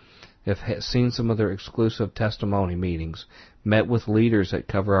days. I've seen some of their exclusive testimony meetings, met with leaders that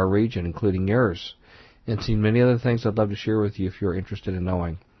cover our region, including yours, and seen many other things I'd love to share with you if you're interested in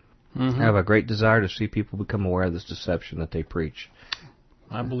knowing. Mm-hmm. I have a great desire to see people become aware of this deception that they preach.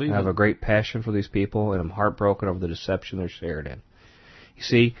 I believe I have a great passion for these people, and I'm heartbroken over the deception they're shared in. You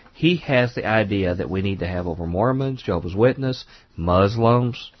see, he has the idea that we need to have over Mormons, Jehovah's Witnesses,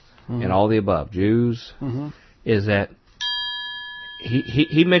 Muslims, and all the above, Jews, is that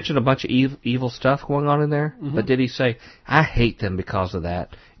he mentioned a bunch of evil stuff going on in there, but did he say, I hate them because of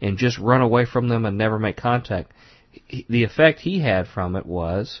that, and just run away from them and never make contact? The effect he had from it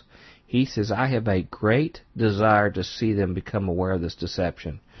was, he says, I have a great desire to see them become aware of this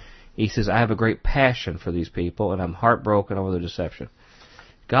deception. He says, I have a great passion for these people, and I'm heartbroken over the deception.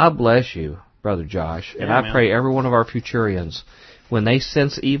 God bless you, Brother Josh, and I pray every one of our Futurians, when they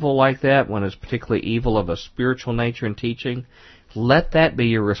sense evil like that, when it's particularly evil of a spiritual nature and teaching, let that be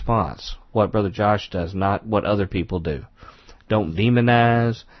your response, what Brother Josh does, not what other people do. Don't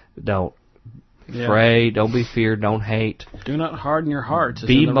demonize, don't pray, don't be feared, don't hate. Do not harden your hearts.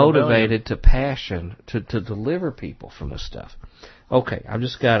 Be motivated to passion to deliver people from this stuff. Okay, I've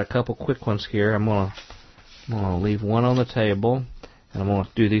just got a couple quick ones here. I'm gonna leave one on the table, and I'm gonna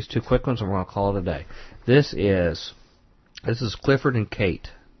do these two quick ones, and we're gonna call it a day. This is Clifford and Kate.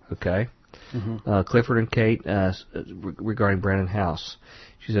 Okay. Clifford and Kate regarding Brandon House.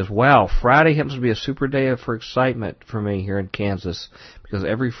 She says, wow, Friday happens to be a super day for excitement for me here in Kansas because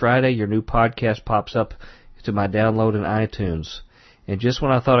every Friday your new podcast pops up to my download in iTunes. And just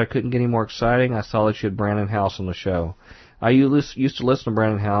when I thought I couldn't get any more exciting, I saw that you had Brandon House on the show. I used to listen to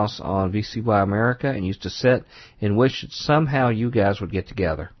Brandon House on VCY America and used to sit and wish that somehow you guys would get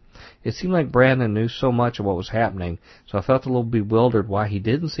together. It seemed like Brandon knew so much of what was happening, so I felt a little bewildered why he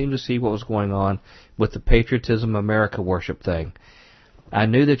didn't seem to see what was going on with the patriotism America worship thing. I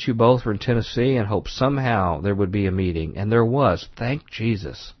knew that you both were in Tennessee and hoped somehow there would be a meeting, and there was. Thank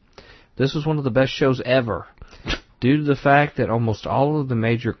Jesus. This was one of the best shows ever. Due to the fact that almost all of the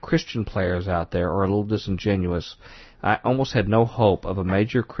major Christian players out there are a little disingenuous, I almost had no hope of a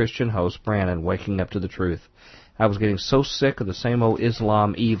major Christian host, Brandon, waking up to the truth. I was getting so sick of the same old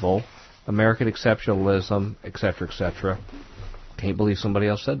Islam evil, American exceptionalism, etc., etc. Can't believe somebody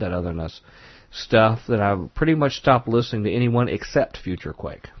else said that other than us. Stuff that I pretty much stopped listening to anyone except Future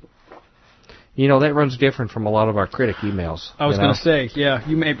Quake. You know, that runs different from a lot of our critic emails. I was going to say, yeah,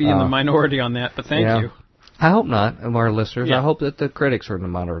 you may be in the minority on that, but thank you. I hope not, of our listeners. Yeah. I hope that the critics are in the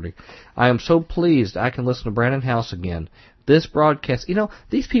minority. I am so pleased I can listen to Brandon House again. This broadcast, you know,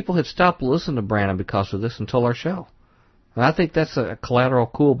 these people had stopped listening to Brandon because of this until our show. And I think that's a collateral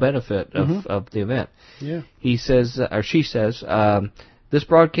cool benefit of the event. Yeah. He says, or she says, this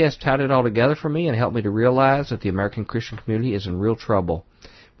broadcast tied it all together for me and helped me to realize that the American Christian community is in real trouble.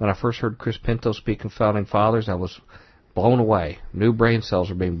 When I first heard Chris Pinto speak of Founding Fathers, I was blown away. New brain cells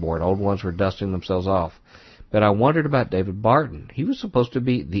were being born. Old ones were dusting themselves off. But I wondered about David Barton. He was supposed to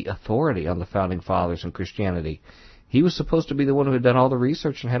be the authority on the Founding Fathers and Christianity. He was supposed to be the one who had done all the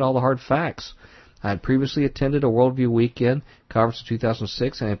research and had all the hard facts. I had previously attended a Worldview Weekend conference in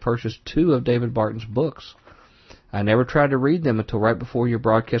 2006 and had purchased 2 of David Barton's books. I never tried to read them until right before your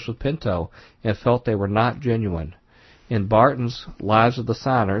broadcast with Pinto and felt they were not genuine. In Barton's Lives of the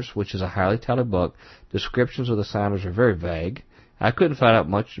Signers, which is a highly touted book, descriptions of the signers are very vague. I couldn't find out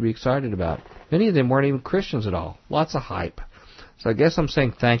much to be excited about. Many of them weren't even Christians at all. Lots of hype. So I guess I'm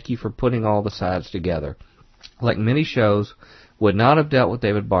saying thank you for putting all the sides together. Like many shows, would not have dealt with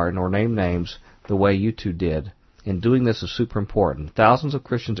David Barton or named names the way you two did. And doing this is super important. Thousands of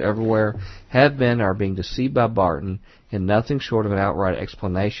Christians everywhere have been or are being deceived by Barton, and nothing short of an outright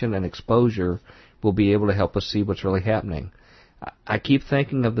explanation and exposure will be able to help us see what's really happening. I keep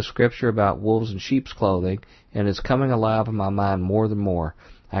thinking of the scripture about wolves in sheep's clothing, and it's coming alive in my mind more than more.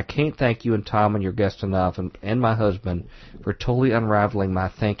 I can't thank you and Tom and your guest enough, and my husband, for totally unraveling my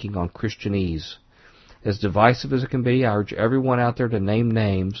thinking on Christianese. As divisive as it can be, I urge everyone out there to name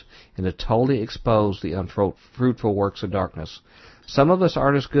names and to totally expose the unfruitful works of darkness. Some of us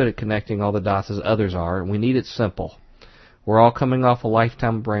aren't as good at connecting all the dots as others are, and we need it simple. We're all coming off a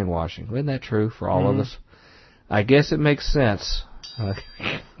lifetime of brainwashing. Isn't that true for all of us? I guess it makes sense.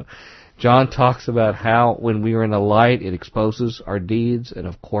 John talks about how when we are in the light, it exposes our deeds, and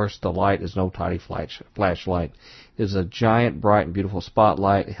of course the light is no tiny flashlight. It is a giant, bright, and beautiful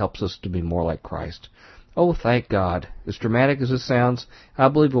spotlight. It helps us to be more like Christ. Oh, thank God. As dramatic as this sounds, I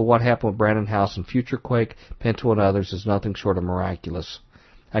believe that what happened with Brandon House and Future Quake, Pinto, and others is nothing short of miraculous.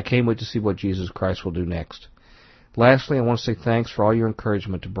 I can't wait to see what Jesus Christ will do next. Lastly, I want to say thanks for all your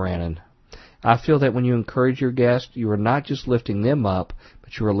encouragement to Brandon. I feel that when you encourage your guests, you are not just lifting them up,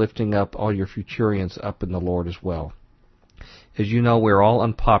 but you are lifting up all your Futurians up in the Lord as well. As you know, we're all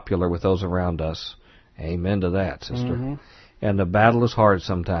unpopular with those around us. Amen to that, sister. And the battle is hard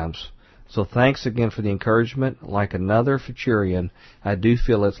sometimes. So thanks again for the encouragement. Like another Futurian, I do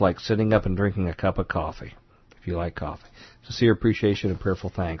feel it's like sitting up and drinking a cup of coffee, if you like coffee. Sincere appreciation and prayerful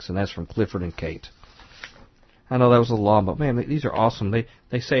thanks. And that's from Clifford and Kate. I know that was a little long, but man, these are awesome.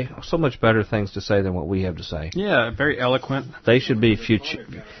 They say so much better things to say than what we have to say. Yeah, very eloquent. They should be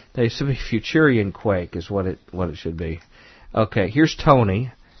Futurian Quake is what it should be. Okay, here's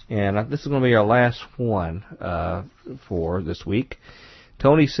Tony, and this is going to be our last one for this week.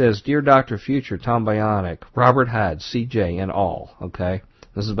 Tony says, Dear Dr. Future, Tom Bionic, Robert Hyde, CJ, and all. Okay,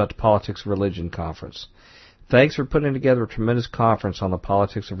 this is about the Politics of Religion conference. Thanks for putting together a tremendous conference on the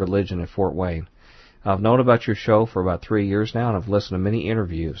politics of religion in Fort Wayne. I've known about your show for about 3 years now, and I've listened to many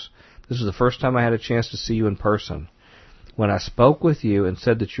interviews. This is the first time I had a chance to see you in person. When I spoke with you and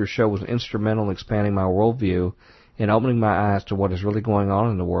said that your show was instrumental in expanding my worldview and opening my eyes to what is really going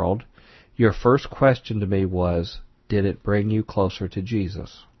on in the world, your first question to me was, did it bring you closer to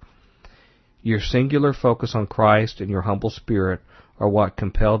Jesus? Your singular focus on Christ and your humble spirit are what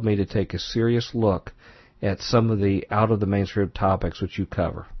compelled me to take a serious look at some of the out-of-the-mainstream topics which you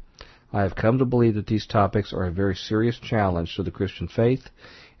cover. I have come to believe that these topics are a very serious challenge to the Christian faith,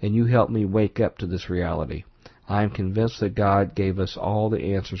 and you helped me wake up to this reality. I am convinced that God gave us all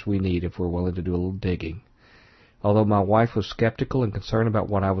the answers we need if we're willing to do a little digging. Although my wife was skeptical and concerned about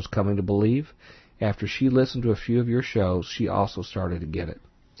what I was coming to believe, after she listened to a few of your shows, she also started to get it.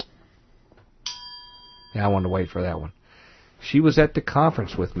 Yeah, I wanted to wait for that one. She was at the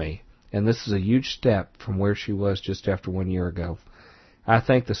conference with me, and this is a huge step from where she was just after 1 year ago. I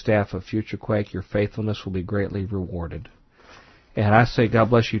thank the staff of Future Quake. Your faithfulness will be greatly rewarded. And I say God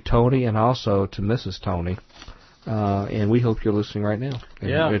bless you, Tony, and also to Mrs. Tony. And we hope you're listening right now.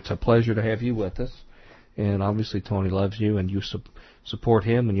 And yeah. It's a pleasure to have you with us. And obviously Tony loves you, and you support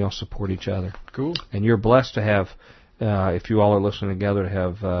him, and y'all support each other. Cool. And you're blessed to have, if you all are listening together, to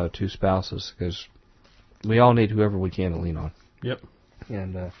have 2 spouses, because we all need whoever we can to lean on. Yep.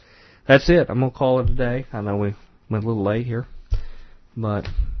 And that's it. I'm going to call it a day. I know we went a little late here. But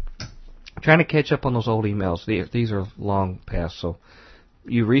I'm trying to catch up on those old emails. These are long past, so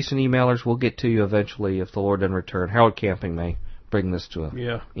you recent emailers, we'll get to you eventually if the Lord doesn't return. Harold Camping may bring this to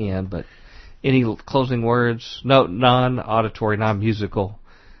an end, but any closing words? No, non-auditory, non-musical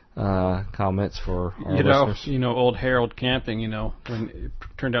comments for our listeners? Old Harold Camping, when it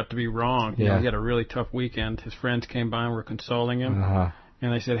turned out to be wrong. He had a really tough weekend. His friends came by and were consoling him.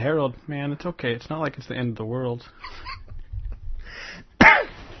 And they said, Harold, man, it's okay. It's not like it's the end of the world.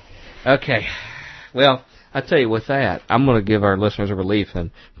 Okay. Well, I tell you, with that, I'm going to give our listeners a relief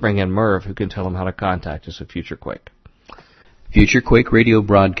and bring in Merv, who can tell them how to contact us at Future Quake. Future Quake radio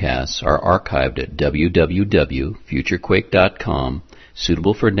broadcasts are archived at www.futurequake.com,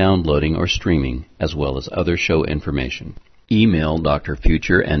 suitable for downloading or streaming, as well as other show information. Email Dr.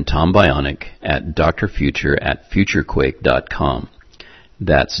 Future and Tom Bionic at drfuture@futurequake.com.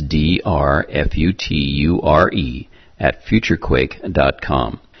 That's DRFUTURE at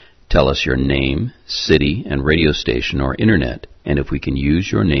futurequake.com. Tell us your name, city, and radio station or internet, and if we can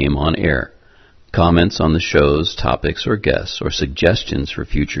use your name on air. Comments on the show's topics or guests, or suggestions for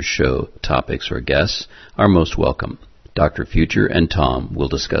future show topics or guests are most welcome. Dr. Future and Tom will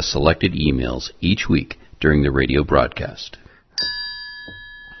discuss selected emails each week during the radio broadcast.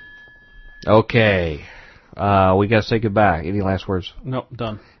 Okay. We got to say goodbye. Any last words? Nope,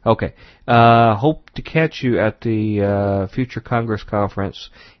 done. Okay. Hope to catch you at the Future Congress Conference.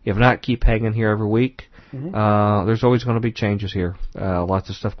 If not, keep hanging here every week. Mm-hmm. There's always going to be changes here. Lots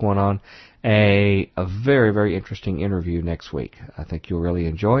of stuff going on. A very, very interesting interview next week. I think you'll really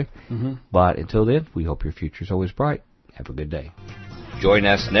enjoy. Mm-hmm. But until then, we hope your future's always bright. Have a good day. Join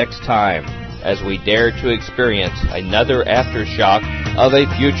us next time as we dare to experience another aftershock of a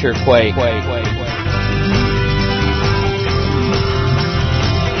future quake.